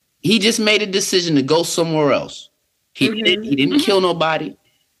 He just made a decision to go somewhere else. He didn't kill nobody.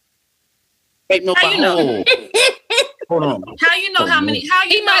 Rape nobody. How you know? Hold on. How you know how many? How you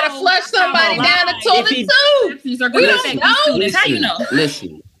he might have flushed somebody down the toilet too. We don't know. How you know?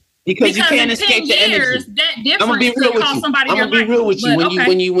 Listen. Because you can't escape the energy. I'm gonna be real with you. I'm gonna be real with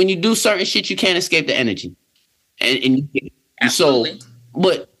you. When you do certain shit, you can't escape the energy. And so,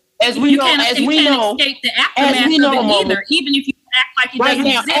 but as we know, escape the aftermath of it either. Even if you act like it doesn't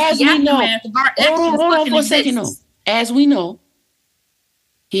exist, as the we know, aftermath of our actions hold on for a second. Exists. As we know,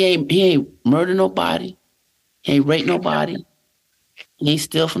 he ain't murdered nobody. He ain't raped nobody. He ain't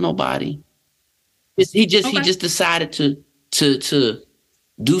steal from nobody. He just decided to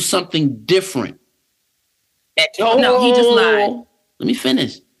do something different. No, he just lied. Let me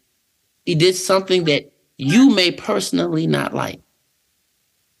finish. He did something that you may personally not like.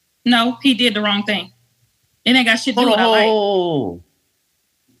 No, he did the wrong thing. It ain't got shit to do with what I like.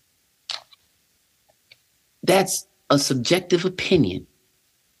 That's a subjective opinion.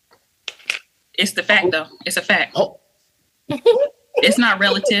 It's the fact, though. It's a fact. It's not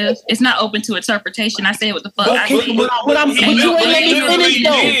relative. It's not open to interpretation. I say what the fuck I say. What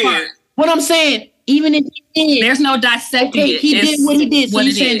I'm saying, even if he did, there's no dissecting it. He did what he did. So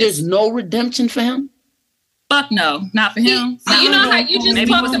you saying there's no redemption for him? Fuck no, not for him. You know how you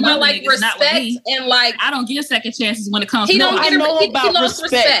just talked about like respect and like I don't give second chances when it comes to he lost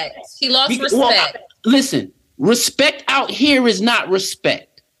respect. He lost respect. Well, listen, respect out here is not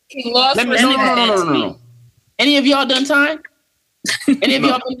respect. He lost respect. No. Any of y'all done time? Any of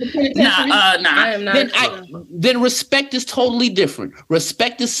y'all been to penitentiary? I am not. Then respect is totally different.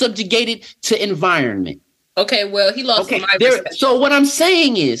 Respect is subjugated to environment. Okay, well, he lost my respect. So what I'm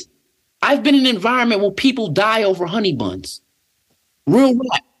saying is, I've been in an environment where people die over honey buns. Real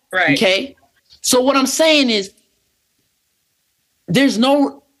rap. Right. Okay? So what I'm saying is, there's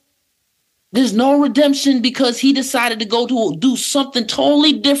no redemption because he decided to do something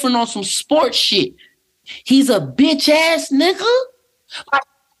totally different on some sports shit. He's a bitch ass nigga.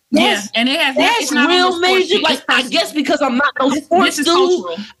 And that's real major. Like, I guess because I'm not no sports dude,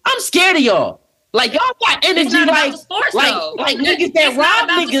 cultural. I'm scared of y'all. Like y'all got energy like niggas that rob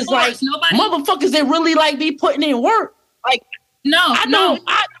niggas like motherfuckers that really like be putting in work. Like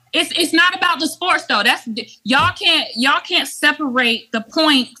it's not about the sports though. That's y'all can't separate the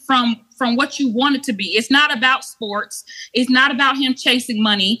point from what you want it to be. It's not about sports. It's not about him chasing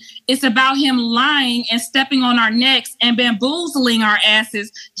money. It's about him lying and stepping on our necks and bamboozling our asses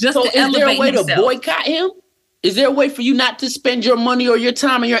just to elevate himself. Is there a way to boycott him? Is there a way for you not to spend your money or your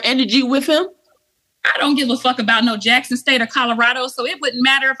time and your energy with him? I don't give a fuck about no Jackson State or Colorado, so it wouldn't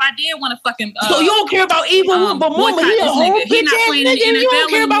matter if I did want to fucking. So you don't care about Eva, but Mama, he a whole bitch ass nigga. You don't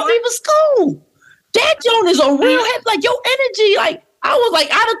care about Eva school. That Joan is a real head. Like your energy, like I was like,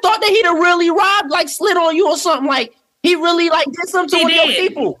 I'd have thought that he'd have really robbed, like slid on you or something. Like he really like did something to one of your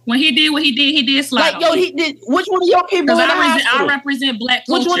people. When he did what he did, he did slide. Like he did. Which one of your people? I represent black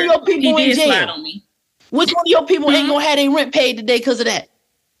culture. Which one of your people in jail? Slide on me. Which one of your people ain't gonna have their rent paid today because of that?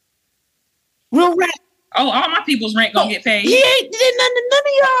 Real rap. Oh, all my people's rent gonna get paid. He ain't did none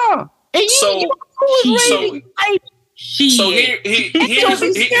of y'all. And here's how I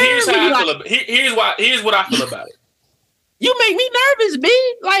feel about it. Here's what I feel about it. You make me nervous,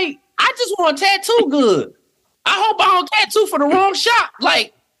 B. Like I just want a tattoo good. I hope I don't tattoo for the wrong shop.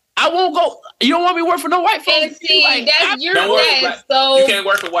 Like, I won't go. You don't want me to work for no white folks. And see, like, you can't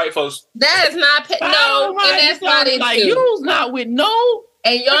work for white folks. That is not no, and that's not it like, too. You's not with no.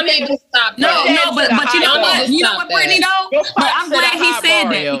 And y'all need to stop. No, but you know what? You know what, Brittany, though? But I'm glad he said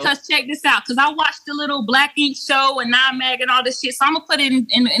that because check this out. Because I watched the little Black Ink show and Nine Mag and all this shit. So I'm going to put it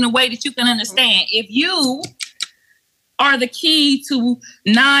in a way that you can understand. If you are the key to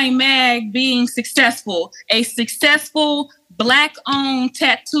Nine Mag being successful, a successful Black-owned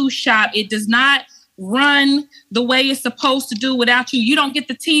tattoo shop, it does not run the way it's supposed to do without you. You don't get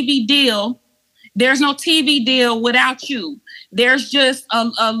the TV deal. There's no TV deal without you. There's just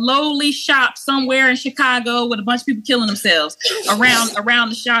a lowly shop somewhere in Chicago with a bunch of people killing themselves around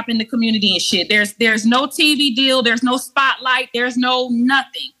the shop in the community and shit. There's no TV deal. There's no spotlight. There's no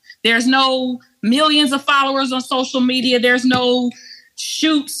nothing. There's no millions of followers on social media. There's no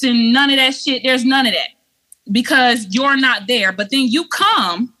shoots and none of that shit. There's none of that because you're not there. But then you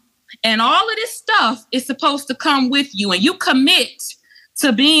come and all of this stuff is supposed to come with you and you commit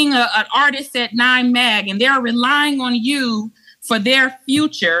to being an artist at Nine Mag and they're relying on you for their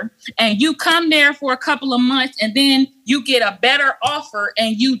future, and you come there for a couple of months and then you get a better offer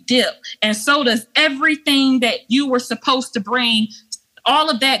and you dip. And so does everything that you were supposed to bring. All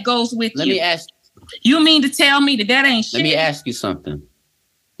of that goes with you. Let me ask. You mean to tell me that ain't shit? Let me ask you something.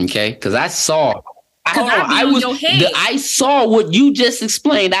 Okay? Because I saw. I saw what you just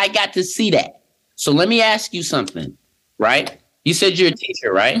explained. I got to see that. So let me ask you something, right? You said you're a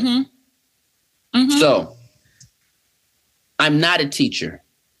teacher, right? Mm-hmm. Mm-hmm. So I'm not a teacher.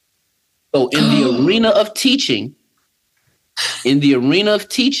 So in the arena of teaching,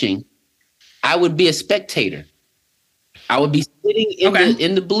 I would be a spectator. I would be sitting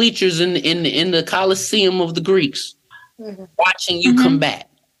in the bleachers in the Coliseum of the Greeks, watching you come back.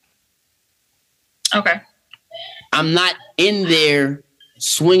 Okay. I'm not in there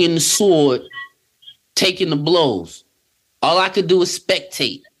swinging the sword, taking the blows. All I could do is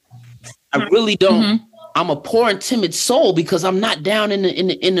spectate. I really don't. Mm-hmm. I'm a poor and timid soul because I'm not down in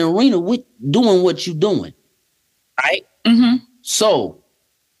the arena with doing what you're doing, right? Mm-hmm. So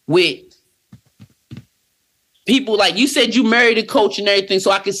with people like you said, you married a coach and everything,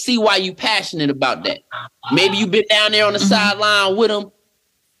 so I can see why you passionate about that. Maybe you've been down there on the sideline with them,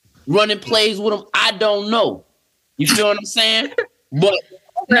 running plays with them. I don't know. You feel what I'm saying? But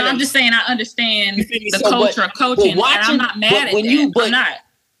no, I'm just saying I understand the culture of coaching, and I'm not mad at that. I'm not.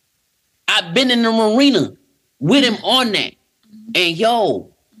 I've been in the arena with him on that. And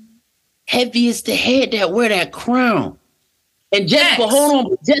yo, heavy is the head that wear that crown. And just for hold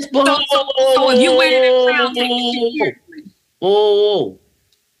on, just for hold on. So if you wear that crown, take it seriously.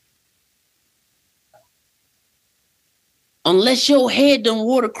 Unless your head done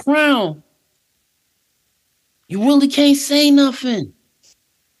wore the crown, you really can't say nothing.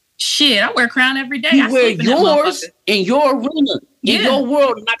 Shit, I wear a crown every day. You wear yours in your arena, in your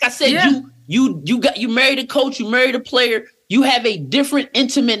world. And like I said, you married a coach, you married a player. You have a different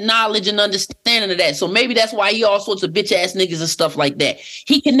intimate knowledge and understanding of that. So maybe that's why he all sorts of bitch ass niggas and stuff like that.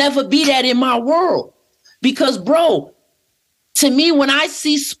 He can never be that in my world. Because, bro, to me, when I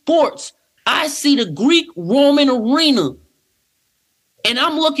see sports, I see the Greek-Roman arena. And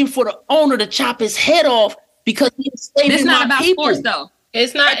I'm looking for the owner to chop his head off because he's saving my about people. Sports, though.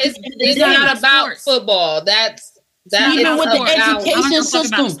 It's not about football. That's even with the education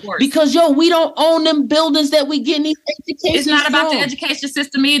system. Because we don't own them buildings that we get in these education. It's not about the education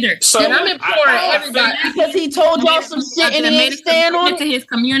system either. So and I'm imploring everybody because he told y'all some shit and he ain't stand on it to his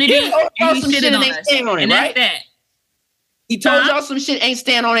community. And he shitted on us. And that's that. He told y'all some shit, ain't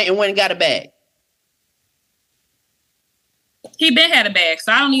stand on it, and went and got a bag. He been had a bag,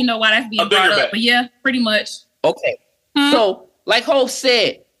 so I don't even know why that's being brought up. But yeah, pretty much. Okay. So, like Hov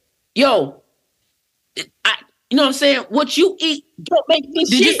said, you know what I'm saying? What you eat don't make me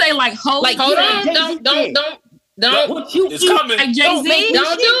shit. Did you say like Hov? Like, hold on, don't. What you it's eat coming. Like Jay-Z?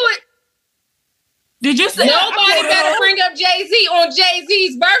 Don't do it. Did you say nobody better bring up Jay-Z on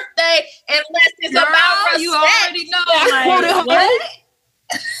Jay-Z's birthday unless it's about respect? You already know.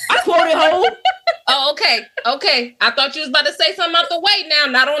 I quoted Hov. Oh, okay. I thought you was about to say something out the way now,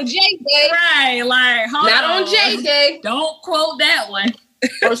 not on Jay Day. Right, like not on Jay Day. Don't quote that one.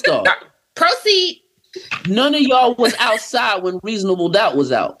 First off, proceed. None of y'all was outside when Reasonable Doubt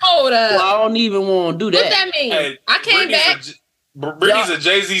was out. Hold up. Well, I don't even want to do that. What that mean? Hey, I came back. Brittany's a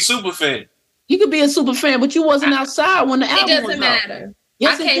Jay-Z super fan. You could be a super fan, but you wasn't outside when the album was out. It doesn't matter.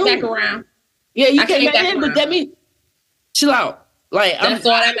 Yes, I came back around. Yeah, you came back in, but that means chill out. Like that's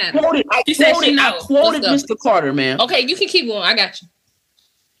all that matters. I quoted Mr. Carter, man. Okay, you can keep going. I got you.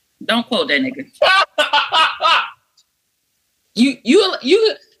 Don't quote that nigga.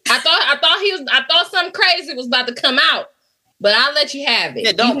 I thought something crazy was about to come out, but I'll let you have it.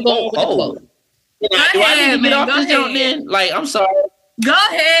 Yeah, don't go. Do I need to get off this joint then? Like, I'm sorry. Go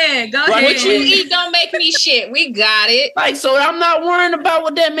ahead. What you eat don't make me shit. We got it. Like, so I'm not worrying about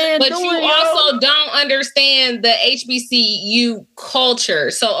what that man doing. But you also don't understand the HBCU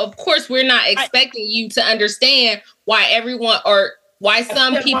culture. So, of course, we're not expecting you to understand why everyone or why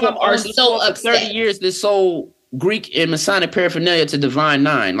some people are so upset. 30 years, this whole Greek and Masonic paraphernalia to Divine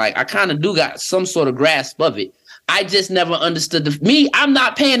Nine. Like, I kind of do got some sort of grasp of it. I just never understood I'm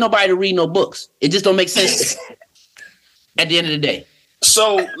not paying nobody to read no books. It just don't make sense at the end of the day.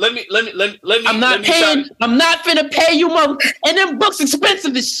 So let me. I'm not finna pay you, mother. And them books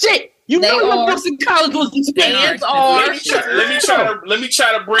expensive as shit. You know your books in college was expensive. Let me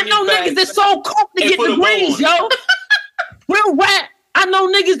try to bring it back. I know niggas that so cooked to get degrees, yo. Real rap. I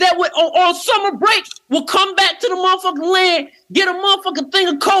know niggas that would on summer break will come back to the motherfucking land, get a motherfucking thing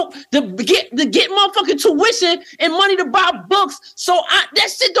of coke to get motherfucking tuition and money to buy books. So that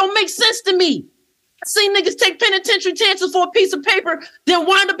shit don't make sense to me. I seen niggas take penitentiary chances for a piece of paper, then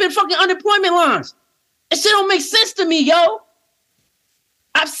wind up in fucking unemployment lines. That shit don't make sense to me, yo.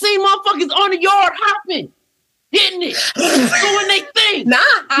 I've seen motherfuckers on the yard hopping, hitting it, doing their thing. Nah,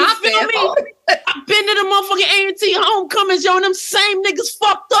 you feel me? I've been to the motherfucking A&T homecomings, yo, and them same niggas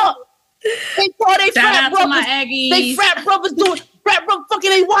fucked up. They thought they frat brothers. They frat brothers fucking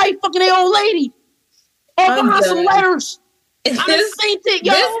their wife, fucking their old lady. All behind some letters. This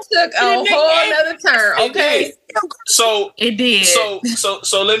took a whole nother turn. Okay, so it did. So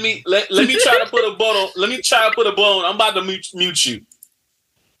let me try to put a button. Let me try to put a bow on. I'm about to mute you.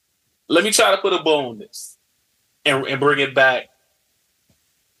 Let me try to put a bow on this and bring it back.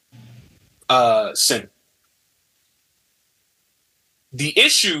 Center. The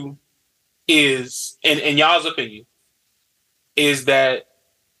issue is, in y'all's opinion, is that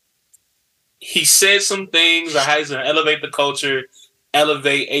he said some things about how he's going to elevate the culture,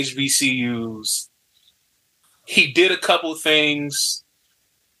 elevate HBCUs. He did a couple things,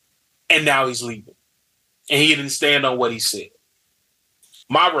 and now he's leaving. And he didn't stand on what he said.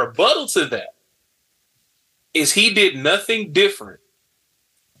 My rebuttal to that is he did nothing different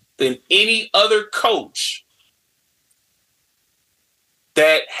than any other coach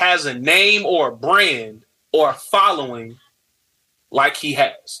that has a name or a brand or a following like he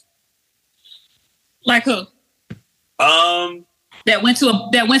has. Like who? That went to a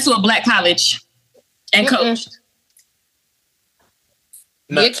black college and coached.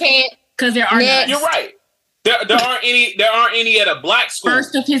 No. You can't, because there are none. You're right. There aren't any at a black school.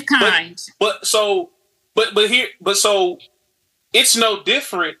 First of his kind. But it's no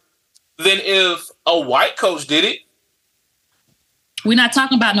different than if a white coach did it. We're not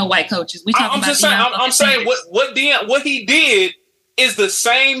talking about no white coaches. We talking about. I'm saying what he did is the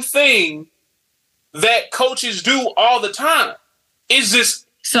same thing that coaches do all the time. It's just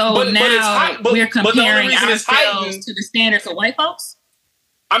now we're comparing ourselves to the standards of white folks.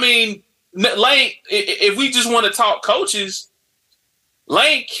 I mean, Lane, if we just want to talk coaches,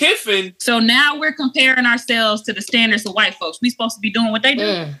 Lane Kiffin. So now we're comparing ourselves to the standards of white folks. We supposed to be doing what they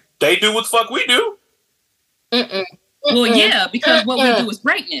do. They do what the fuck we do. Well, yeah, because what we do is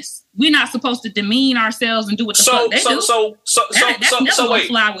greatness. We're not supposed to demean ourselves and do what the fuck they do. So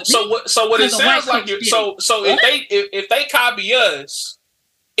what it sounds like if they copy us,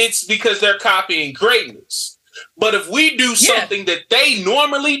 it's because they're copying greatness. But if we do something that they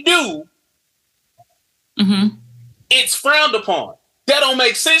normally do, it's frowned upon. That don't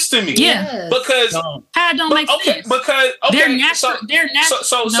make sense to me. Yeah, because how it don't make sense? Because they're natural.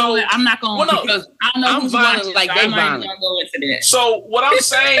 So I'm not going. Well, no, I don't know who's watching. Like so they I'm not violent. going to go into that. So what I'm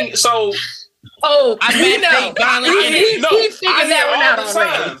saying,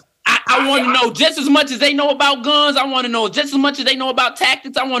 I want to know just as much as they know about guns. I want to know just as much as they know about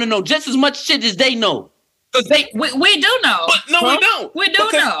tactics. I want to know just as much shit as they know. We do know. But no, we don't. We do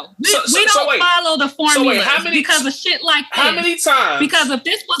know. We don't follow the formula because of shit like this. How many times? Because if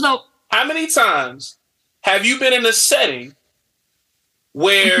this was how many times have you been in a setting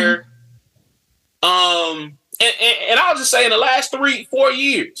where, and I'll just say in the last 3-4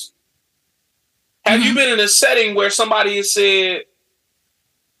 years, have you been in a setting where somebody has said,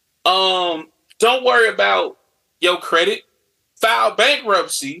 don't worry about your credit, file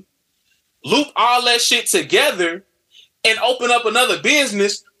bankruptcy, loop all that shit together and open up another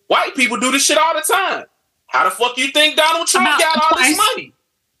business? White people do this shit all the time. How the fuck you think Donald Trump got all this money?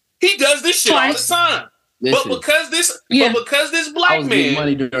 He does this shit all the time. Listen, but because this black man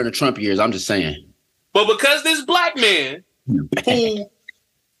money during the Trump years, I'm just saying. But because this black man who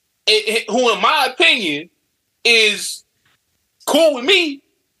who in my opinion is cool with me,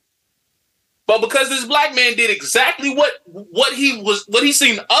 but because this black man did exactly what he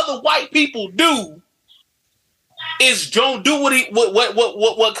seen other white people do, is don't do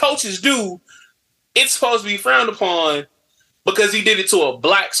what coaches do. It's supposed to be frowned upon because he did it to a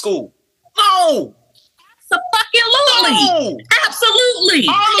black school. No. Absolutely. No. Absolutely.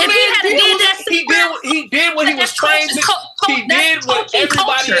 If he had did that, he did what he was trained to. He did what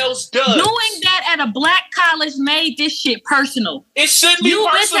everybody else does. Doing that at a black college made this shit personal. It shouldn't be personal.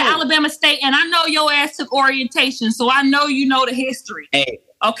 You went to Alabama State, and I know your ass took orientation, so I know you know the history. Hey.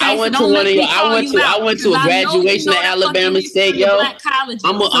 Okay, I went to one of your. I went to a graduation at Alabama State, yo.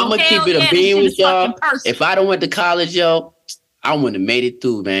 I'm gonna keep it a beam with y'all. If I don't went to college, yo, I wouldn't have made it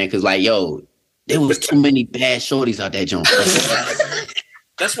through, man. Because like, yo, there was too many bad shorties out there, John.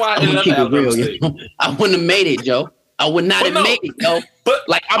 That's why I ended up at Alabama State. I wouldn't have made it, Joe. I would not have made it, yo. But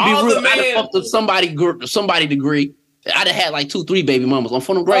like, I'll be real. I'd have fucked up somebody degree. I'd have had like 2-3 baby mamas on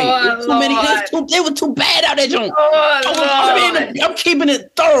front of grade. Too many. They were too bad out there, John. I'm keeping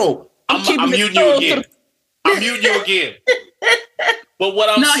it thorough. I'm muting you again. I'm muting you again. But what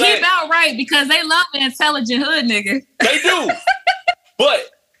I'm saying, he about right because they love the intelligent hood nigga. They do.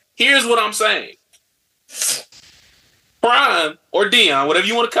 But here's what I'm saying. Prime or Dion, whatever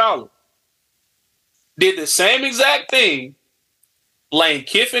you want to call him, did the same exact thing Lane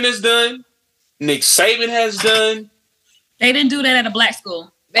Kiffin has done, Nick Saban has done. They didn't do that at a black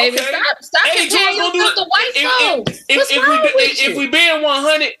school. Baby, stop comparing yourself to white folks. If we being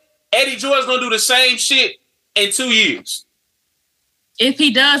 100, Eddie George's gonna do the same shit in 2 years. If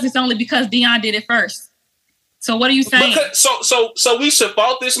he does, it's only because Dion did it first. So what are you saying? So we should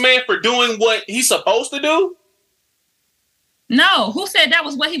fault this man for doing what he's supposed to do? No, who said that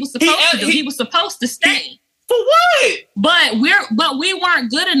was what he was supposed to do? He was supposed to stay. For what? But we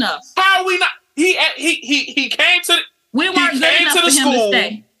weren't good enough. How are we not? He came to. We weren't good enough for him to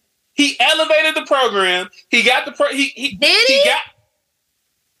stay. He elevated the program. He got the Did he?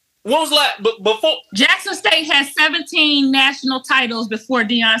 What was that? Before Jackson State had 17 national titles before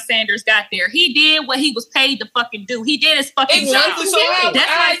Deion Sanders got there. He did what he was paid to fucking do. He did his fucking job. So that's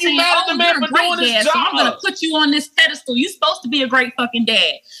why you mad at the man for doing his job? So I'm gonna put you on this pedestal. You're supposed to be a great fucking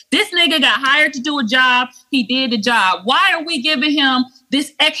dad. This nigga got hired to do a job. He did the job. Why are we giving him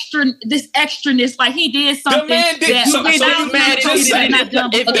this extraness like he did something? The man did.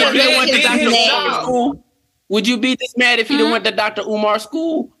 Would you be this mad if he didn't went to Dr. Umar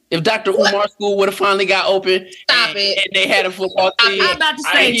school? If Dr. Umar school would have finally got open and they had a football team. I'm about to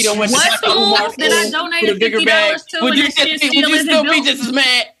say, what school did I donate $50 to? Would you still be just as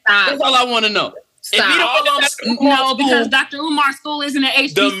mad? That's all I want to know. No, because Dr. Umar school isn't an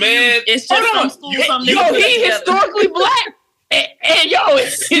HBCU. The man, it's just some school. He historically black. And yo,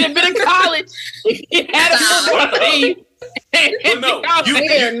 he'd have been in college. He had a football team. No,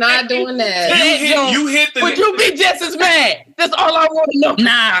 they are not doing that. You hit the. Would you be just as mad? That's all I want to know.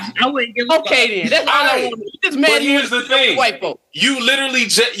 Nah, I wouldn't give a fuck. Okay, then. That's all I want to know. Just mad. But here's the thing: white folk. You literally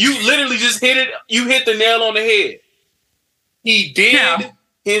just hit it. You hit the nail on the head. He did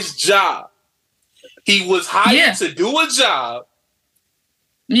his job. He was hired to do a job.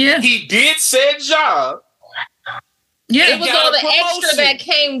 Yeah, he did said job. Yeah, it was all the extra that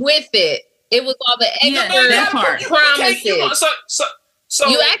came with it. It was all the extra promises. So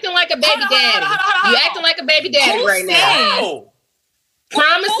you acting like a baby daddy. You acting like a baby daddy right now.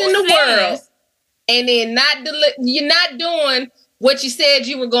 Promising the world, and then you're not doing what you said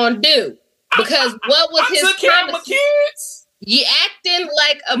you were going to do. Because what was his promise? Kids? You acting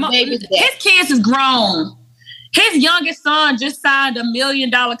like a baby daddy. His kids is grown. His youngest son just signed $1 million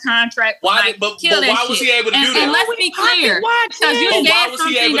contract. Why was he able to do that? And let's be clear, because you said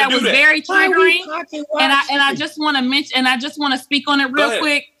something that was very triggering, and I just want to mention, and I just want to speak on it real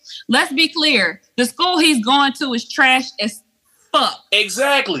quick. Let's be clear: the school he's going to is trash as fuck.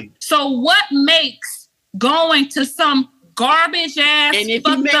 Exactly. So what makes going to some garbage ass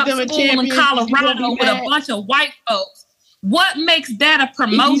fucked up school in Colorado with a bunch of white folks? What makes that a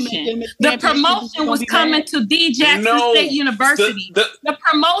promotion? The promotion was coming to D. Jackson State University. The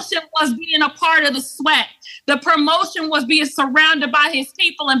promotion was being a part of the SWAC. The promotion was being surrounded by his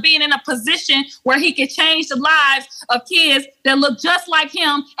people and being in a position where he could change the lives of kids that look just like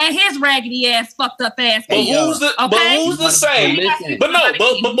him and his raggedy ass, fucked up ass. But who's the same? But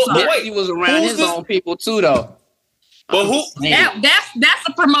wait, he was around his own people too, though. But who? That's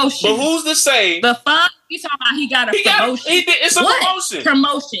a promotion. But who's the same? The fun You talking about he got a promotion? It's a promotion.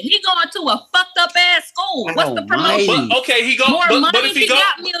 Promotion. He going to a fucked up ass school. What's the promotion? But, okay, he go more but, money. But if he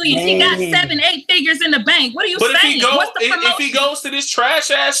got millions. He got 7-8 figures in the bank. What are you saying? If he goes to this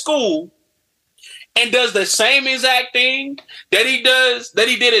trash ass school and does the same exact thing that he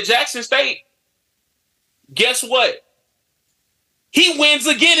did at Jackson State, guess what? He wins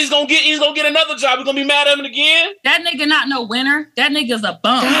again. He's gonna get another job. We're gonna be mad at him again. That nigga not no winner. That nigga's a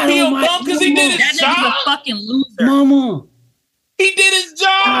bum. He a bum because he did his job. That nigga's a fucking loser. Mama. He did his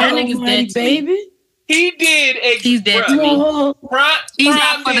job. That nigga's dead to baby. me. He did. He's dead to me. He's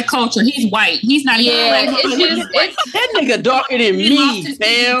not for the culture. He's white. He's not even black. That nigga darker than me,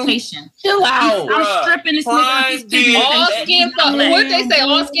 fam. Chill out. I'm stripping this nigga. All skin folk. What they say?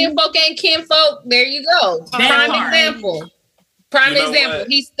 All skin folk ain't kin folk. There you go. Prime example. Prime example.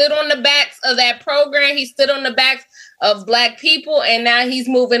 He stood on the backs of that program. He stood on the backs of black people, and now he's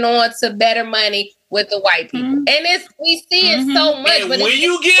moving on to better money with the white people. And we see it so much. And but when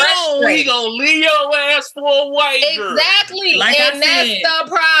you get on, he gonna leave your ass for a white girl. Exactly. And that's the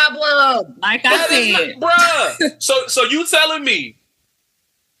problem. Like I said. Bruh. So you telling me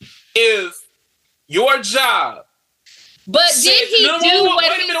if your job. But did he do what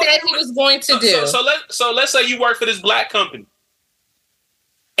he said he was going to do? So let's say you work for this black company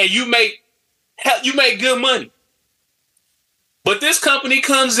and you make good money. But this company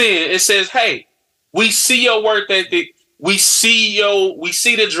comes in and says, hey, we see your work ethic. We see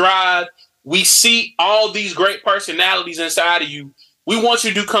the drive. We see all these great personalities inside of you. We want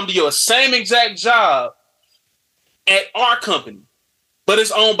you to come to your same exact job at our company, but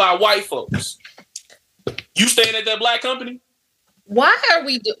it's owned by white folks. You staying at that black company? Why are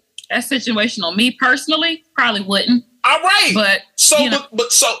we doing that situational? Me personally, probably wouldn't. All right, but so you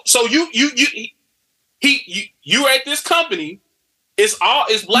at this company. It's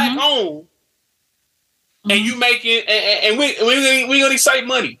black owned, and you making and we gonna save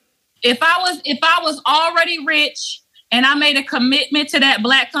money. If I was already rich and I made a commitment to that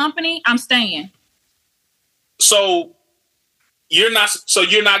black company, I'm staying. So you're not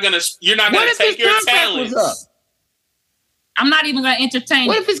gonna take your talents. I'm not even gonna entertain.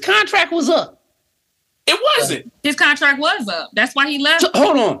 What if his contract was up? It wasn't. His contract was up. That's why he left.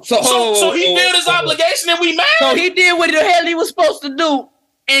 Hold on. So he filled his obligation and we mad? So he did what the hell he was supposed to do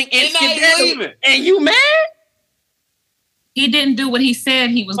and leaving. And you mad? He didn't do what he said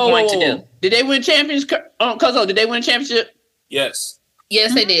he was going to do. Did they win championship? Did they win championship? Yes.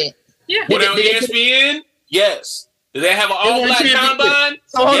 Yes, they did. Yeah. Were they on ESPN? Yes. Did they have an all-black combine?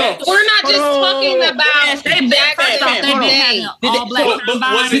 So hold on. We're not just talking about all-black combine.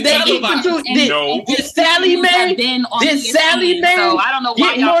 No. Did Sally Mae get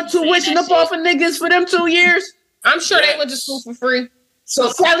more tuition up off of niggas for them 2 years? I'm sure they went to school for free. So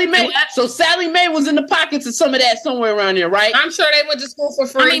Sally Mae was in the pockets of some of that somewhere around there, right? I'm sure they went to school for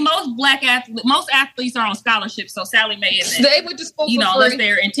free. I mean, most athletes are on scholarships, so Sally Mae isn't. They went to school for free. Unless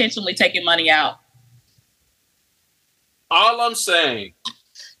they're intentionally taking money out. All I'm saying,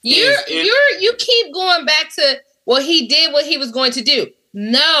 you keep going back to, well, he did what he was going to do.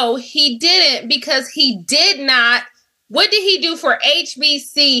 No, he didn't, because he did not. What did he do for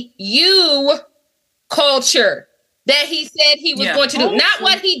HBCU culture that he said he was going to do? Not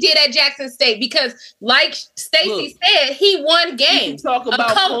what he did at Jackson State, because like Stacey said, he won games. Talk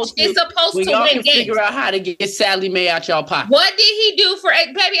about a coach is supposed to win games. Figure out how to get Sally Mae out y'all pocket. What did he do for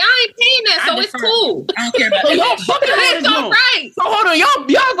baby? I ain't paying that, so it's cool. I don't care about that. It's all right. So hold on,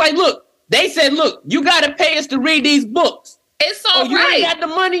 y'all like, look, they said, look, you gotta pay us to read these books. It's all you right. ain't got the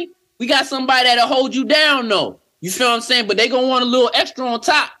money. We got somebody that'll hold you down, though. You feel what I'm saying? But they gonna want a little extra on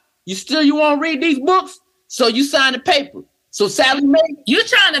top. You want to read these books? So you sign the paper. So Sally Mae, you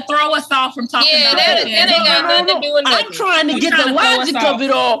trying to throw us off from talking about that ain't got nothing to do with nothing. I'm trying to get the logic of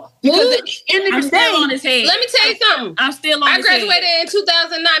it all, because at the end of the day, on his head. Let me tell you something. I'm still on I his head. graduated in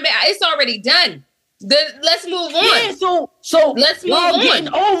 2009, but it's already done. Let's move on. Yeah, so let's move on. Getting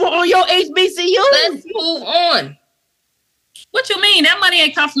over on your HBCU. Let's move on. What you mean? That money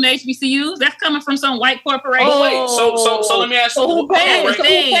ain't come from the HBCUs. That's coming from some white corporation. Oh, wait. So let me ask you. Who paid?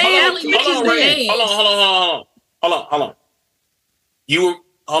 Hold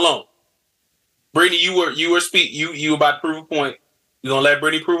on. Brittany, you about to prove a point. We're gonna let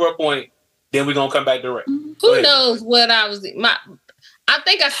Brittany prove her point. Then we're gonna come back to Ray. Who knows what I was? I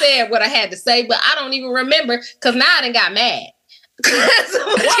think I said what I had to say, but I don't even remember, because now I done got mad. So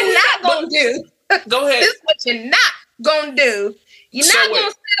what you're not gonna do? Go ahead. This is what you're not gonna do. You're not gonna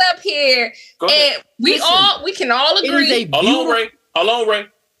sit up here and we can all agree. Hold on, Ray.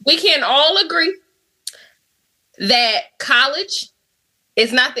 We can all agree that college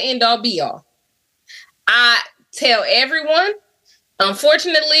is not the end all be all. I tell everyone,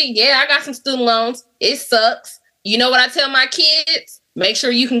 unfortunately, I got some student loans. It sucks. You know what I tell my kids? Make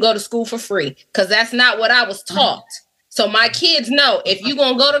sure you can go to school for free, because that's not what I was taught. So my kids know, if you're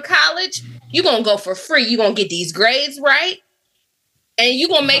going to go to college, you're going to go for free. You're going to get these grades right, and you're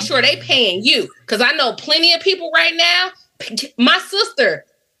going to make sure they paying you. Because I know plenty of people right now. My sister,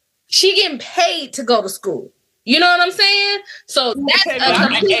 she getting paid to go to school. You know what I'm saying? So that's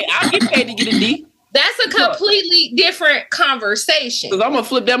I'll get paid to get a D. That's a completely different conversation. Because I'm going to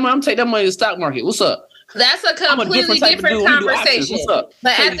flip that money. I'm going to take that money to the stock market. What's up? That's a completely different conversation. What's up?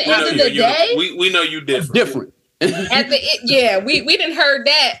 But at the end of the day, we know you different. We didn't heard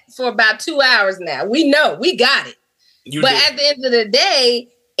that for about 2 hours now. We know, we got it. At the end of the day,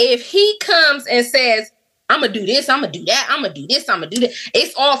 if he comes and says, I'm gonna do this, I'm gonna do that, I'm gonna do this, I'm gonna do that,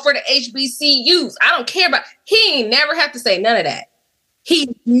 it's all for the HBCUs. I don't care about. He ain't never have to say none of that.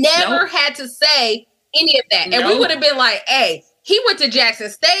 He never had to say any of that, and we would have been like, hey. He went to Jackson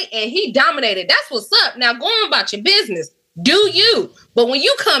State and he dominated. That's what's up. Now go on about your business. Do you? But when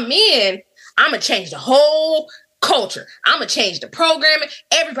you come in, I'm going to change the whole culture. I'm going to change the programming.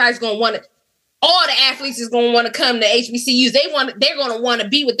 Everybody's going to want to, all the athletes is going to want to come to HBCUs. They're going to want to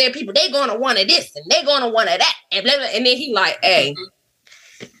be with their people. They're going to want to this and they're going to want to that. And, blah, blah. And then he like, hey,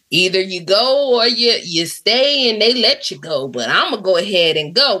 either you go or you stay and they let you go, but I'm going to go ahead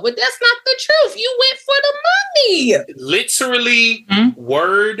and go. But that's not the truth. You went for the money. Literally,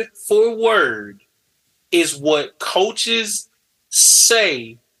 word for word, is what coaches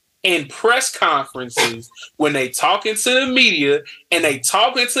say in press conferences when they talking to the media and they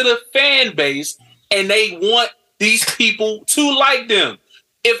talking to the fan base and they want these people to like them.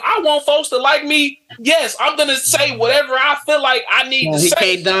 If I want folks to like me, yes, I'm going to say whatever I feel like I need to say. He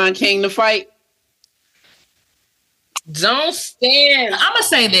paid Don King to fight. Don't stand. I'm going to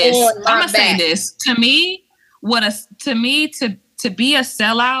say this. To me, to be a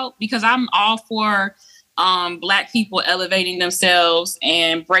sellout, because I'm all for Black people elevating themselves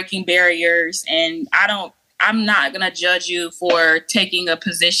and breaking barriers. And I'm not going to judge you for taking a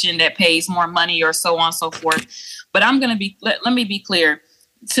position that pays more money or so on and so forth. But let me be clear.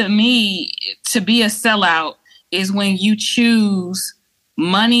 To me, to be a sellout is when you choose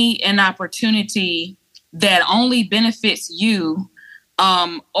money and opportunity that only benefits you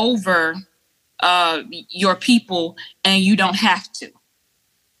over your people, and you don't have to.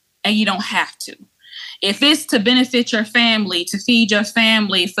 If it's to benefit your family, to feed your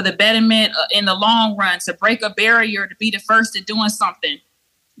family, for the betterment in the long run, to break a barrier, to be the first at doing something,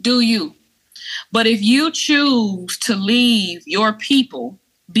 do you. But if you choose to leave your people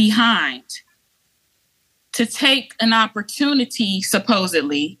behind to take an opportunity,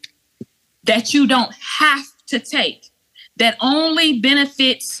 supposedly, that you don't have to take, that only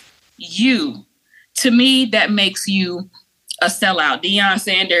benefits you, to me, that makes you a sellout. Deion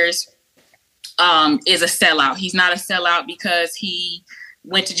Sanders is a sellout. He's not a sellout because he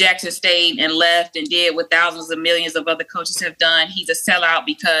went to Jackson State and left and did what thousands of millions of other coaches have done. He's a sellout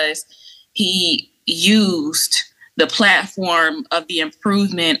because he used the platform of the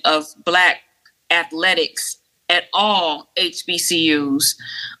improvement of Black athletics at all HBCUs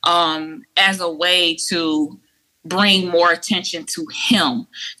as a way to bring more attention to him,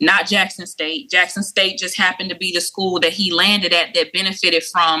 not Jackson State. Jackson State just happened to be the school that he landed at that benefited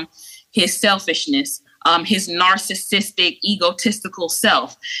from his selfishness, his narcissistic, egotistical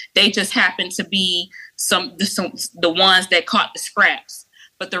self. They just happened to be the ones that caught the scraps.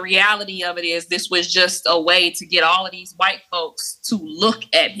 But the reality of it is this was just a way to get all of these white folks to look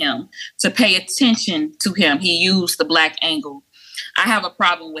at him, to pay attention to him. He used the Black angle. I have a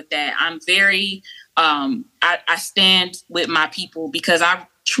problem with that. I'm very, I stand with my people because I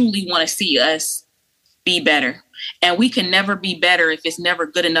truly want to see us be better. And we can never be better if it's never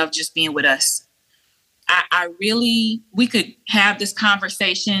good enough just being with us. We could have this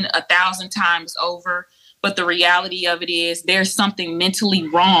conversation 1,000 times over, but the reality of it is there's something mentally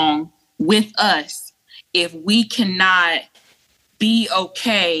wrong with us if we cannot be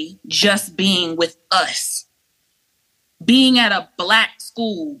okay just being with us. Being at a Black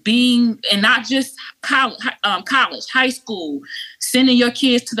school, and not just college, high school, sending your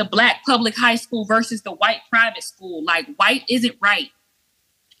kids to the Black public high school versus the white private school. Like, white isn't right.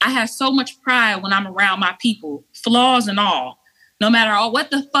 I have so much pride when I'm around my people, flaws and all. No matter what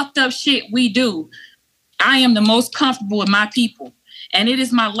the fucked up shit we do, I am the most comfortable with my people. And it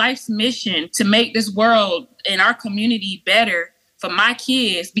is my life's mission to make this world and our community better for my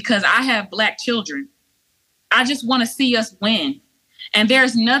kids because I have Black children. I just want to see us win. And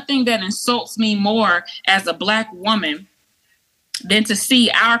there's nothing that insults me more as a Black woman than to see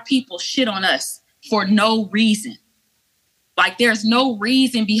our people shit on us for no reason. Like there's no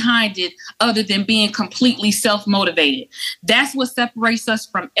reason behind it other than being completely self-motivated. That's what separates us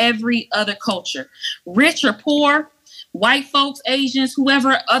from every other culture. Rich or poor, white folks, Asians,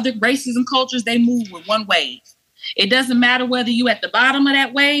 whoever, other races and cultures, they move with one wave. It doesn't matter whether you at the bottom of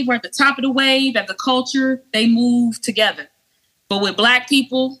that wave or at the top of the wave, at the culture, they move together. But with Black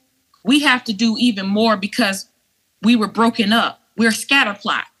people, we have to do even more because we were broken up. We're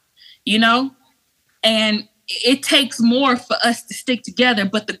scatterplot, you know? And it takes more for us to stick together,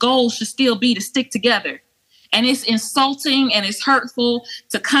 but the goal should still be to stick together. And it's insulting and it's hurtful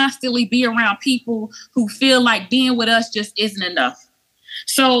to constantly be around people who feel like being with us just isn't enough.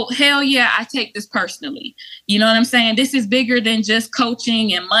 So hell yeah, I take this personally. You know what I'm saying? This is bigger than just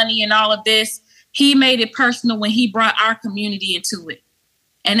coaching and money and all of this. He made it personal when he brought our community into it.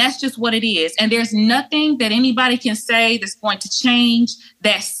 And that's just what it is. And there's nothing that anybody can say that's going to change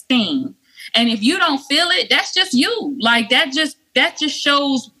that sting. And if you don't feel it, that's just you. Like that just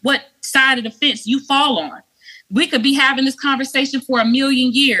shows what side of the fence you fall on. We could be having this conversation for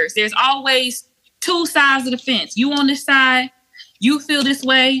 1,000,000 years. There's always two sides of the fence. You on this side, you feel this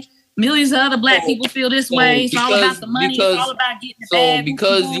way. Millions of other Black people feel this way. It's all about the money. It's all about getting the bag.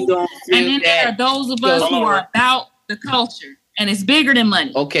 Because you don't feel and then there are those of us who are about the culture. And it's bigger than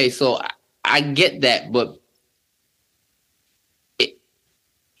money. Okay, so I get that, but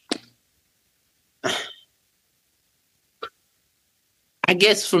I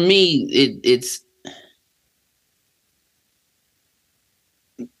guess for me, it's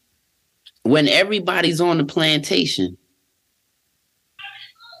when everybody's on the plantation,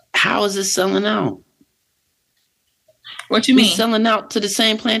 how is it selling out? What you mean? We're selling out to the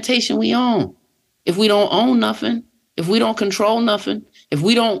same plantation we own. If we don't own nothing, if we don't control nothing, if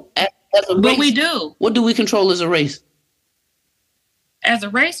we don't, as a race, but we do. What do we control as a race? As a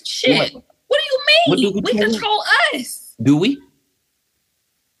race? Shit. What do you mean? We control us. Do we?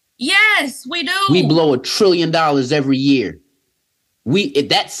 Yes, we do. We blow $1 trillion every year. If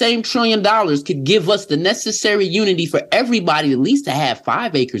that same $1 trillion could give us the necessary unity for everybody, at least to have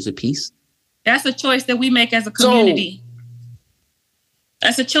 5 acres apiece. That's a choice that we make as a community.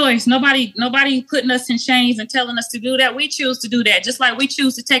 That's a choice. Nobody putting us in chains and telling us to do that. We choose to do that. Just like we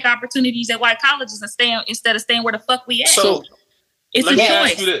choose to take opportunities at white colleges and instead of staying where the fuck we at. So it's a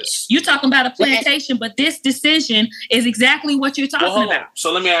choice. You're talking about a plantation, but this decision is exactly what you're talking about.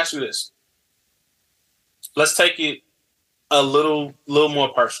 So let me ask you this. Let's take it a little more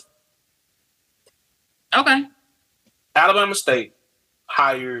personal. Okay. Alabama State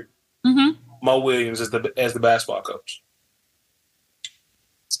hired Mo Williams as the basketball coach.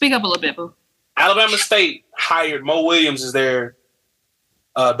 Speak up a little bit, boo. Alabama State hired Mo Williams as their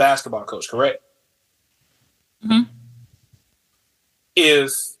basketball coach, correct? Mm-hmm.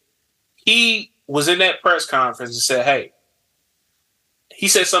 If he was in that press conference and said, hey, he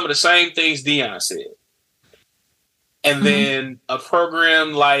said some of the same things Deion said. And then a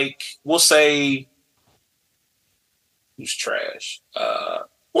program like, we'll say, who's trash?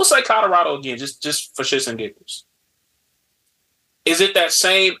 We'll say Colorado again, just for shits and giggles. Is it that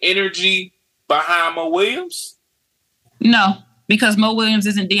same energy behind Mo Williams? No, because Mo Williams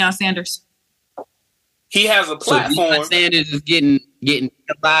isn't Deion Sanders. He has a platform. So Deion Sanders is getting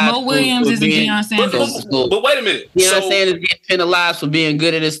penalized. Mo Williams isn't Deion Sanders. But wait a minute. Deion Sanders getting penalized for being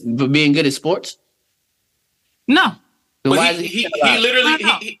good at sports? No. But he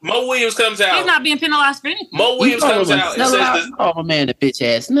literally, Mo Williams comes out. He's not being penalized for anything. Mo Williams comes out and says this. Oh, man, the bitch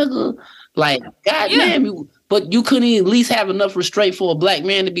ass nigga. Like, goddamn. But you couldn't at least have enough restraint for a black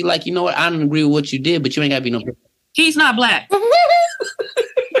man to be like, you know what, I don't agree with what you did, but you ain't got to be no. He's not black.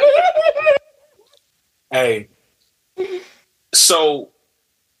 Hey. So,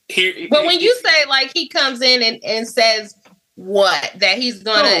 here. But when you say, like, he comes in and says what? That he's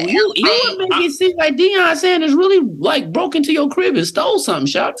going to. You would make it seem like Deion Sanders really, like, broke into your crib and stole something,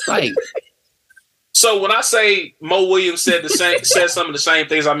 Shot. Like. So when I say Mo Williams said some of the same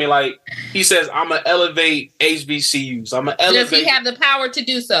things, I mean, like, he says, I'm going to elevate HBCUs. I'm going to elevate. Does he have the power to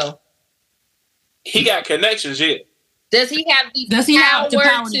do so? He got connections, yeah. Does he have the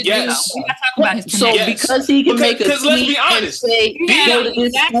power to do so? We're not talking about his so connections. Because he can make a because let's be honest. Say, go to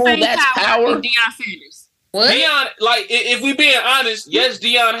this school, that's power. Deion Sanders. What? Deion, like, if we being honest, yes,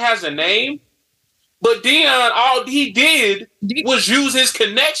 Deion has a name, but Deion, all he did was use his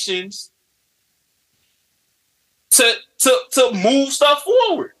connections to move stuff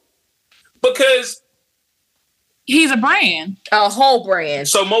forward, because he's a brand, a whole brand.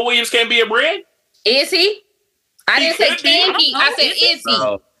 So Mo Williams can't be a brand. Is he? I didn't say can he. I said is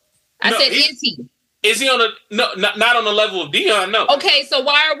he. I said is he. Is he on a not on the level of Dion? No. Okay, so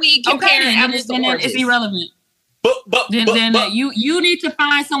why are we comparing apples to oranges? It's irrelevant. But you need to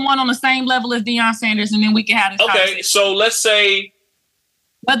find someone on the same level as Deion Sanders, and then we can have this conversation. Okay, so let's say.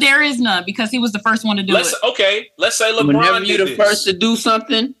 But there is none because he was the first one to do it. Okay, let's say LeBron Whenever you're the first to do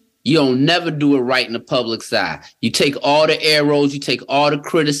something, you don't never do it right in the public eye. You take all the arrows, you take all the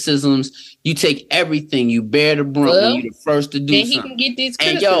criticisms, you take everything. You bear the brunt when you're the first to do something. Then he can get these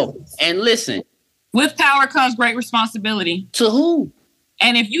criticisms. And listen. With power comes great responsibility. To who?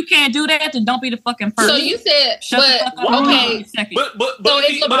 And if you can't do that, then don't be the fucking first. So you said, Shut the fuck up. okay. But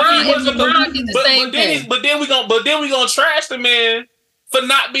if LeBron did the same thing. But then we gonna trash the man for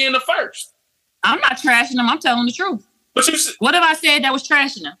not being the first. I'm not trashing him. I'm telling the truth. But what if I said that was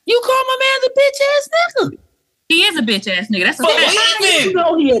trashing him? You call my man the bitch ass nigga. He is a bitch ass nigga. That's a fact. You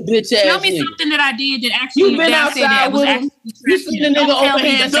know he a bitch ass. Tell me something that I did that actually. You been outside with him. You seen the nigga open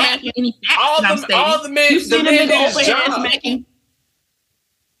hands smacking. All the men. You seen the nigga open hands smacking.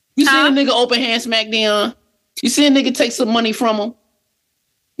 You seen a nigga open hand smack Dion? You seen a nigga take some money from him?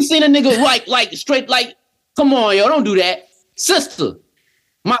 You seen a nigga like straight like, come on, yo, don't do that. Sister.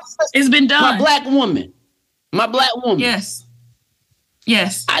 My sister. It's been done. My black woman. Yes.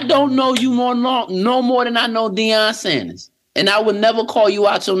 I don't know you no more than I know Deion Sanders. And I would never call you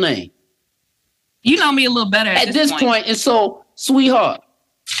out your name. You know me a little better at this point. And so, sweetheart,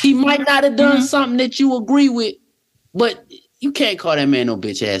 he might not have done something that you agree with, but you can't call that man no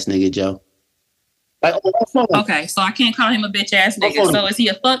bitch ass nigga, Joe. Like, okay, so I can't call him a bitch ass nigga. So is he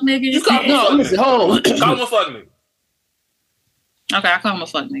a fuck nigga? Listen, hold on. Call him a fuck nigga. Okay, I call him a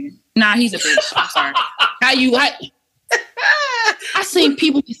fuck nigga. Nah, he's a bitch. I'm sorry. I seen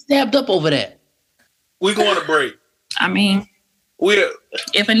people get stabbed up over that. We going to break. I mean,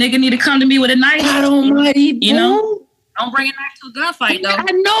 if a nigga need to come to me with a knife, God almighty, you know, don't bring it back to a gunfight, though.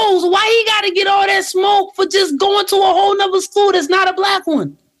 God knows why he got to get all that smoke for just going to a whole nother school that's not a black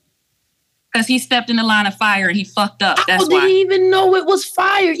one. Because he stepped in the line of fire and he fucked up. That's why. How did he even know it was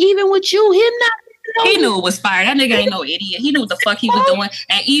fire? Even with you, him not. He knew it was fire. That nigga ain't no idiot. He knew what the fuck he was doing.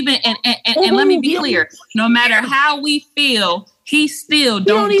 And let me be clear. No matter how we feel, he still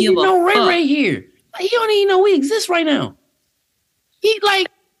don't give a fuck. Ray Ray here. Like, he don't even know we exist right now. He like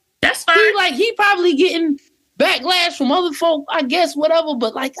that's fine. He probably getting backlash from other folk, I guess, whatever.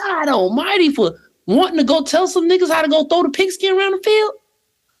 But like, God almighty, for wanting to go tell some niggas how to go throw the pigskin around the field.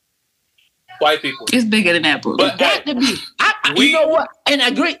 White people. It's bigger than that, bro. But got to be. You know what? And I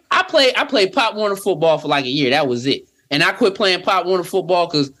agree. I played Pop Warner football for like a year. That was it. And I quit playing Pop Warner football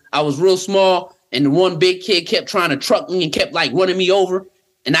because I was real small, and the one big kid kept trying to truck me and kept like running me over,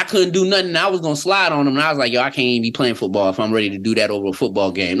 and I couldn't do nothing. And I was gonna slide on him, and I was like, yo, I can't even be playing football if I'm ready to do that over a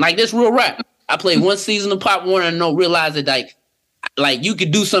football game. Like, this real rap. I played one season of Pop Warner and realized that like you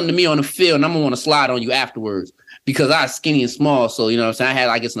could do something to me on the field, and I'm gonna want to slide on you afterwards. Because I was skinny and small, so, you know what I'm saying? I had,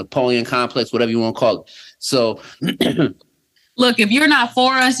 I guess, Napoleon complex, whatever you want to call it. So, look, if you're not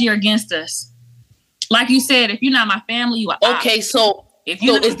for us, you're against us. Like you said, if you're not my family, you are. Okay, so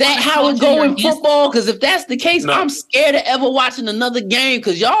is that how it go in football? Because if that's the case, I'm scared of ever watching another game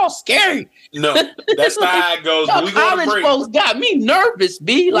because y'all scary. No, that's not how it goes. We college folks got me nervous,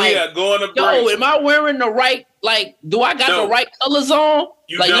 B. Like, yeah, going to break. Yo, am I wearing the right, like, do I got the right colors on?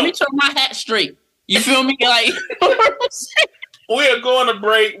 Let me turn my hat straight. You feel me? Like, we are going to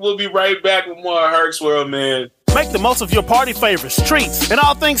break. We'll be right back with more Herc's World, man. Make the most of your party favors, treats, and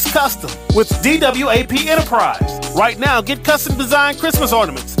all things custom with DWAP Enterprise. Right now, get custom designed Christmas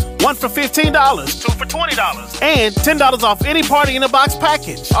ornaments. One for $15, two for $20, and $10 off any party in a box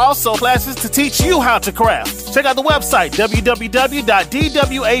package. Also, classes to teach you how to craft. Check out the website,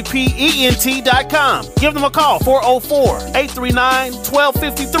 www.dwapent.com. Give them a call,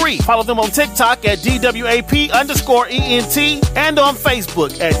 404-839-1253. Follow them on TikTok at DWAP_ENT and on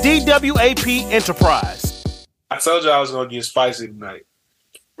Facebook at DWAP Enterprise. I told you I was going to get spicy tonight.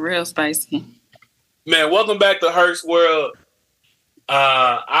 Real spicy. Man, welcome back to Herc's World.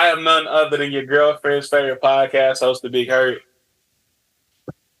 I am none other than your girlfriend's favorite podcast host, The Big Herc.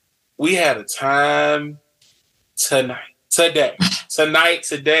 We had a time today.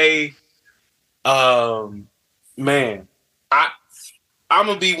 Man, I'm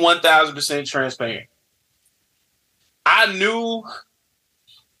gonna be 1,000% transparent. I knew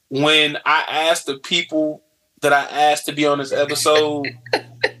when I asked the people that I asked to be on this episode,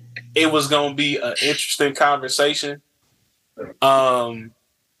 it was gonna be an interesting conversation.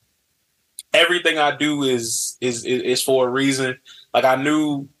 Everything I do is for a reason. Like, I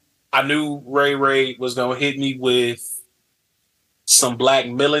knew Ray Ray was gonna hit me with some black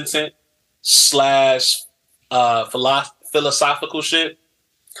militant / philosophical shit.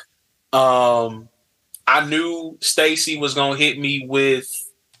 I knew Stacey was gonna hit me with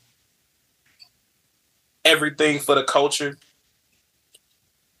everything for the culture,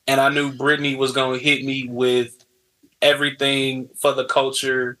 and I knew Brittany was gonna hit me with everything for the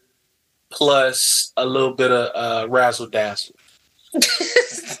culture, plus a little bit of razzle dazzle.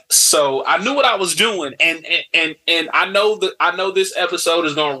 So I knew what I was doing, and I know this episode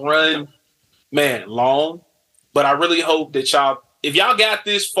is gonna run, man, long, but I really hope that y'all, if y'all got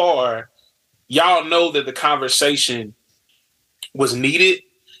this far, y'all know that the conversation was needed,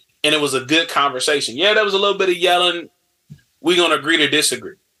 and it was a good conversation. Yeah, there was a little bit of yelling. We're gonna agree to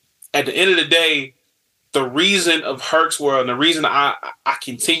disagree. At the end of the day, the reason of Herc's World and the reason I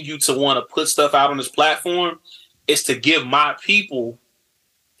continue to want to put stuff out on this platform is to give my people,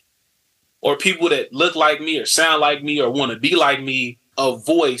 or people that look like me or sound like me or want to be like me, a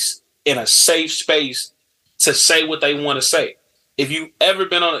voice in a safe space to say what they want to say. If you ever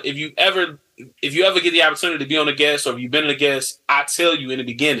get the opportunity to be on a guest, or if you've been a guest, I tell you in the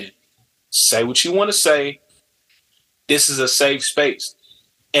beginning, say what you want to say. This is a safe space.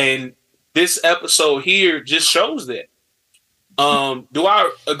 And this episode here just shows that. Do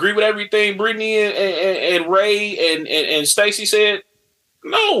I agree with everything Brittany and Ray and Stacey said?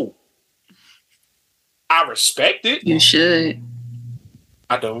 No. I respect it. You should.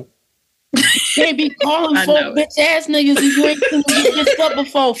 I don't. You can't be calling folk bitch ass niggas if you ain't seen them get this up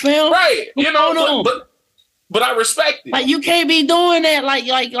before, fam. Right. You know, but I respect it. Like, you can't be doing that. Like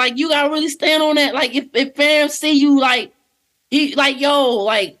you gotta really stand on that. Like, if fam see you, like,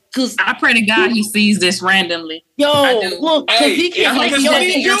 cause I pray to God he sees this randomly. Yo, look, cause he can't, you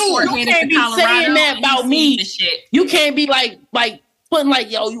can't be saying that about me. You can't be like putting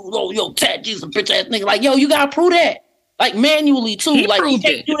like, yo, Tat Jesus, bitch ass nigga. Like, yo, you gotta prove that. Like, manually too. You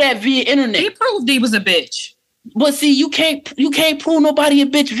can't do that via internet. He proved he was a bitch. But see, you can't prove nobody a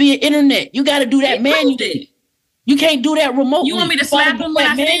bitch via internet. You gotta do that manually. You can't do that remotely. You want me to slap him when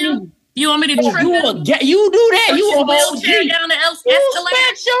I see him? You want me to trip him? You do that. You a wheelchair down the escalator.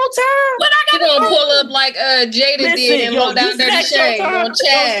 That's your turn. What I got to pull up like Jada did and roll down Dirty Shame on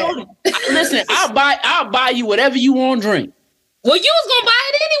Chad. Listen, I'll buy you whatever you want to drink. Well, you was gonna buy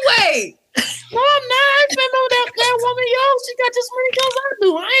it anyway. No, I'm not. I ain't finna know that woman. Yo, she got just many girls I do.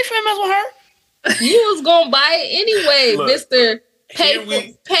 I ain't finna mess with her. You was gonna buy it anyway, Look, Mr. Pay 100%.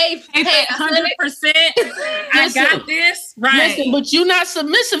 I got this. Right. Listen, but you not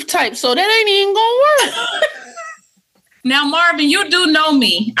submissive type, so that ain't even gonna work. Now, Marvin, you do know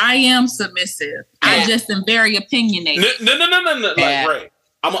me. I am submissive. I just am very opinionated. No. Like, Ray,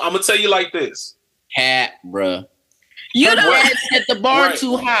 I'm gonna tell you like this. Bruh. Her dad set the bar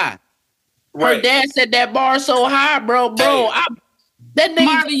too high. Her dad set that bar so high, bro. That nigga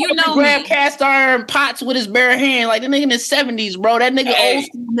Marvin, you know grab cast iron pots with his bare hand. Like, the nigga in the 70s, bro. That nigga old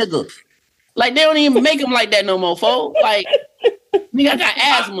school nigga. Like, they don't even make him like that no more, folks. Like, nigga, I got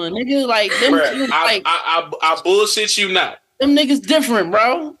asthma, nigga. Like, them bruh, I bullshit you not. Them niggas different,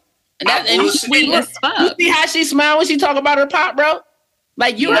 bro. And you see how she smile when she talk about her pop, bro?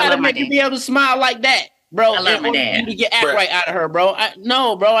 Like, you gotta make her be able to smile like that, bro. I love my dad. To get act right out of her, bro.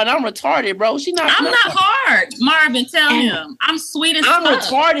 No, bro, and I'm retarded, bro. I'm not hard. Marvin, tell him. I'm sweet as fuck. I'm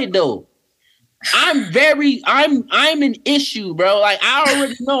retarded though. I'm an issue, bro. Like, I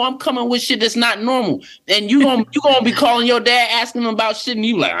already know I'm coming with shit that's not normal. And you gonna be calling your dad asking him about shit, and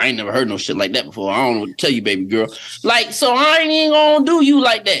you like, I ain't never heard no shit like that before. I don't know what to tell you, baby girl. Like, so I ain't even gonna do you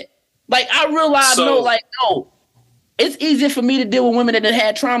like that. Like, I realize it's easier for me to deal with women that done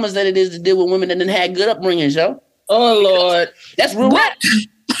had traumas than it is to deal with women that done had good upbringings, yo. Oh Lord. That's real rap.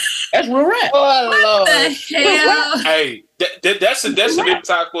 That's real rap. Oh Lord. What the hell? Hey, that's a different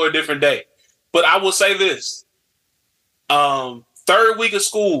talk for a different day. But I will say this. Third week of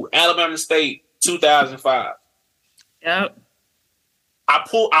school, Alabama State, 2005. Yep. I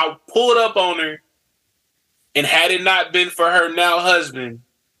pulled up on her, and had it not been for her now husband,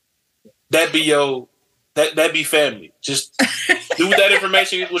 that'd be family. Just do with that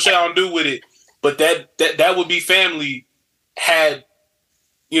information what y'all do with it. But that would be family had,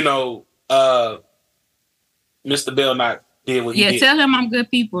 Mr. Bell not did what he did. Yeah, tell him I'm good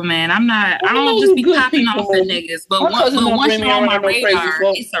people, man. I don't just be popping off the niggas. But once you're on my radar,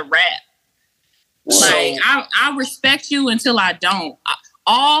 it's a wrap. Like, I respect you until I don't.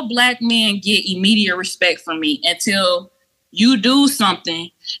 All black men get immediate respect from me until you do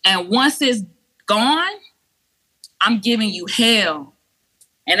something. And once it's gone, I'm giving you hell.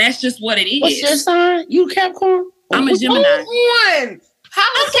 And that's just what it is. What's your sign? You Capricorn? I'm a Gemini. How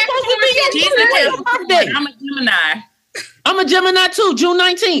is Capricorn? I'm a Gemini. I'm a Gemini too. June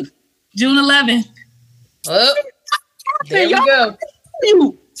 19th. June 11th. Oh, there we go.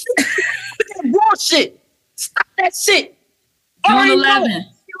 You bullshit. that shit. June 11th.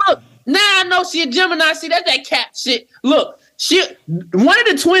 Look, now I know she a Gemini. See, that's that cat shit. Look, one of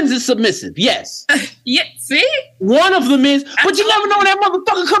the twins is submissive. Yes. Yeah, see? One of them is, but you never know that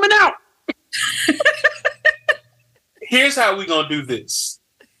motherfucker coming out. Here's how we gonna do this.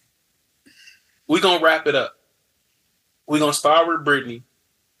 We gonna wrap it up. We gonna start with Brittany.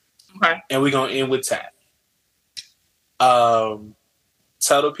 Okay. And we gonna end with Tat. Tell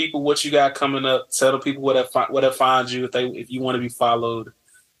the people what you got coming up. Tell the people where to find you if you want to be followed.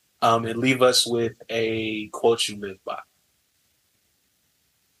 And leave us with a quote you live by.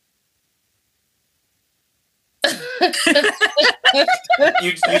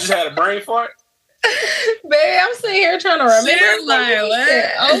 you just had a brain fart? Babe, I'm sitting here trying to remember. Like,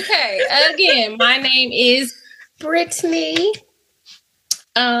 what? Okay. Again, my name is Brittany.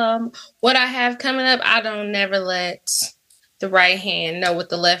 What I have coming up, I don't never let the right hand know what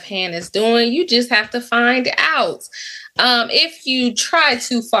the left hand is doing. You just have to find out. If you try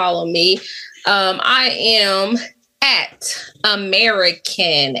to follow me, I am at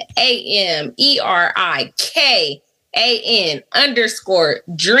American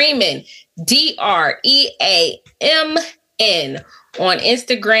AMERIKAN_dreamin DREAMN on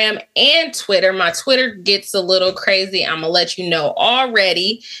Instagram and Twitter. My Twitter gets a little crazy. I'm gonna let you know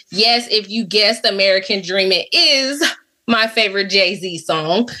already. Yes, if you guessed, American Dreamin' is my favorite Jay-Z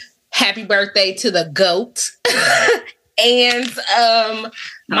song. Happy birthday to the GOAT. And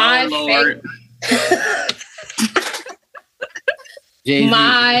my favorite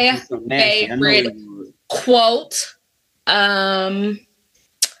my favorite quote, don't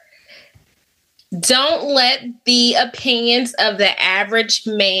let the opinions of the average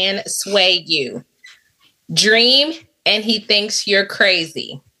man sway you. Dream and he thinks you're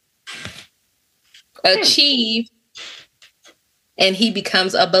crazy. Achieve and he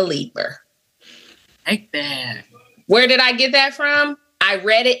becomes a believer. Like that. Where did I get that from? I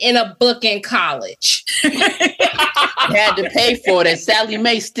read it in a book in college. Had to pay for it. And Sally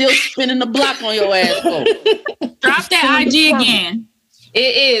Mae still spinning the block on your ass. Drop that IG again.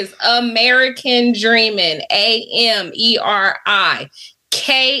 It is American Dreamin',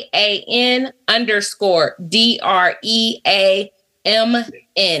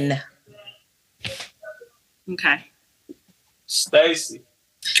 AMERIKAN_DREAMN. Okay. Stacy.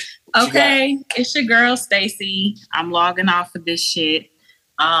 Okay, it's your girl Stacy. I'm logging off of this shit.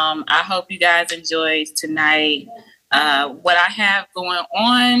 I hope you guys enjoyed tonight. What I have going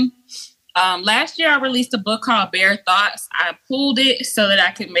on. Last year I released a book called Bare Thoughts. I pulled it so that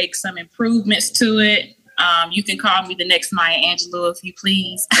I could make some improvements to it. You can call me the next Maya Angelou if you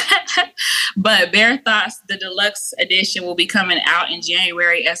please. But Bare Thoughts, the deluxe edition, will be coming out in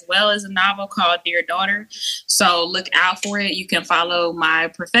January, as well as a novel called Dear Daughter. So look out for it. You can follow my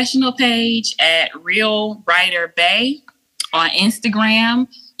professional page at Real Writer Bay on Instagram.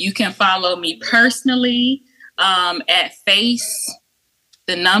 You can follow me personally at Face,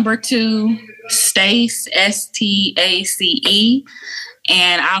 the number 2, Stace, STACE.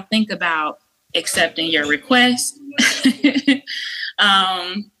 And I'll think about accepting your request.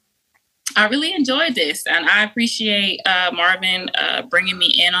 I really enjoyed this, and I appreciate Marvin bringing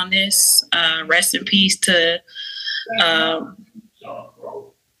me in on this. Rest in peace to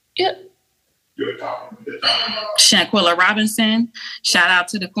Shanquilla Robinson. Shout out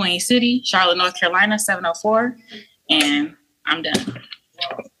to the Queen City, Charlotte, North Carolina, 704. And I'm done.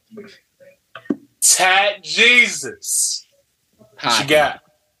 Tat Jesus. What you got?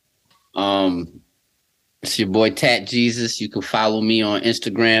 It's your boy Tat Jesus. You can follow me on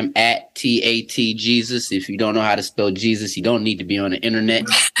Instagram at TAT Jesus. If you don't know how to spell Jesus, you don't need to be on the internet.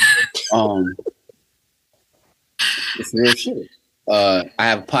 It's real shit. I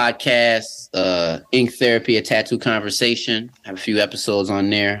have a podcast, Ink Therapy, a Tattoo Conversation. I have a few episodes on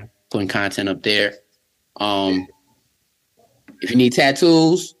there, putting content up there. If you need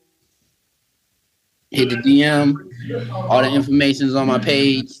tattoos, hit the DM. All the information is on my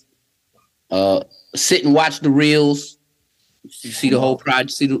page. Sit and watch the reels. You see the whole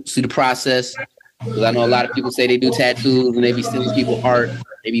project, see the process. Because I know a lot of people say they do tattoos and they be stealing people's art.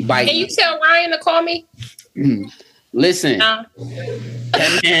 They be biting. Can you tell Ryan to call me? Listen,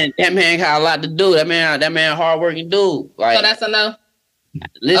 that man got a lot to do. That man hardworking dude. Like, so that's a no.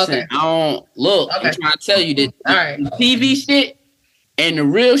 Listen, okay. I don't look. Okay. I'm trying to tell you that all right. The TV shit and the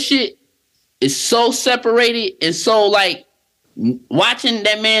real shit is so separated and so like watching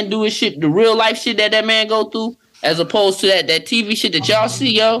that man do his shit, the real life shit that man go through, as opposed to that TV shit that y'all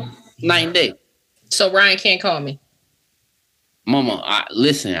see, yo, night and day. So Ryan can't call me. Mama,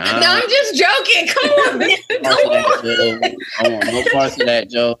 listen. No, I'm just joking. Come on, man. I want no parts of that,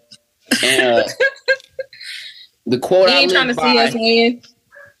 Joe. And The quote You ain't trying to see us win.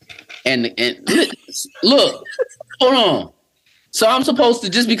 And look, hold on. So I'm supposed to,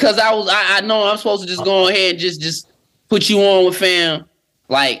 just because I know I'm supposed to just go ahead and just put you on with fam.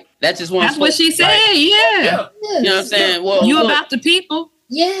 Like, that's just what That's what she said, like, yeah. You know what I'm saying? Well, you look, about the people.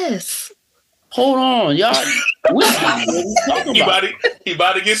 Yes. Hold on, y'all. What we talking about? He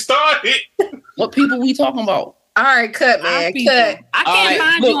about to get started. What people we talking about? All right, cut, man. Cut. I can't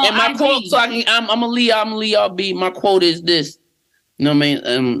find you on and my IG. quote, so I'm gonna leave y'all be. My quote is this. You know what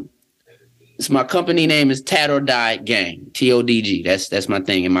I mean? It's my company name is Tat or Die Gang. TODG. That's my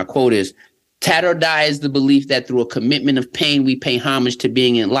thing. And my quote is, Tat or Die is the belief that through a commitment of pain, we pay homage to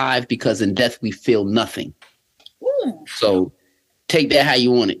being alive, because in death we feel nothing. Ooh. So take that how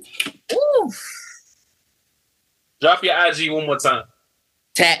you want it. Ooh. Drop your IG one more time.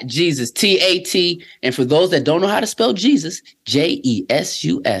 Tat Jesus, TAT. And for those that don't know how to spell Jesus,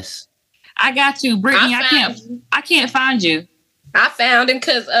 JESUS. I got you, Brittany. I can't find you. I found him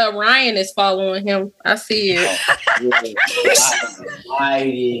because Ryan is following him. I see it.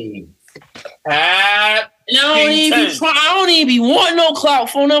 I don't even be wanting no clout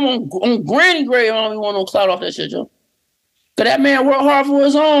from them on Granny Grave. I don't even want no clout off that shit, Joe. Cause that man worked hard for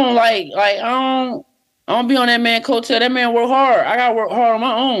his own. Like I don't be on that man coattail. That man worked hard. I gotta work hard on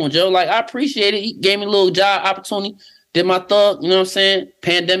my own, Joe. Like, I appreciate it. He gave me a little job opportunity. Did my thug, you know what I'm saying?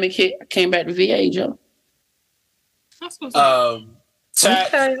 Pandemic hit. I came back to VA, Joe.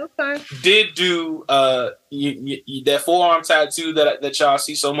 Tat did do that forearm tattoo that y'all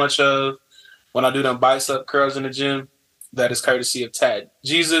see so much of when I do them bicep curls in the gym. That is courtesy of Tat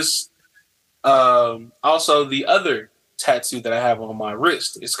Jesus. Also, the other tattoo that I have on my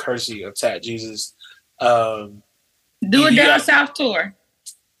wrist is courtesy of Tat Jesus. Do a down south tour.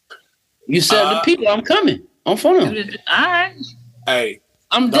 You said the people, I'm coming. I'm for them. All right. Hey,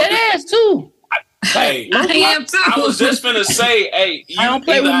 I'm dead ass too. Hey, I am too. I was just finna say, hey, I don't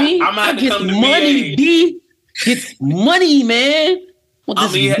play with me. I'm gonna get come to money, VA. D. Get money, man.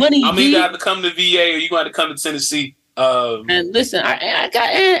 I'm either have to come to VA or you going to come to Tennessee. And listen, I got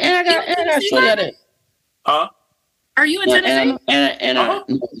show y'all that. Huh? Are you in Tennessee? No,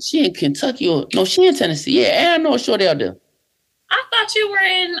 she in Kentucky no, she in Tennessee. Yeah, and I know a shorty out there. I thought you were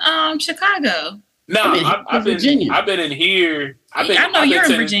in Chicago. No, I've been Virginia. I've been in here. I know you're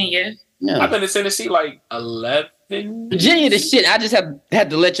in Virginia. No. I've been in Tennessee like 11. Virginia, the shit. I just had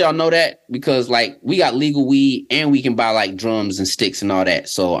to let y'all know that because like we got legal weed and we can buy like drums and sticks and all that.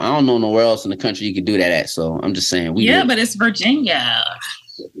 So I don't know nowhere else in the country you can do that at. So I'm just saying but it's Virginia.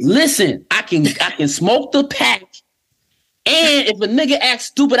 Listen, I can smoke the pack, and if a nigga acts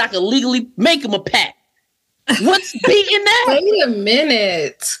stupid, I can legally make him a pack. What's beating that? Wait a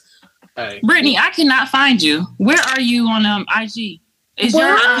minute. Hey. Brittany, I cannot find you. Where are you on IG? Is your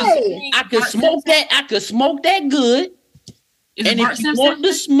I could smoke that. I could smoke that good. And if you want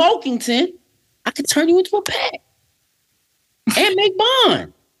the smokington, I could turn you into a pack and make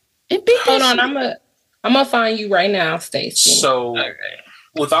bond. And beat Hold on, I'm gonna find you right now, Stacey. So,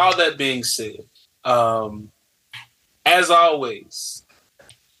 with all that being said, as always,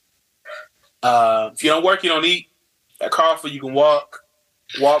 if you don't work, you don't eat. That car for you can walk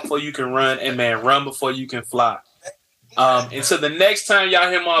before you can run, and man, run before you can fly. Until the next time y'all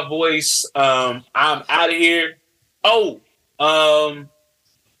hear my voice, I'm out of here. I'm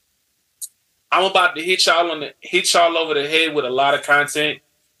about to hit y'all over the head with a lot of content.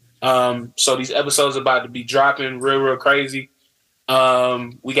 So these episodes are about to be dropping real crazy.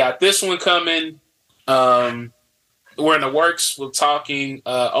 We got this one coming. We're in the works. We're talking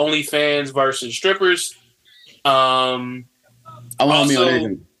OnlyFans versus strippers. I won't be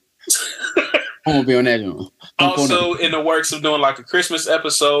on that. Also in the works of doing like a Christmas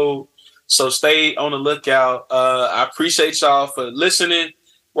episode. So stay on the lookout. I appreciate y'all for listening,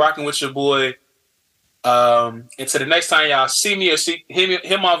 rocking with your boy. Until the next time y'all see me or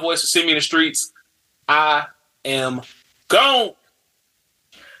hear my voice or see me in the streets, I am gone.